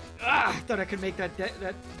 Ah! I thought I could make that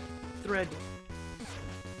thread.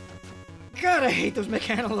 God, I hate those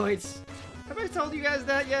mechanoids. Have I told you guys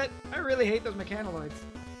that yet? I really hate those mechanoids.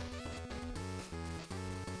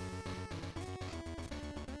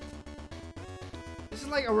 This is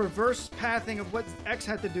like a reverse pathing of what X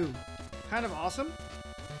had to do. Kind of awesome,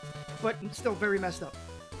 but still very messed up.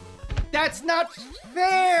 That's not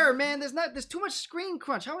fair, man! There's too much screen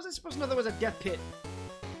crunch. How was I supposed to know there was a death pit?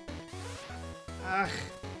 Ugh.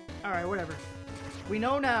 Alright, whatever. We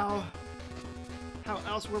know now. How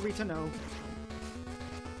else were we to know?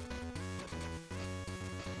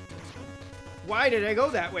 Why did I go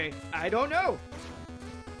that way? I don't know.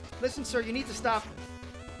 Listen, sir, you need to stop.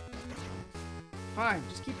 Fine,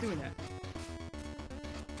 just keep doing that.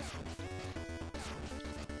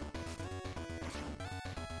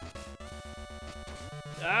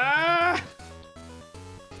 Ah!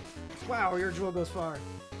 Wow, your drill goes far.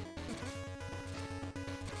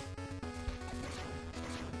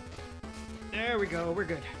 There we go, we're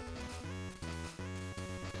good.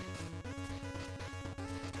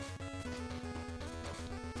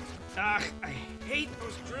 Ah, I hate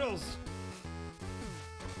those drills.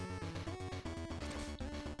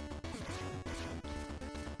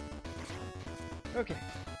 Okay.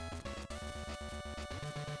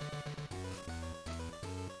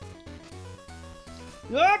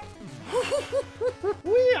 Up!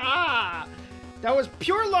 Wee-ah! That was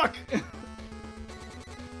pure luck!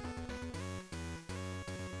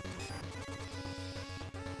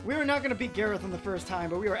 We were not going to beat Gareth on the first time,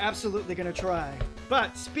 but we were absolutely going to try.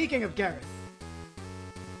 But speaking of Gareth,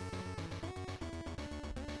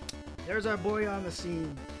 there's our boy on the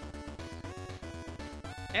scene.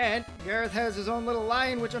 And Gareth has his own little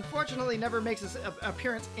lion, which unfortunately never makes his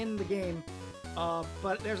appearance in the game.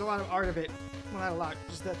 But there's a lot of art of it. Well, not a lot,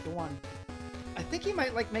 just that the one. I think he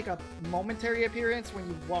might like make a momentary appearance when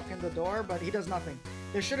you walk in the door, but he does nothing.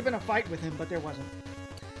 There should have been a fight with him, but there wasn't.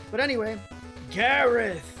 But anyway,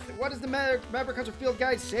 Gareth! What does the Maverick Hunter Field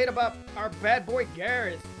Guide say about our bad boy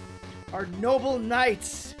Gareth? Our noble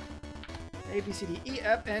knights. A, B, C, D, E,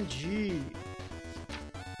 F, and G.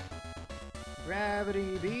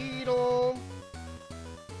 Gravity Beetle.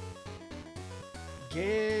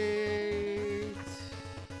 Gate.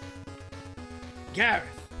 Gareth.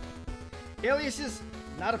 Aliases,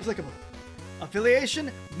 not applicable.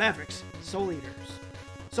 Affiliation, Mavericks. Soul Eaters.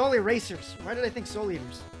 Soul Erasers. Why did I think Soul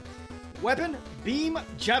Eaters? Weapon, Beam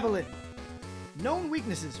Javelin. Known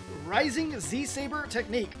weaknesses, Rising Z-Saber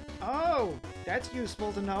Technique. Oh, that's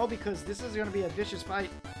useful to know because this is going to be a vicious fight.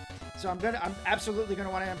 So I'm absolutely going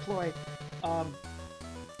to want to employ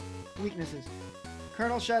weaknesses.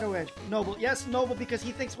 Colonel Shadow Edge, Noble. Yes, Noble, because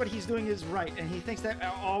he thinks what he's doing is right, and he thinks that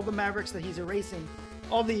all the Mavericks that he's erasing,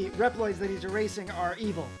 all the Reploids that he's erasing are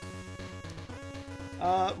evil.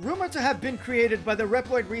 Rumored to have been created by the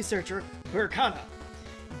Reploid researcher Berkana.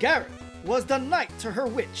 Gareth was the knight to her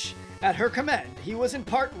witch. At her command, he was in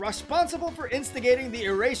part responsible for instigating the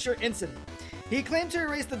erasure incident. He claimed to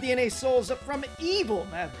erase the DNA souls from evil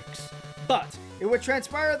Mavericks, but it would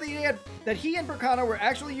transpire that he and Berkana were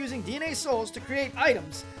actually using DNA souls to create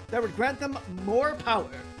items that would grant them more power.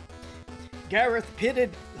 Gareth pitted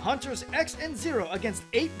Hunters X and Zero against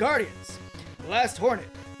 8 Guardians: Blast Hornet,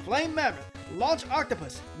 Flame Mammoth, Launch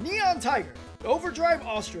Octopus, Neon Tiger, Overdrive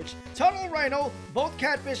Ostrich, Tunnel Rhino, Bolt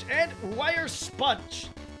Catfish, and Wire Sponge,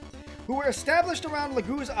 who were established around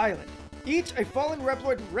Lagoo's Island, each a fallen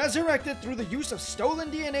Reploid resurrected through the use of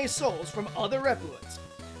stolen DNA souls from other Reploids.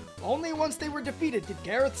 Only once they were defeated did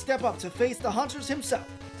Gareth step up to face the Hunters himself,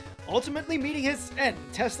 ultimately meeting his end,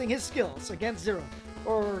 testing his skills against Zero,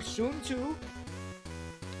 or soon to.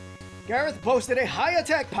 Gareth boasted a high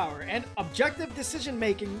attack power and objective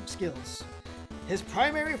decision-making skills. His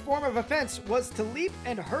primary form of offense was to leap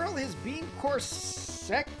and hurl his beam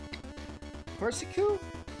Corsicu?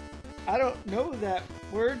 I don't know that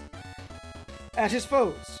word. At his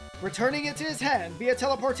foes, returning it to his hand via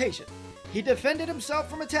teleportation. He defended himself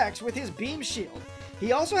from attacks with his beam shield.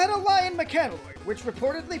 He also had a lion mechanoid, which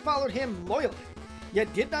reportedly followed him loyally,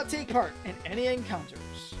 yet did not take part in any encounters.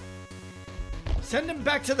 Send him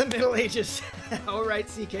back to the Middle Ages. Alright,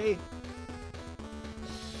 CK.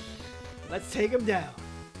 Let's take him down.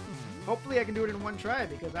 Hopefully I can do it in one try,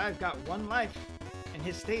 because I've got one life, and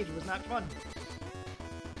his stage was not fun.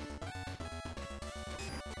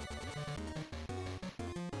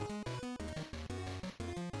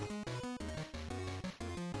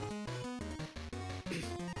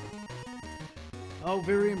 Oh,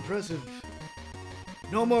 very impressive.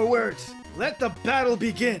 No more words. Let the battle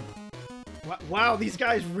begin. Wow, these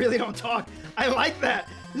guys really don't talk. I like that.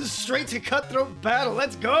 This is straight to cutthroat battle.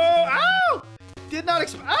 Let's go. Ow! Did not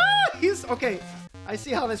expect. Ah, he's okay. I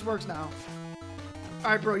see how this works now.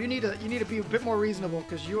 All right, bro. You need to be a bit more reasonable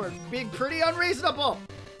because you are being pretty unreasonable.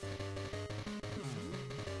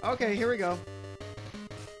 Okay, here we go.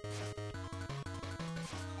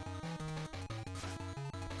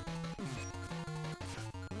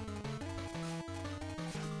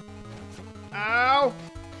 Ow!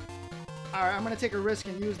 Alright, I'm gonna take a risk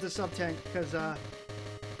and use the sub-tank, because,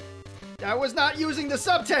 I was not using the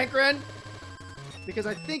sub-tank, Ren! Because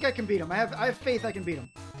I think I can beat him. I have faith I can beat him.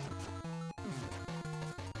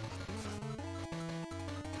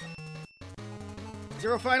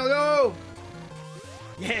 Zero Final, go!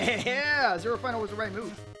 Yeah! Zero Final was the right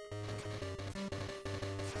move.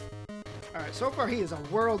 Alright, so far he is a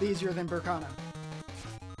world easier than Berkana.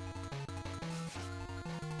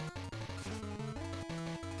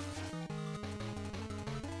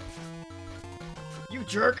 You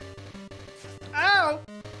jerk! Ow!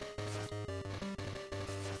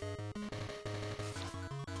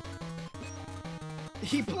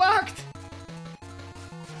 He blocked!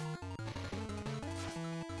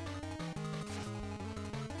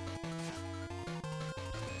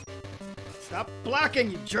 Stop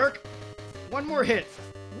blocking, you jerk! One more hit.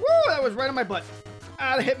 Woo! That was right on my butt.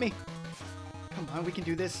 Ah, that hit me. Come on, we can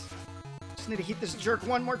do this. Just need to hit this jerk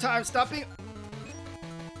one more time. Stop being...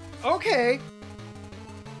 Okay.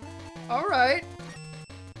 Alright.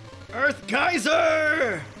 Earth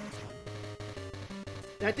Geyser!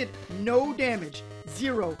 That did no damage.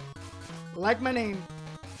 Zero. Like my name.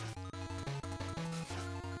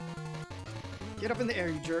 Get up in the air,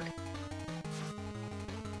 you jerk.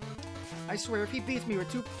 I swear, if he beats me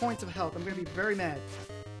with 2 points of health, I'm gonna be very mad.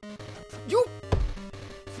 You...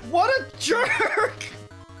 What a jerk!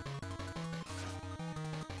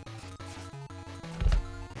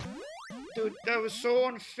 Dude, that was so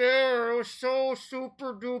unfair. It was so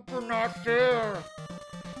super duper not fair.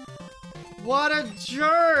 What a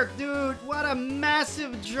jerk, dude. What a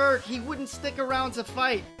massive jerk. He wouldn't stick around to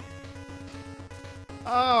fight.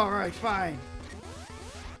 Alright, fine.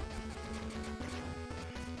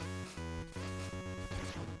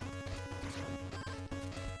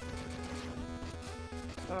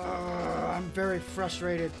 I'm very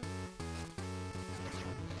frustrated.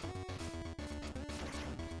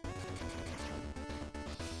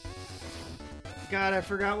 God, I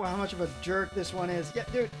forgot how much of a jerk this one is. Yeah,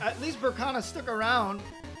 dude, at least Burkana stuck around.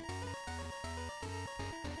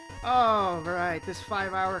 Oh, right, this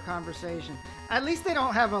 5-hour conversation. At least they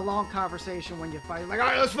don't have a long conversation when you fight. Like, all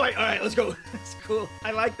right, let's fight. All right, let's go. That's cool.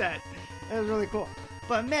 I like that. That was really cool.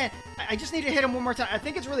 But, man, I just need to hit him one more time. I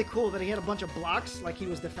think it's really cool that he had a bunch of blocks, like he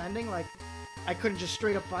was defending. Like, I couldn't just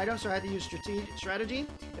straight up fight him, so I had to use strategy.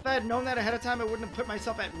 If I had known that ahead of time, I wouldn't have put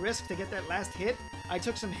myself at risk to get that last hit. I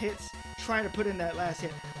took some hits trying to put in that last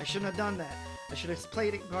hit. I shouldn't have done that. I should have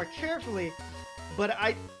played it more carefully, but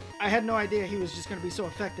I had no idea he was just going to be so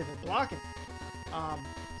effective at blocking.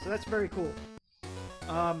 So that's very cool.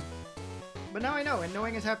 But now I know, and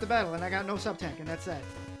knowing is half the battle, and I got no sub-tank, and that's that.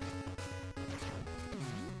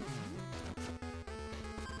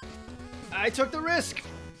 I took the risk!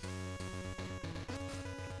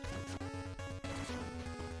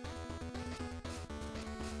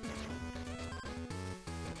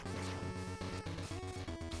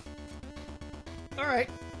 Alright,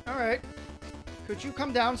 alright. Could you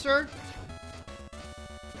come down, sir?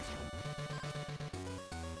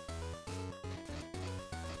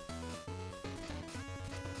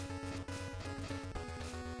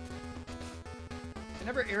 I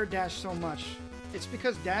never air dash so much. It's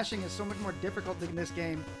because dashing is so much more difficult in this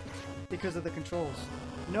game because of the controls.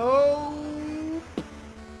 No!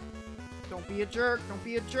 Don't be a jerk, don't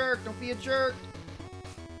be a jerk, don't be a jerk!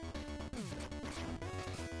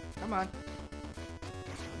 Come on.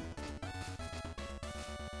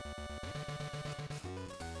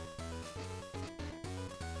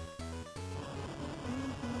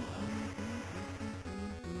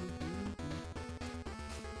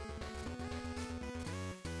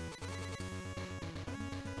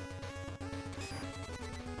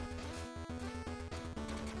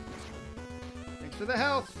 For the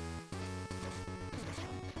health.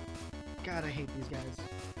 God, I hate these guys.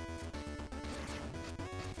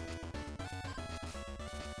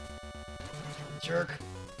 Jerk.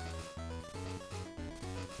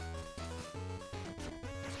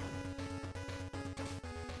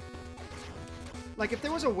 Like, if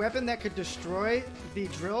there was a weapon that could destroy the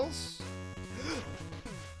drills,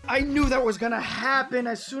 I knew that was gonna happen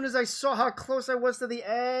as soon as I saw how close I was to the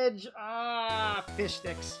edge. Ah, fish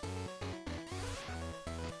sticks.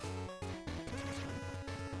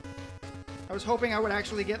 I was hoping I would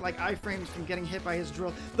actually get, like, iframes from getting hit by his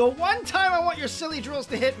drill. The one time I want your silly drills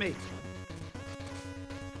to hit me!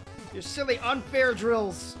 Your silly, unfair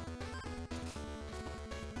drills.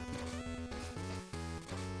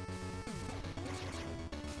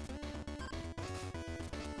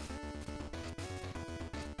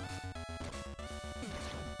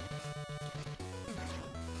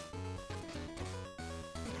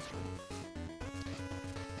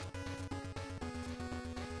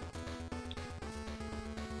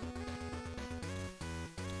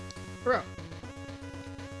 Bro.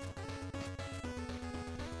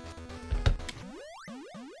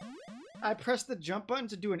 I pressed the jump button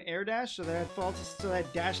to do an air dash so that I'd fall to, so that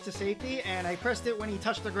I'd dash to safety, and I pressed it when he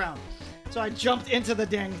touched the ground. So I jumped into the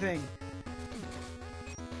dang thing.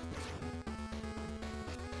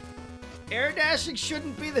 Air dashing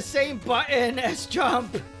shouldn't be the same button as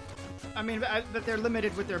jump. I mean, but they're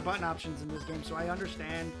limited with their button options in this game, so I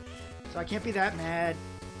understand. So I can't be that mad.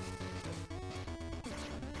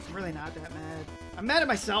 I'm really not that mad. I'm mad at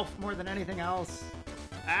myself more than anything else.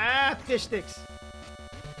 Ah, fish sticks.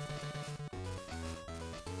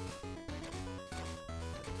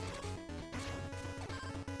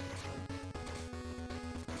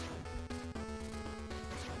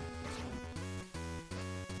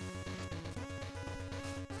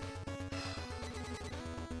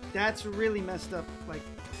 That's really messed up, like,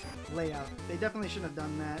 layout. They definitely shouldn't have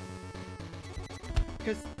done that.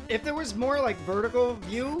 Because if there was more, like, vertical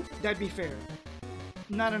view, that'd be fair.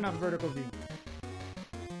 Not enough vertical view.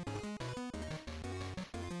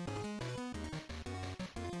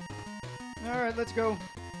 Alright, let's go.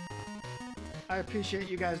 I appreciate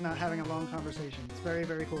you guys not having a long conversation. It's very,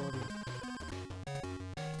 very cool of you.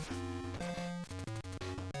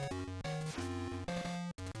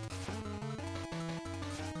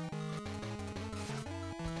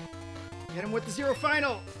 Hit him with the zero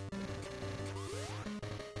final.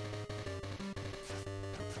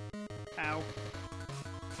 Ow.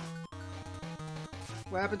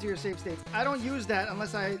 What happened to your save states? I don't use that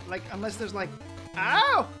unless unless there's like,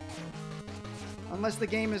 ow! Unless the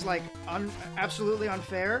game is like absolutely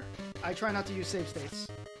unfair, I try not to use save states.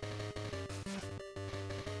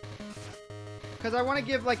 Because I want to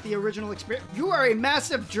give like the original experience. You are a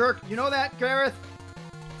massive jerk. You know that, Gareth?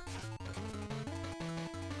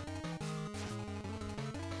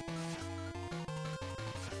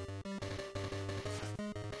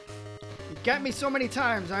 You got me so many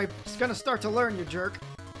times. I'm gonna start to learn, you jerk.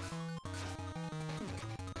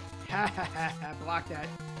 Ha ha ha ha. Block that.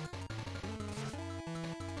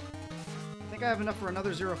 I have enough for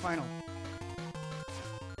another zero final.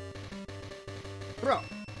 Bro,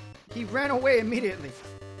 he ran away immediately.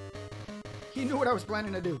 He knew what I was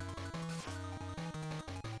planning to do.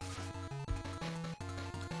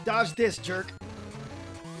 Dodge this, jerk.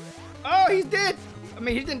 Oh, he's dead! I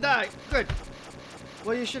mean, he didn't die. Good.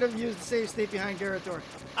 Well, you should have used the save state behind Garethor.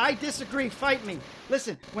 I disagree. Fight me.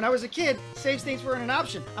 Listen, when I was a kid, save states weren't an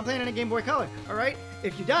option. I'm playing on a Game Boy Color, alright?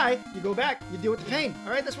 If you die, you go back, you deal with the pain,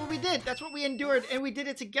 alright? That's what we did. That's what we endured, and we did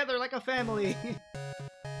it together like a family.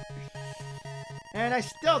 And I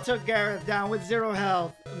still took Gareth down with 0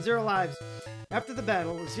 health, 0 lives. After the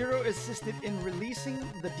battle, Zero assisted in releasing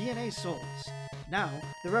the DNA souls. Now,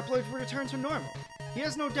 the Reploids will return to normal. He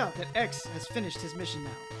has no doubt that X has finished his mission now.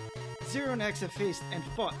 Zero and X have faced and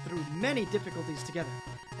fought through many difficulties together.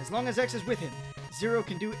 As long as X is with him, Zero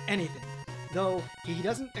can do anything. Though he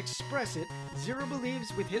doesn't express it, Zero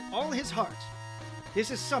believes with all his heart.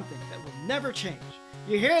 This is something that will never change.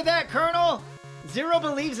 You hear that, Colonel? Zero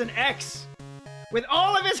believes in X with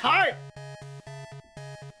all of his heart!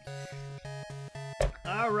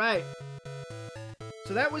 Alright.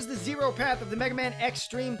 So that was the Zero path of the Mega Man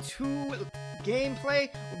Xtreme 2 gameplay.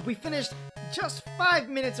 We finished just 5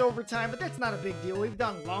 minutes over time, but that's not a big deal. We've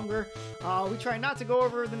done longer. We try not to go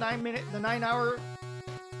over the 9 hour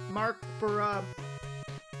mark for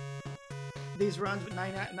these runs, but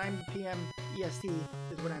 9 p.m. EST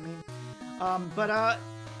is what I mean.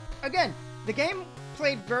 Again, the game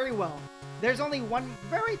played very well. There's only one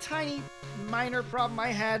very tiny minor problem I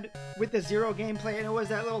had with the Zero gameplay, and it was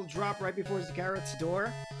that little drop right before Garrett's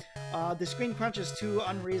door. The screen crunch is too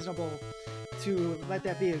unreasonable to let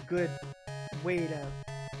that be a good way to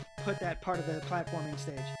put that part of the platforming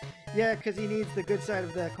stage. Yeah, because he needs the good side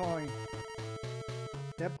of the coin.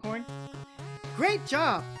 Deb coin? Great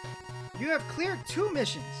job! You have cleared 2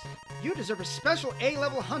 missions. You deserve a special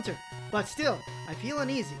A-level hunter. But still, I feel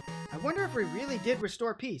uneasy. I wonder if we really did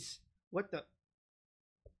restore peace. What the...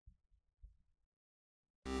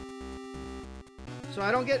 So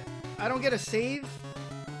I don't get a save?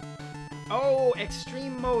 Oh,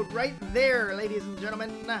 extreme mode right there, ladies and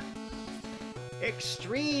gentlemen.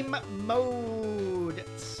 Extreme mode.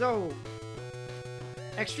 So,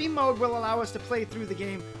 extreme mode will allow us to play through the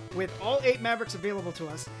game with all 8 Mavericks available to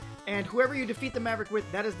us, and whoever you defeat the Maverick with,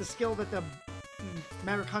 that is the skill that the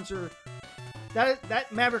Maverick Hunter...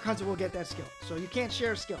 That Maverick Hunter will get that skill. So you can't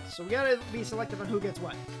share skills. So we gotta be selective on who gets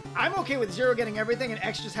what. I'm okay with Zero getting everything and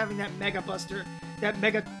X just having that Mega Buster, that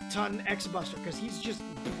Megaton X Buster, because he's just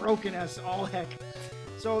broken as all heck.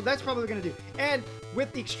 So that's probably gonna do. And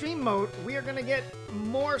with the extreme mode, we are gonna get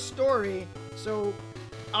more story. So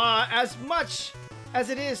as much as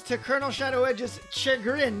it is to Colonel Shadow Edge's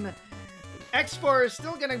chagrin, X4 is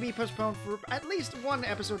still going to be postponed for at least 1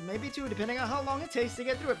 episode, maybe 2, depending on how long it takes to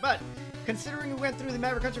get through it. But considering we went through the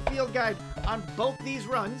Maverick Hunter Field Guide on both these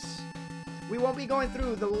runs, we won't be going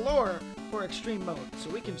through the lore for extreme mode. So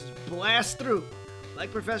we can just blast through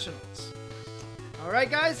like professionals.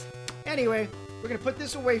 Alright, guys. Anyway, we're going to put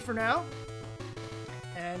this away for now.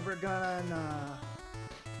 And we're going to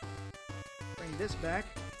bring this back.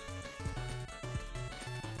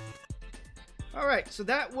 Alright, so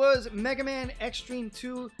that was Mega Man Xtreme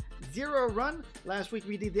 2 Zero Run. Last week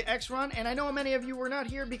we did the X Run, and I know many of you were not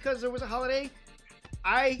here because there was a holiday.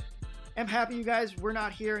 I am happy you guys were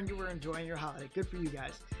not here and you were enjoying your holiday. Good for you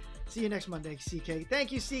guys. See you next Monday, CK.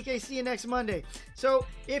 Thank you, CK. See you next Monday. So,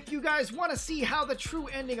 if you guys want to see how the true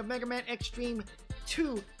ending of Mega Man Xtreme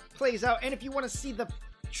 2 plays out, and if you want to see the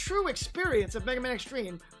true experience of Mega Man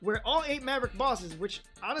Xtreme, where all 8 Maverick bosses, which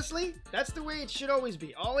honestly, that's the way it should always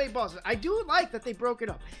be, all 8 bosses. I do like that they broke it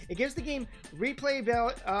up. It gives the game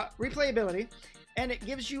replayability. and it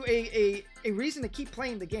gives you a reason to keep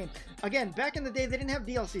playing the game. Again, back in the day, they didn't have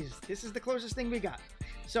DLCs. This is the closest thing we got.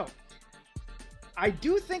 So, I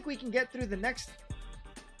do think we can get through the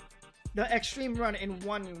Xtreme run in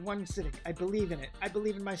one sitting. I believe in it. I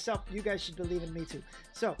believe in myself. You guys should believe in me too.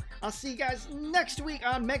 So, I'll see you guys next week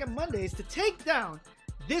on Mega Mondays to take down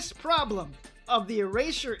this problem of the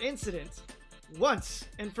erasure incident once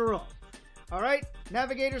and for all. Alright,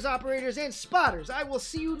 navigators, operators, and spotters, I will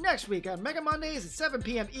see you next week on Mega Mondays at 7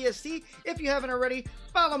 p.m. EST. If you haven't already,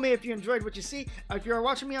 follow me if you enjoyed what you see. If you're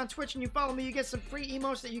watching me on Twitch and you follow me, you get some free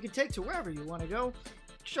emotes that you can take to wherever you want to go.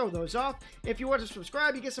 Show those off. If you want to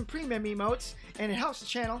subscribe, you get some premium emotes, and it helps the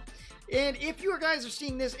channel. And if you guys are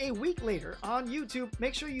seeing this a week later on YouTube,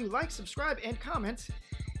 make sure you like, subscribe, and comment.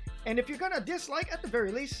 And if you're going to dislike, at the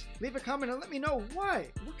very least, leave a comment and let me know why.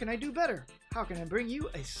 What can I do better? How can I bring you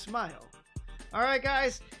a smile? Alright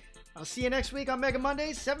guys, I'll see you next week on Mega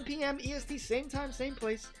Mondays, 7 p.m. EST, same time, same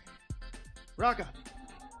place. Rock on.